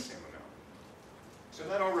by that same amount. So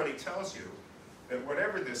that already tells you that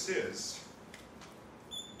whatever this is,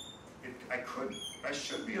 I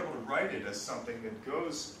should be able to write it as something that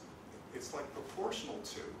goes, it's like proportional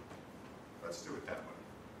to, let's do it that way.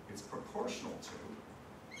 It's proportional to,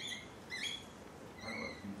 I don't know,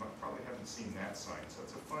 you probably haven't seen that sign, so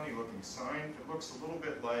it's a funny looking sign. It looks a little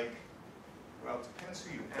bit like, well, it depends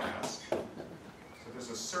who you ask. So there's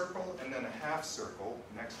a circle and then a half circle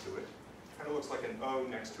next to it. Kind of looks like an O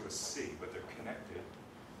next to a C, but they're connected.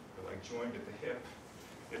 They're like joined at the hip.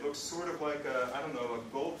 It looks sort of like a, I don't know, a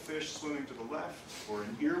goldfish swimming to the left, or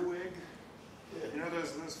an earwig. You know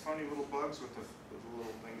those funny little bugs with the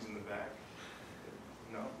little things in the back?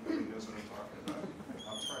 No? Nobody knows what I'm talking about?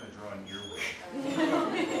 I'll try to draw an earwig.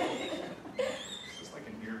 It's just like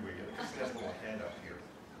an earwig. It just has a little head up here.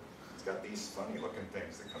 It's got these funny looking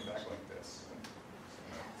things that come back like this.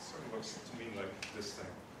 It sort of looks to me like this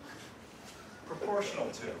thing. Proportional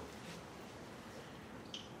to.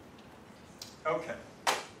 Okay.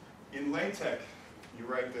 In LaTeX, you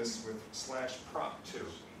write this with /prop2.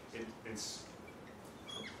 It's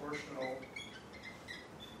proportional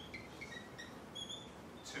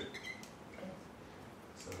to. Okay.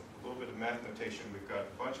 So a little bit of math notation. We've got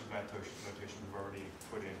a bunch of math notation we've already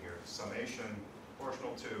put in here. Summation,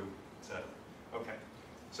 proportional to, etc. Okay.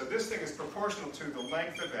 So this thing is proportional to the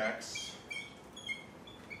length of x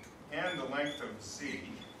and the length of z.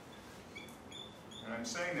 And I'm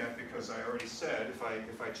saying that because I already said if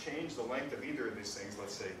I change the length of either of these things,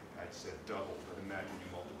 let's say I said double, but imagine you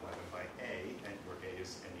multiply them by a, and where a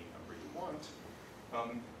is any number you want,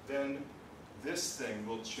 then this thing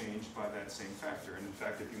will change by that same factor. And in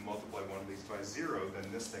fact, if you multiply one of these by 0, then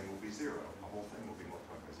this thing will be 0. The whole thing will be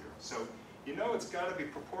multiplied by 0. So you know it's got to be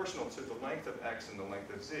proportional to the length of x and the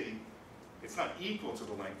length of z. It's not equal to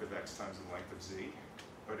the length of x times the length of z,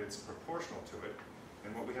 but it's proportional to it.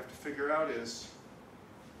 And what we have to figure out is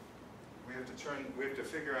we have to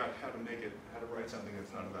figure out how to write something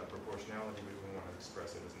that's not about proportionality. We want to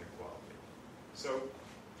express it as an equality. So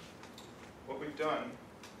what we've done,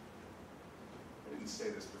 I didn't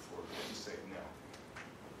say this before, but let me say it now.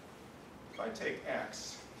 If I take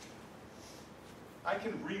x, I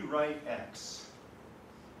can rewrite x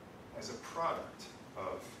as a product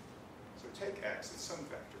of, so take x, it's some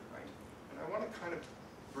vector, right? And I want to kind of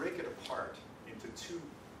break it apart into two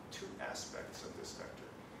aspects of this vector.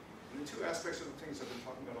 And the two aspects are the things I've been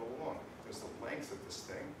talking about all along. There's the length of this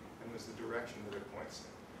thing, and there's the direction that it points in.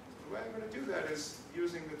 So the way I'm going to do that is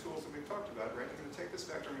using the tools that we've talked about, right? I'm going to take this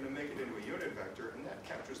vector, I'm going to make it into a unit vector, and that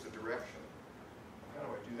captures the direction. How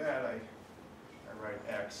do I do that? I write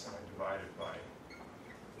x, and I divide it by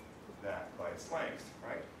that, by its length,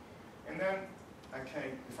 right? And then,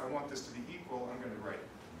 okay, if I want this to be equal, I'm going to write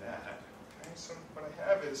that. Okay, so what I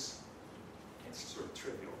have is, it's sort of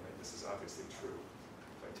trivial, right? This is obviously true.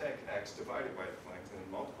 If I take x, divide it by its length, and then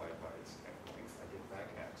multiply it by its length, I get back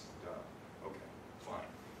x. Duh. Okay, fine.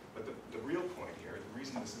 But the real point here, the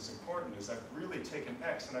reason this is important, is I've really taken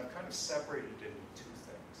x and I've kind of separated it into two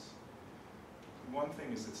things. One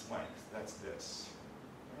thing is its length, that's this.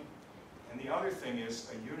 Right? And the other thing is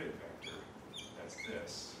a unit vector, that's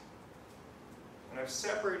this. And I've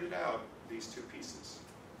separated out these two pieces.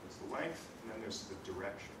 There's the length, and then there's the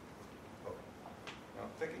direction. Okay. Now,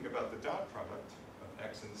 thinking about the dot product of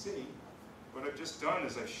x and z, what I've just done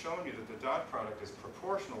is I've shown you that the dot product is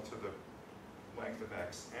proportional to the length of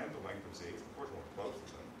x and the length of z. It's proportional to both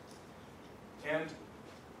of them. And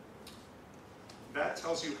that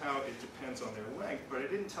tells you how it depends on their length, but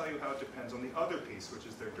it didn't tell you how it depends on the other piece, which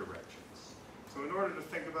is their directions. So in order to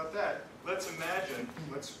think about that, let's imagine,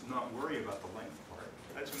 let's not worry about the length part.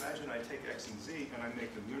 Let's imagine I take x and z and I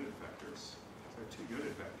make them unit vectors. So two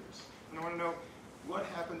unit vectors. And I want to know what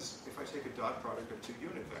happens if I take a dot product of two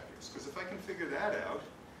unit vectors. Because if I can figure that out,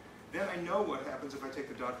 Then I know what happens if I take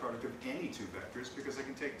the dot product of any two vectors, because I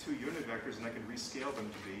can take two unit vectors and I can rescale them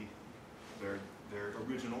to be their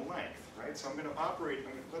original length, right? So I'm going to operate,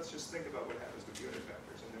 let's just think about what happens with unit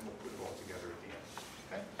vectors, and then we'll put it all together at the end,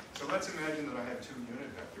 okay? So let's imagine that I have two unit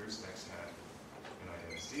vectors, x hat, and I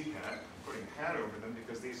have z hat. I'm putting hat over them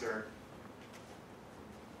because this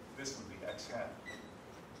would be x hat,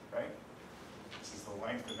 right? This is the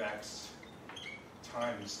length of x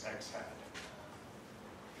times x hat.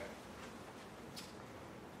 Okay.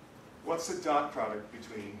 What's the dot product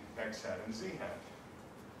between x hat and z hat?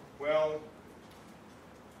 Well,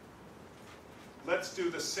 let's do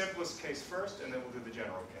the simplest case first, and then we'll do the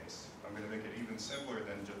general case. I'm going to make it even simpler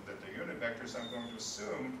than just the unit vectors. I'm going to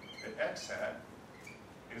assume that x hat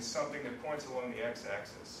is something that points along the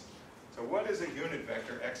x-axis. So what is a unit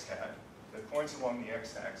vector x hat that points along the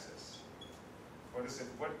x-axis? What is it?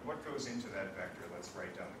 What goes into that vector? Let's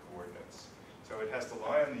write down the coordinates. So it has to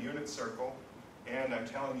lie on the unit circle, and I'm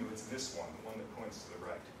telling you it's this one, the one that points to the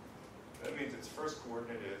right. That means its first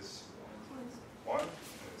coordinate is 1, and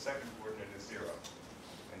its second coordinate is 0.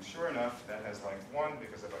 And sure enough, that has length 1,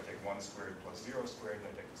 because if I take 1 squared plus 0 squared, and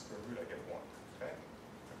I take the square root, I get 1. Okay?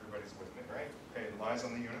 Everybody's with me, right? Okay, it lies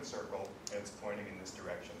on the unit circle, and it's pointing in this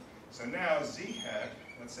direction. So now z hat,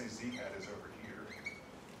 let's say z hat is over here.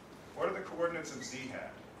 What are the coordinates of z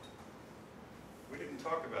hat? We didn't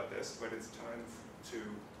talk about this, but it's time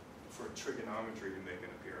for trigonometry to make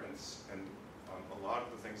an appearance. And a lot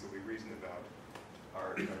of the things that we reason about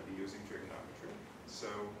are going to be using trigonometry. So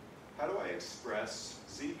how do I express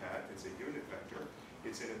z hat? It's a unit vector.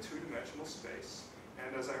 It's in a two-dimensional space.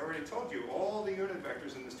 And as I already told you, all the unit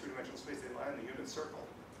vectors in this two-dimensional space, they lie in the unit circle.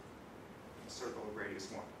 The circle of radius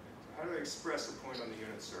 1. So how do I express a point on the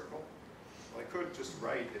unit circle? Well, I could just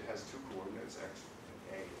write it has two coordinates, x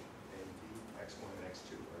and a and b, x1 and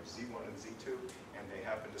x2, or z1 and z2, and they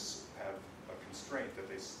happen to have a constraint that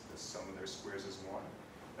the sum of their squares is 1.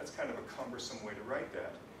 That's kind of a cumbersome way to write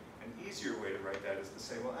that. An easier way to write that is to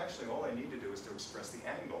say, well, actually, all I need to do is to express the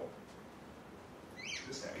angle,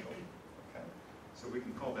 this angle, okay? So we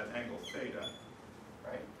can call that angle theta,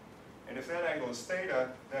 right? And if that angle is theta,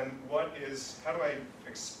 then how do I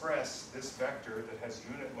express this vector that has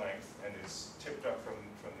unit length and is tipped up from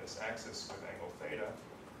this axis with angle theta?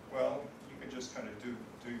 Well, you can just kind of do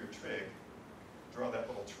your trig, draw that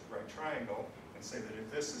little right triangle, and say that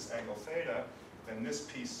if this is angle theta, then this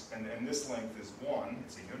piece, and this length is 1,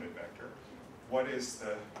 it's a unit vector. What is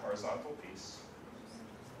the horizontal piece?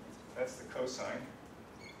 That's the cosine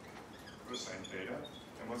theta.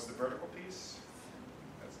 And what's the vertical piece?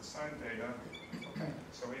 That's the sine theta. Okay.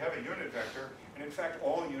 So we have a unit vector, and in fact,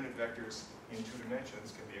 all unit vectors in two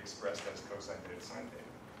dimensions can be expressed as cosine theta, sine theta.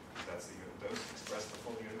 That's the unit. Those express the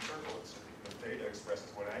full unit circle. The theta expresses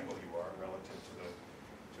what angle you are relative to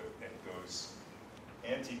and it goes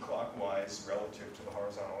anti-clockwise relative to the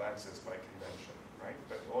horizontal axis by convention, right?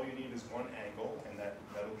 But all you need is one angle, and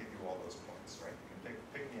that'll give you all those points, right? You can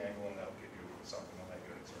pick the angle, and that'll give you something on that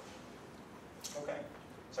unit circle. Okay,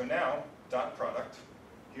 so now, dot product.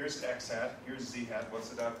 Here's x hat, here's z hat. What's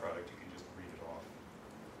the dot product? You can just read it off.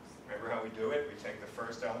 Remember how we do it? We take the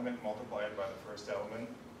first element, multiply it by the first element,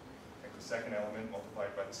 take the second element, multiply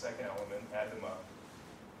it by the second element, add them up.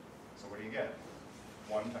 So what do you get?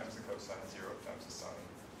 1 times the cosine, 0 times the sine.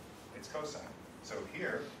 It's cosine. So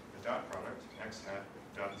here, the dot product, x hat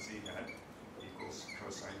dot z hat, equals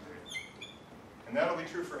cosine theta. And that'll be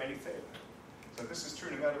true for any theta. So this is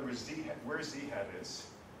true no matter where z hat is.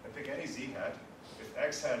 I pick any z hat. If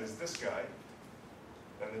x hat is this guy,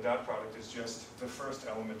 then the dot product is just the first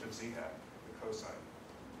element of z hat, the cosine.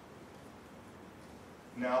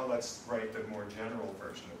 Now let's write the more general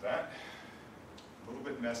version of that. A little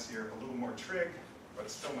bit messier, a little more trig, but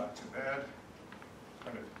still not too bad.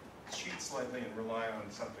 Kind of cheat slightly and rely on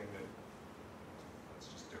something that, let's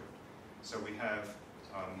just do it. So we have,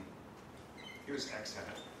 here's x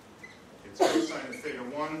hat. It's cosine of theta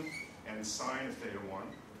 1 and sine of theta 1.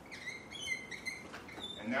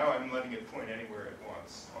 And now I'm letting it point anywhere it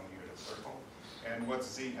wants on the unit circle. And what's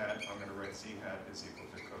z hat? I'm going to write z hat is equal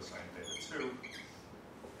to cosine theta 2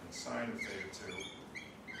 and sine of theta 2.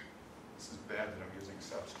 This is bad that I'm using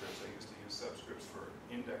subscripts. I used to use subscripts for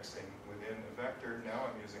indexing within a vector. Now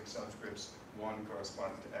I'm using subscripts. 1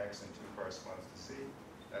 corresponds to x and 2 corresponds to z.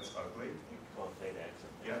 That's ugly. You can call theta x.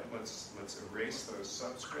 Yeah, let's erase those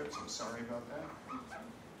subscripts. I'm sorry about that.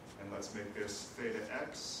 And let's make this theta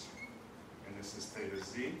x, and this is theta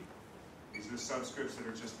z. These are subscripts that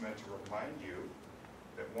are just meant to remind you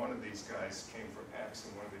that one of these guys came from x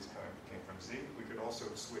and one of these came from z. We could also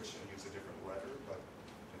switch and use a different letter, but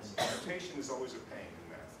notation is always a pain in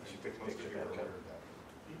math. I think most of you are aware of that.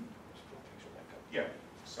 Yeah,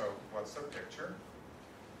 so what's the picture?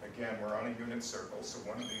 Again, we're on a unit circle, so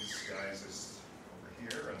one of these guys is over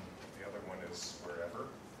here and the other one is wherever.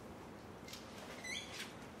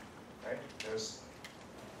 Okay, there's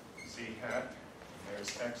z hat, and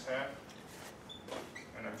there's x hat,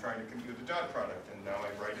 and I'm trying to compute the dot product, and now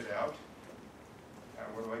I write it out. Now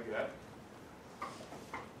what do I get?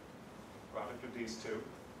 Product of these two,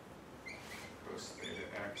 cos theta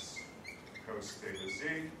x, cos theta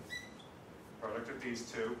z, product of these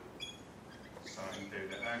two, sine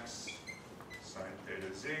theta x, sine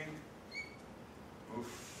theta z.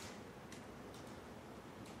 Oof.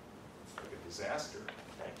 It's like a disaster.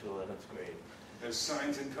 Back to 11th grade. There's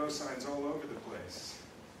sines and cosines all over the place.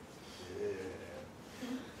 Yeah.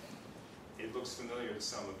 It looks familiar to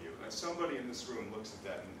some of you. Now, somebody in this room looks at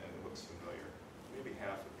that and it looks familiar. Maybe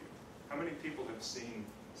half of you. How many people have seen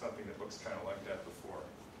something that looks kind of like that before?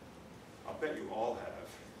 I'll bet you all have,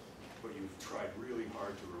 but you've tried really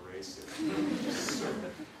hard to erase it. It's so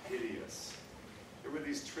hideous. There were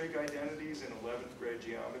these trig identities in 11th grade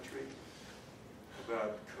geometry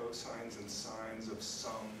about cosines and sines of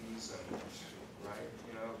sums and, right,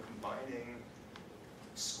 you know, combining,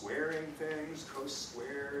 squaring things, cos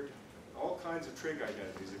squared, all kinds of trig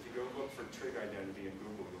identities. If you go look for trig identity in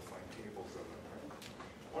Google, you'll find tables of them, right?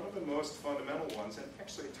 One of the most fundamental ones, and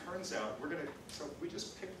actually it turns out, so we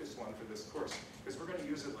just picked this one for this course, because we're going to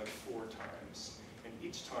use it like 4 times. And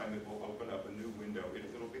each time it will open up a new window.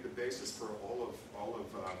 It'll be the basis for all of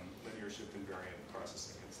linear shift invariant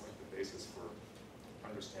processing. It's like the basis for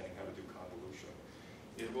understanding how to do convolution.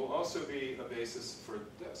 It will also be a basis for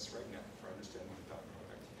this right now, for understanding the dot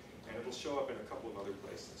product. And it'll show up in a couple of other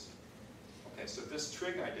places. Okay, so this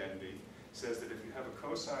trig identity says that if you have a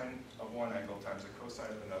cosine of one angle times a cosine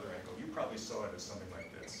of another angle, you probably saw it as something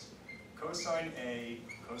like this. Cosine A,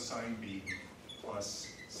 cosine B,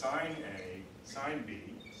 plus sine A, sine B,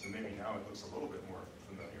 so maybe now it looks a little bit more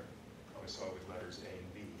familiar. Probably saw it with letters A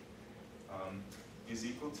and B, is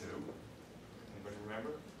equal to, anybody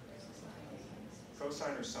remember?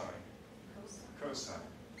 Cosine or sine? Cosine.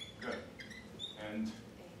 Good. And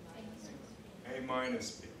A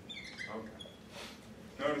minus B. Okay.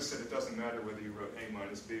 Notice that it doesn't matter whether you wrote A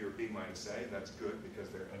minus B or B minus A. That's good because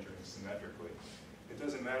they're entering symmetrically. It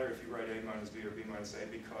doesn't matter if you write A minus B or B minus A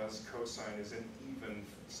because cosine is an even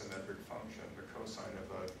symmetric function. The cosine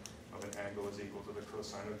of an angle is equal to the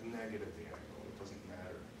cosine of negative the angle. It doesn't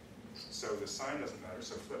matter. So the sign doesn't matter,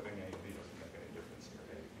 so flipping A and B doesn't make any difference here.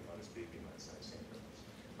 A, B minus B, B minus A, same difference.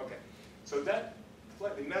 Okay, so that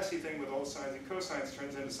slightly messy thing with all sines and cosines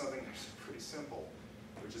turns into something that's pretty simple,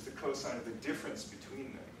 which is the cosine of the difference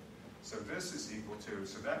between them. So this is equal to,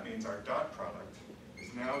 so that means our dot product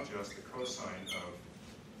is now just the cosine of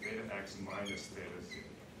theta x minus theta z.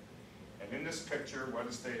 And in this picture, what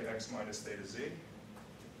is theta x minus theta z? Too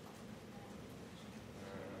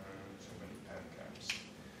many pen caps.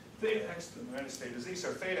 Theta x minus theta z.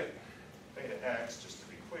 So theta x, just to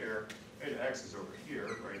be clear, theta x is over here,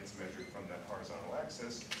 right? It's measured from that horizontal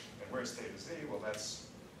axis. And where's theta z? Well, that's,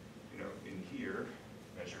 in here,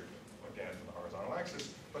 measured again from the horizontal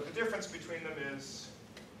axis. But the difference between them is,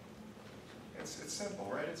 it's simple,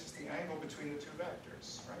 right? It's just the angle between the two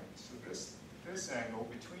vectors, right? So this angle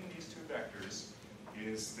between these two vectors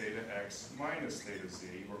is theta x minus theta z,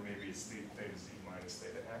 or maybe it's theta z minus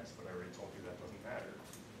theta x, but I already told you that doesn't matter.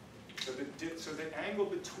 So the angle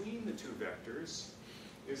between the two vectors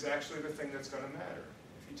is actually the thing that's going to matter.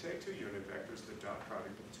 If you take 2 unit vectors, the dot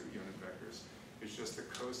product of 2 unit vectors is just the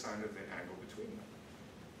cosine of the angle between them.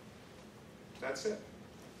 That's it.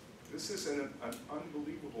 This is an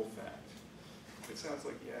unbelievable fact. It sounds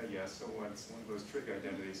like, yeah, so what? It's one of those trig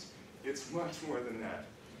identities. It's much more than that.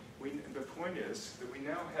 The point is that we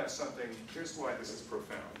now have something, here's why this is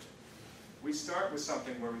profound. We start with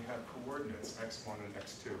something where we have coordinates, x1 and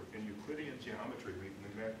x2. In Euclidean geometry,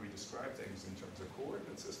 we describe things in terms of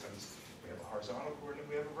coordinate systems. We have a horizontal coordinate,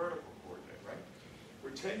 we have a vertical coordinate, right? We're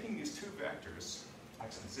taking these 2 vectors,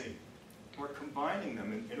 x and z, we're combining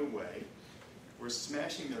them in a way, we're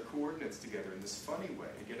smashing their coordinates together in this funny way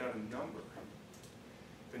to get out a number.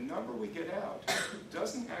 The number we get out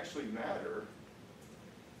doesn't actually matter,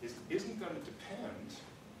 isn't going to depend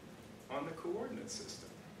on the coordinate system.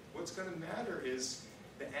 What's going to matter is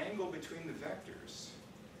the angle between the vectors.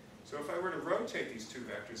 So if I were to rotate these 2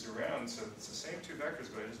 vectors around, so it's the same 2 vectors,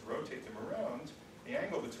 but I just rotate them around, the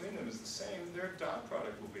angle between them is the same, their dot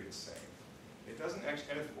product will be the same. It doesn't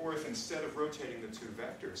actually, and if instead of rotating the 2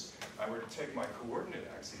 vectors, I were to take my coordinate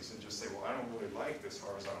axes and just say, well, I don't really like this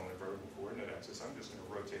horizontal and vertical coordinate axis, I'm just going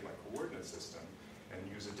to rotate my coordinate system and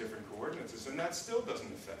use a different coordinate system, that still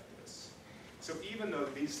doesn't affect this. So even though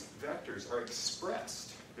these vectors are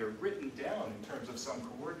expressed, they're written down in terms of some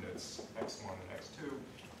coordinates, x1 and x2,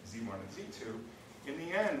 z1 and z2, in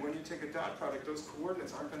the end, when you take a dot product, those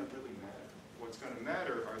coordinates aren't going to really matter. What's going to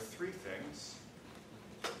matter are three things.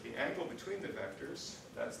 The angle between the vectors,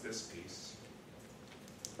 that's this piece.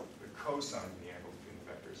 The cosine of the angle between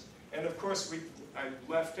the vectors. And of course, I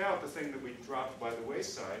left out the thing that we dropped by the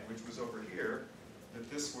wayside, which was over here, that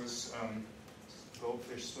this was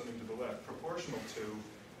goldfish swimming to the left, proportional to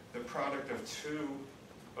the product of two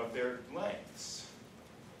of their lengths.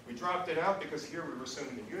 We dropped it out because here we were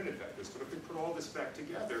assuming the unit vectors, but if we put all this back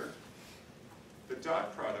together, the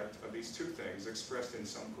dot product of these two things expressed in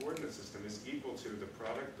some coordinate system is equal to the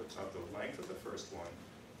product of the length of the first one,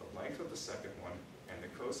 the length of the second one, and the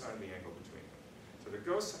cosine of the angle between them. So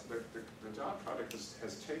the dot product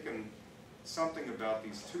has taken something about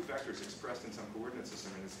these two vectors expressed in some coordinate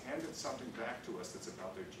system and has handed something back to us that's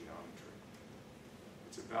about their geometry.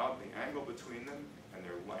 It's about the angle between them and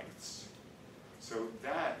their lengths. So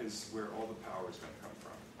that is where all the power is going to come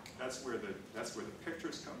from. That's where the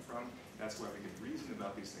pictures come from. That's why we can reason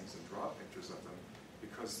about these things and draw pictures of them,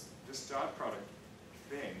 because this dot product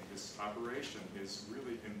thing, this operation, is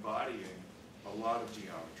really embodying a lot of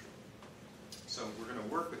geometry. So we're going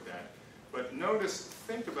to work with that. But notice,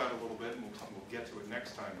 think about it a little bit, and we'll get to it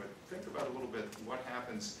next time, but think about a little bit what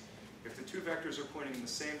happens if the two vectors are pointing in the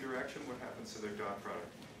same direction, what happens to their dot product?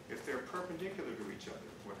 If they're perpendicular to each other,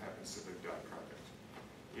 what happens to their dot product?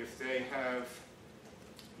 If they have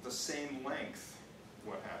the same length,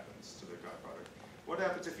 what happens to their dot product? What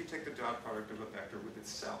happens if you take the dot product of a vector with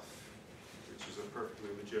itself, which is a perfectly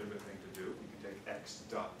legitimate thing to do? You can take x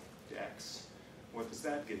dot to x. What does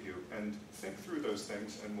that give you? And think through those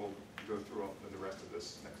things, and we'll go through the rest of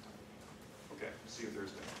this next time. Okay, see you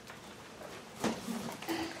Thursday.